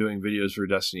doing videos for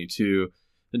Destiny 2.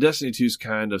 And Destiny 2 is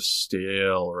kind of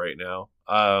stale right now.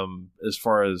 As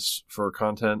far as for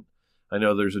content, I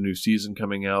know there's a new season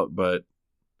coming out, but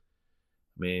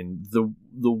I mean the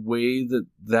way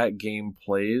that game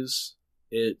plays,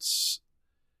 it's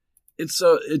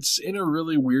in a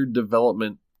really weird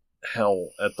development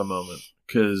hell at the moment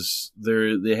because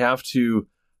they have to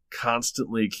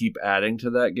constantly keep adding to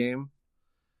that game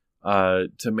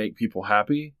to make people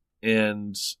happy.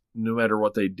 And no matter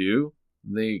what they do,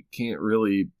 they can't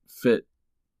really fit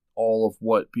all of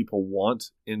what people want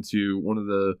into one of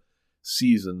the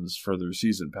seasons for their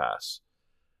season pass.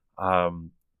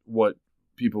 What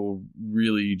people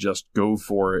really just go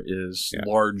for is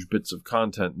large bits of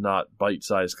content, not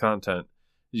bite-sized content.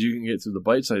 You can get through the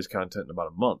bite-sized content in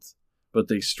about a month, but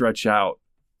they stretch out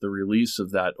the release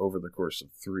of that over the course of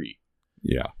 3.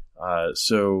 Yeah.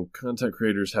 So content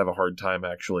creators have a hard time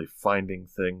actually finding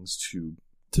things to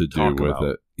do with about.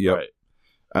 it. Yep. Right.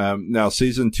 Now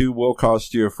season 2 will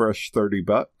cost you a fresh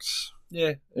 $30.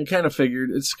 Yeah, I kind of figured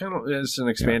it's an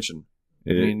expansion.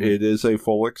 It is a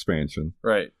full expansion,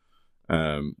 right?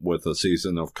 With a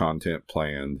season of content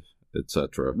planned,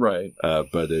 etc. Right.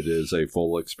 But it is a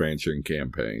full expansion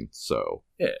campaign, so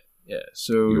yeah.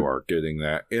 So you are getting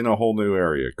that in a whole new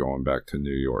area, going back to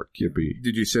New York. Yippee!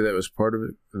 Did you say that was part of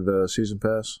it, the season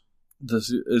pass?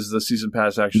 Is the season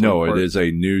pass actually? No, it is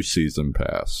a new season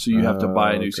pass. So you have to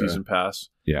buy a new season pass.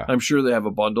 Yeah, I'm sure they have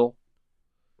a bundle.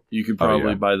 You could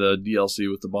probably buy the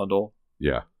DLC with the bundle.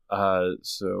 Yeah.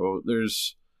 So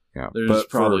there's but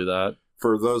probably that.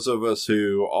 For those of us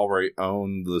who already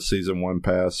own the season 1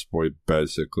 pass, we're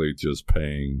basically just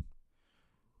paying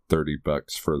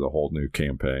 $30 for the whole new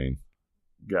campaign.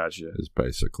 Gotcha. Is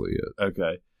basically it.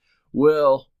 Okay.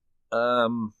 Well,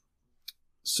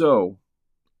 so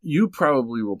you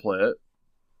probably will play it.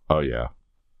 Oh yeah.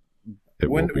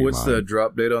 What's the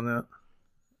drop date on that?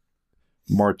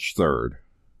 March 3rd.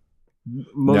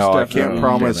 Most I can't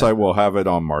promise I will have it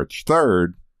on March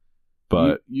 3rd,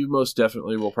 but you most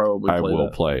definitely will probably play I will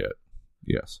that. play it.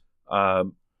 Yes.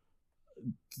 To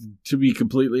be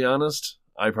completely honest,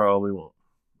 I probably won't.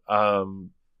 I'm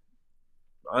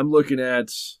looking at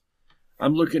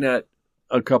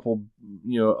a couple,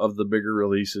 of the bigger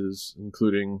releases,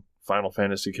 including Final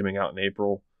Fantasy coming out in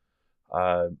April.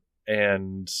 And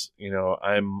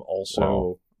I'm also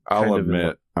Well, I'll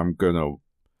admit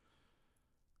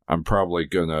I'm probably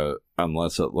gonna,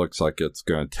 unless it looks like it's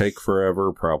gonna take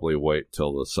forever, probably wait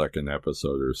till the second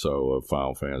episode or so of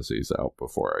Final Fantasy's out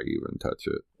before I even touch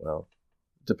it. Well,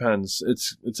 depends.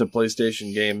 It's a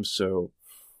PlayStation game, so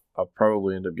I'll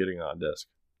probably end up getting it on disc.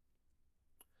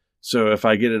 So if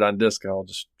I get it on disc, I'll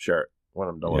just share it when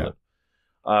I'm done with it.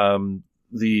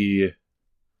 The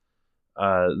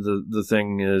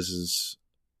thing is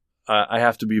I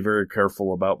have to be very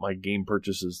careful about my game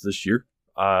purchases this year.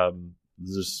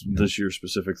 This year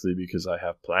specifically because I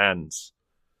have plans.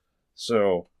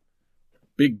 So,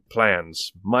 big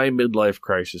plans. My midlife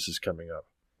crisis is coming up.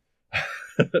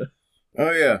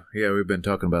 Oh yeah, we've been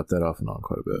talking about that off and on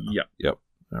quite a bit. Yep.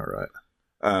 All right.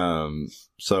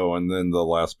 So, and then the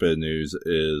last bit of news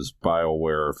is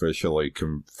BioWare officially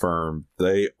confirmed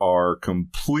they are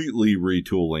completely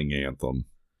retooling Anthem.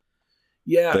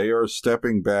 Yeah. They are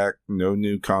stepping back. No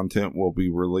new content will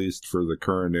be released for the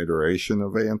current iteration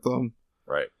of Anthem.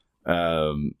 Right.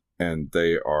 And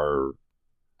they are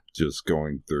just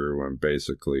going through and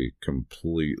basically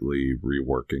completely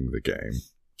reworking the game.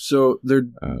 So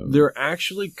they're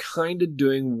actually kind of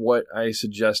doing what I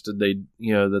suggested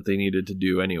that they needed to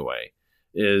do anyway,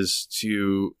 is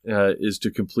to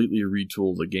completely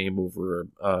retool the game over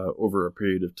a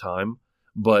period of time,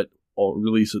 but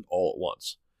release it all at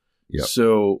once. Yep.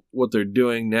 So what they're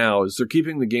doing now is they're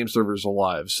keeping the game servers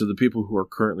alive, so the people who are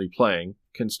currently playing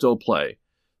can still play.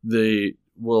 They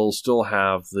will still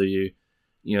have the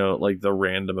the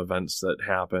random events that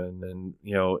happen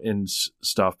and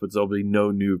stuff, but there'll be no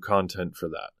new content for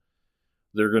that.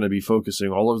 They're going to be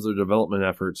focusing all of their development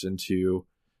efforts into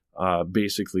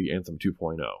basically Anthem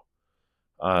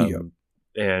 2.0.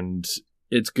 And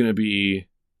it's going to be,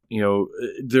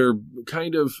 they're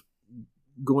kind of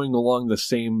going along the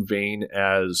same vein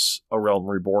as A Realm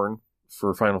Reborn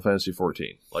for Final Fantasy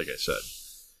XIV, like I said.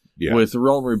 Yeah. With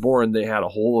Realm Reborn, they had a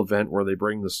whole event where they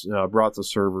brought the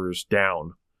servers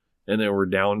down, and they were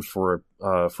down for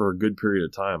a good period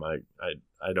of time. I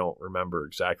don't remember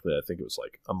exactly. I think it was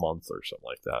like a month or something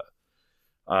like that,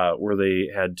 where they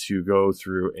had to go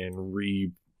through and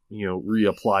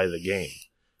reapply the game.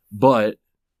 But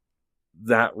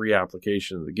that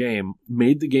reapplication of the game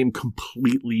made the game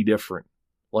completely different.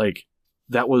 Like,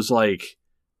 that was like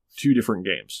 2 different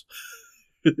games.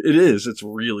 It is. It's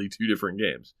really 2 different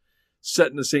games.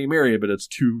 Set in the same area, but it's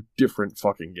 2 different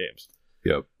fucking games.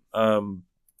 Yep.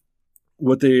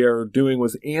 What they are doing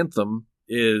with Anthem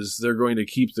is they're going to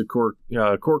keep the core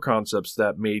concepts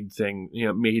that made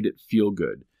it feel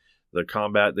good. The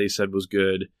combat, they said, was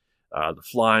good. The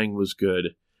flying was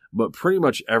good. But pretty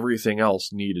much everything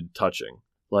else needed touching.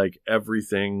 like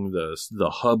everything, the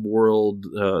hub world,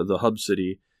 the hub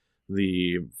city,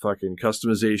 the fucking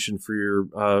customization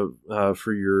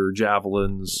for your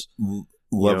javelins,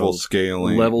 level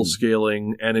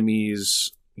scaling,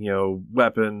 enemies,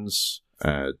 weapons,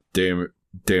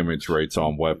 damage rates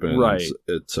on weapons, right,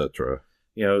 etc.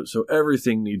 So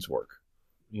everything needs work.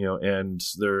 And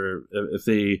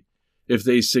if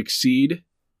they succeed,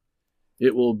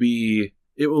 it will be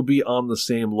on the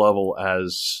same level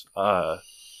as of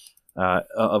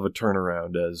a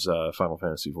turnaround as Final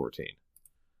Fantasy 14.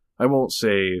 I won't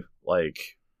say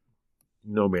like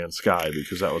No Man's Sky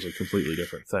because that was a completely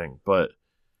different thing, but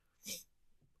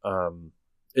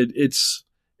it's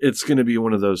going to be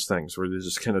one of those things where they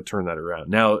just kind of turn that around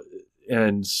now.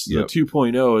 And the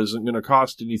 2.0 isn't going to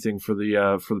cost anything for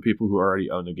the people who already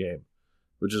own the game,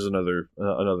 which is another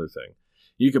thing.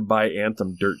 You could buy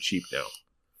Anthem dirt cheap now.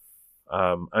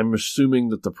 I'm assuming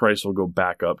that the price will go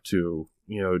back up to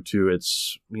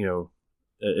its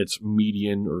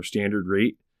median or standard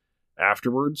rate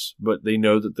afterwards, but they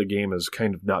know that the game is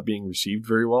kind of not being received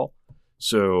very well.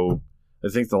 So I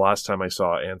think the last time I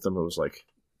saw Anthem, it was like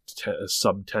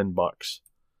sub $10.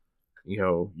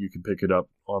 You can pick it up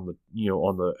on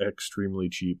the extremely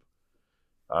cheap.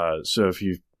 So if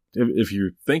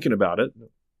you're thinking about it, I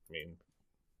mean,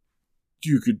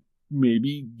 you could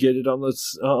maybe get it on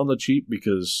the cheap,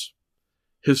 because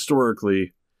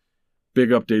historically, big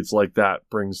updates like that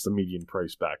brings the median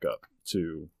price back up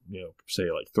to say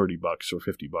like $30 or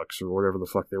 $50 or whatever the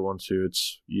fuck they want to.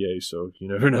 It's EA, so you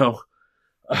never know.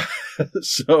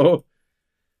 So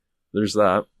there's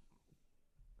that.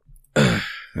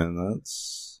 And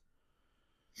that's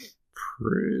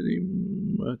pretty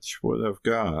much what I've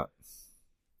got.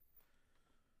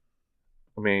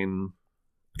 I mean,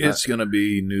 it's going to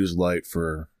be news light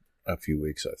for a few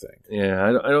weeks, I think.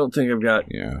 Yeah, I don't think I've got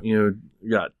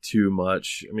got too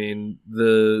much. I mean,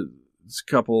 there's a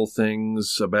couple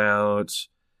things about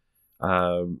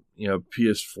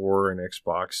PS4 and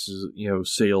Xbox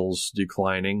sales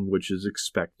declining, which is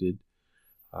expected.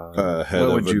 Ahead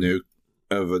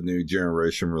of a new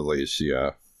generation release,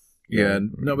 yeah. Yeah,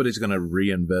 nobody's going to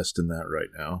reinvest in that right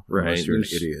now, unless you're an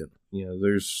idiot.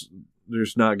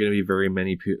 There's not going to be very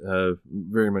many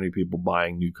people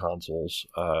buying new consoles,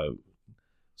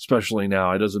 especially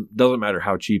now. It doesn't matter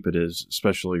how cheap it is,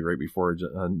 especially right before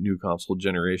a new console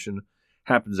generation.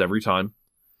 Happens every time.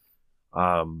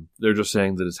 They're just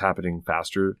saying that it's happening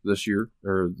faster this year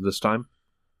or this time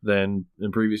than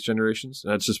in previous generations.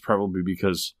 And that's just probably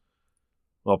because,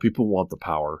 well, people want the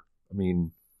power. I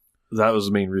mean, that was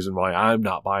the main reason why I'm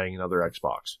not buying another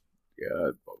Xbox.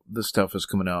 Yeah, this stuff is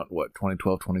coming out,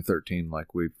 2012, 2013,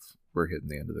 like we're hitting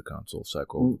the end of the console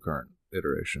cycle of the current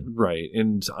iteration. Right.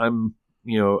 And I'm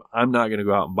not going to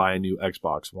go out and buy a new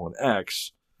Xbox One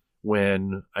X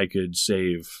when I could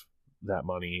save that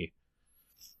money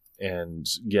and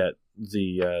get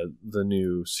the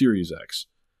new Series X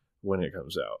when it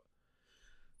comes out.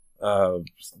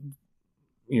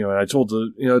 And I told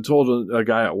a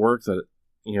guy at work that,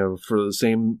 for the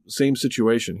same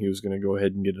situation, he was going to go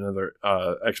ahead and get another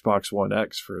Xbox One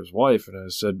X for his wife. And I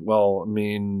said, well, I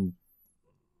mean,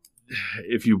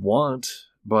 if you want,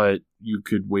 but you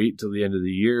could wait till the end of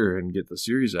the year and get the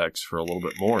Series X for a little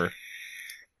bit more.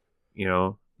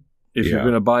 If you're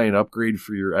going to buy an upgrade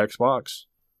for your Xbox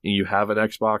and you have an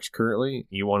Xbox currently, and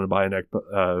you want to buy an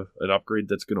upgrade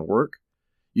that's going to work,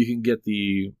 you can get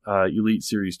the Elite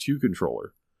Series 2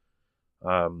 controller.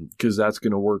 Because that's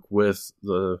going to work with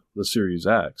the Series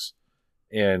X,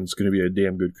 and it's going to be a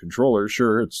damn good controller.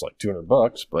 Sure, it's like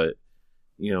 $200, but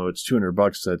it's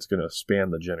 $200 that's going to span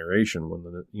the generation when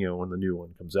the new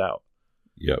one comes out.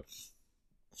 Yep,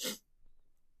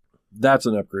 that's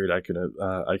an upgrade I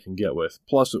can get with.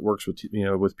 Plus, it works with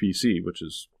with PC, which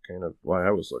is kind of why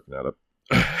I was looking at it.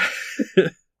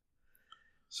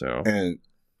 So, and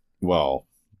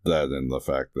that and the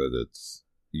fact that it's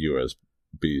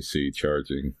USB-C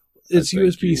charging. It's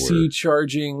USB-C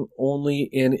charging only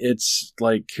in its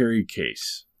carry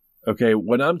case. Okay,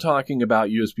 what I'm talking about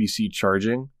USB-C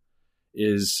charging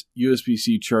is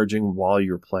USB-C charging while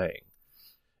you're playing.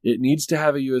 It needs to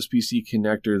have a USB-C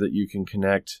connector that you can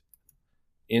connect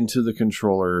into the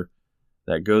controller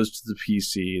that goes to the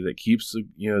PC that keeps the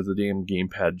damn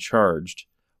gamepad charged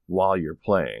while you're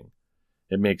playing.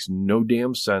 It makes no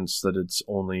damn sense that it's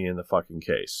only in the fucking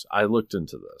case. I looked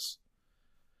into this.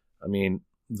 I mean,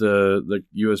 the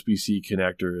USB-C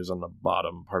connector is on the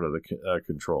bottom part of the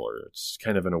controller. It's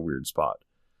kind of in a weird spot.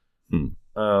 I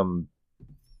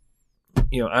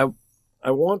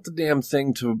want the damn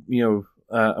thing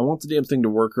to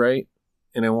work right,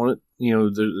 and I want it.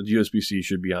 The USB-C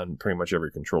should be on pretty much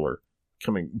every controller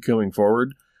coming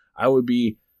forward, I would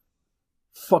be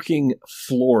fucking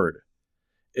floored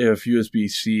if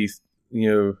USB-C,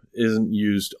 isn't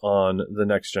used on the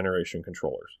next generation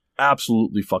controllers.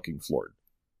 Absolutely fucking floored.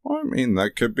 Well, I mean,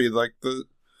 that could be like the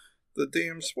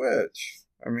damn Switch.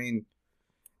 I mean,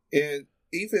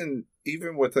 even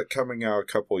with it coming out a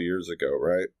couple years ago,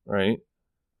 right? Right.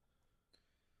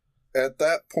 At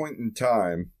that point in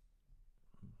time,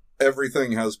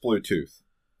 everything has Bluetooth.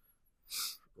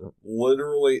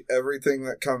 Literally everything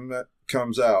that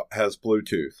comes out has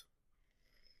Bluetooth.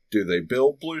 Do they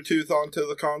build Bluetooth onto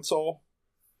the console?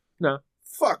 No.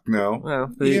 Fuck no.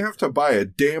 Well, You have to buy a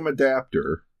damn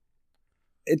adapter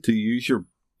to use your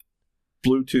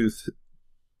Bluetooth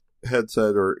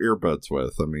headset or earbuds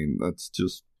with. I mean,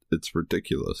 it's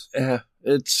ridiculous. Yeah,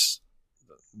 it's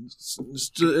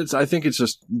I think it's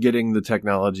just getting the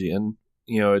technology in.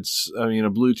 A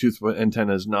Bluetooth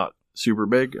antenna is not super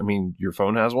big. I mean, your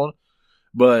phone has one,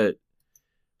 but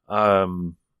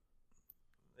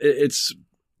it's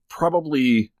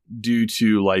probably due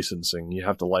to licensing. You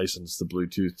have to license the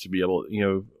Bluetooth to be able,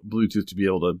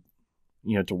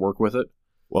 to work with it.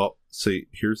 Well, see,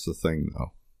 here's the thing,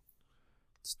 though.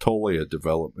 It's totally a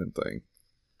development thing.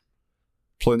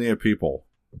 Plenty of people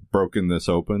broken this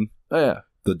open. Oh, yeah.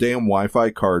 The damn Wi-Fi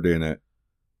card in it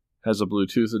has a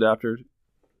Bluetooth adapter.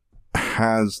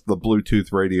 Has the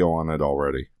Bluetooth radio on it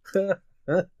already. Go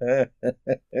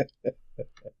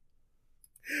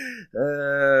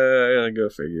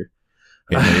figure.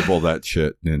 Enable that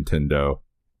shit, Nintendo.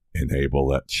 Enable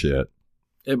that shit.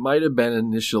 It might have been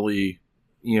initially,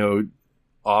 going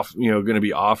to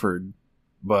be offered,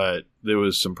 but there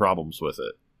was some problems with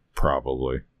it.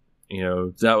 Probably.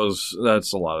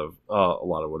 That's a lot of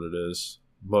what it is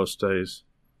most days.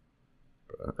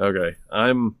 Okay,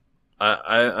 I'm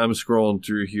scrolling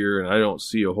through here and I don't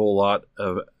see a whole lot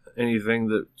of anything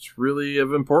that's really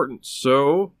of importance.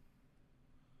 So,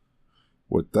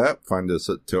 with that, find us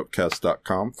at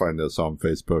tiltcast.com. Find us on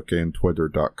Facebook and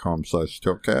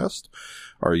twitter.com/tiltcast.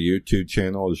 Our YouTube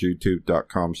channel is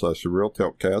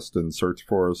youtube.com/therealtiltcast, and search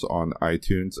for us on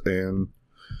iTunes and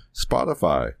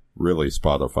Spotify. Really,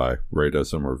 Spotify. Rate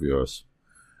us and review us.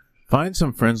 Find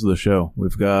some friends of the show.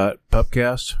 We've got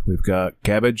Pupcast. We've got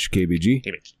Cabbage, KBG.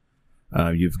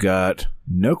 You've got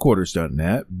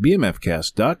NoQuarters.net,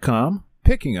 BMFcast.com,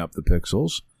 Picking Up the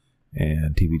Pixels,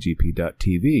 and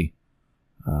TVGP.tv.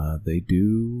 They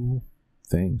do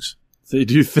things. They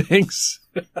do things.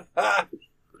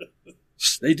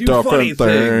 They do Different funny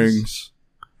things.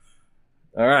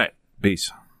 All right. Peace.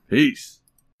 Peace.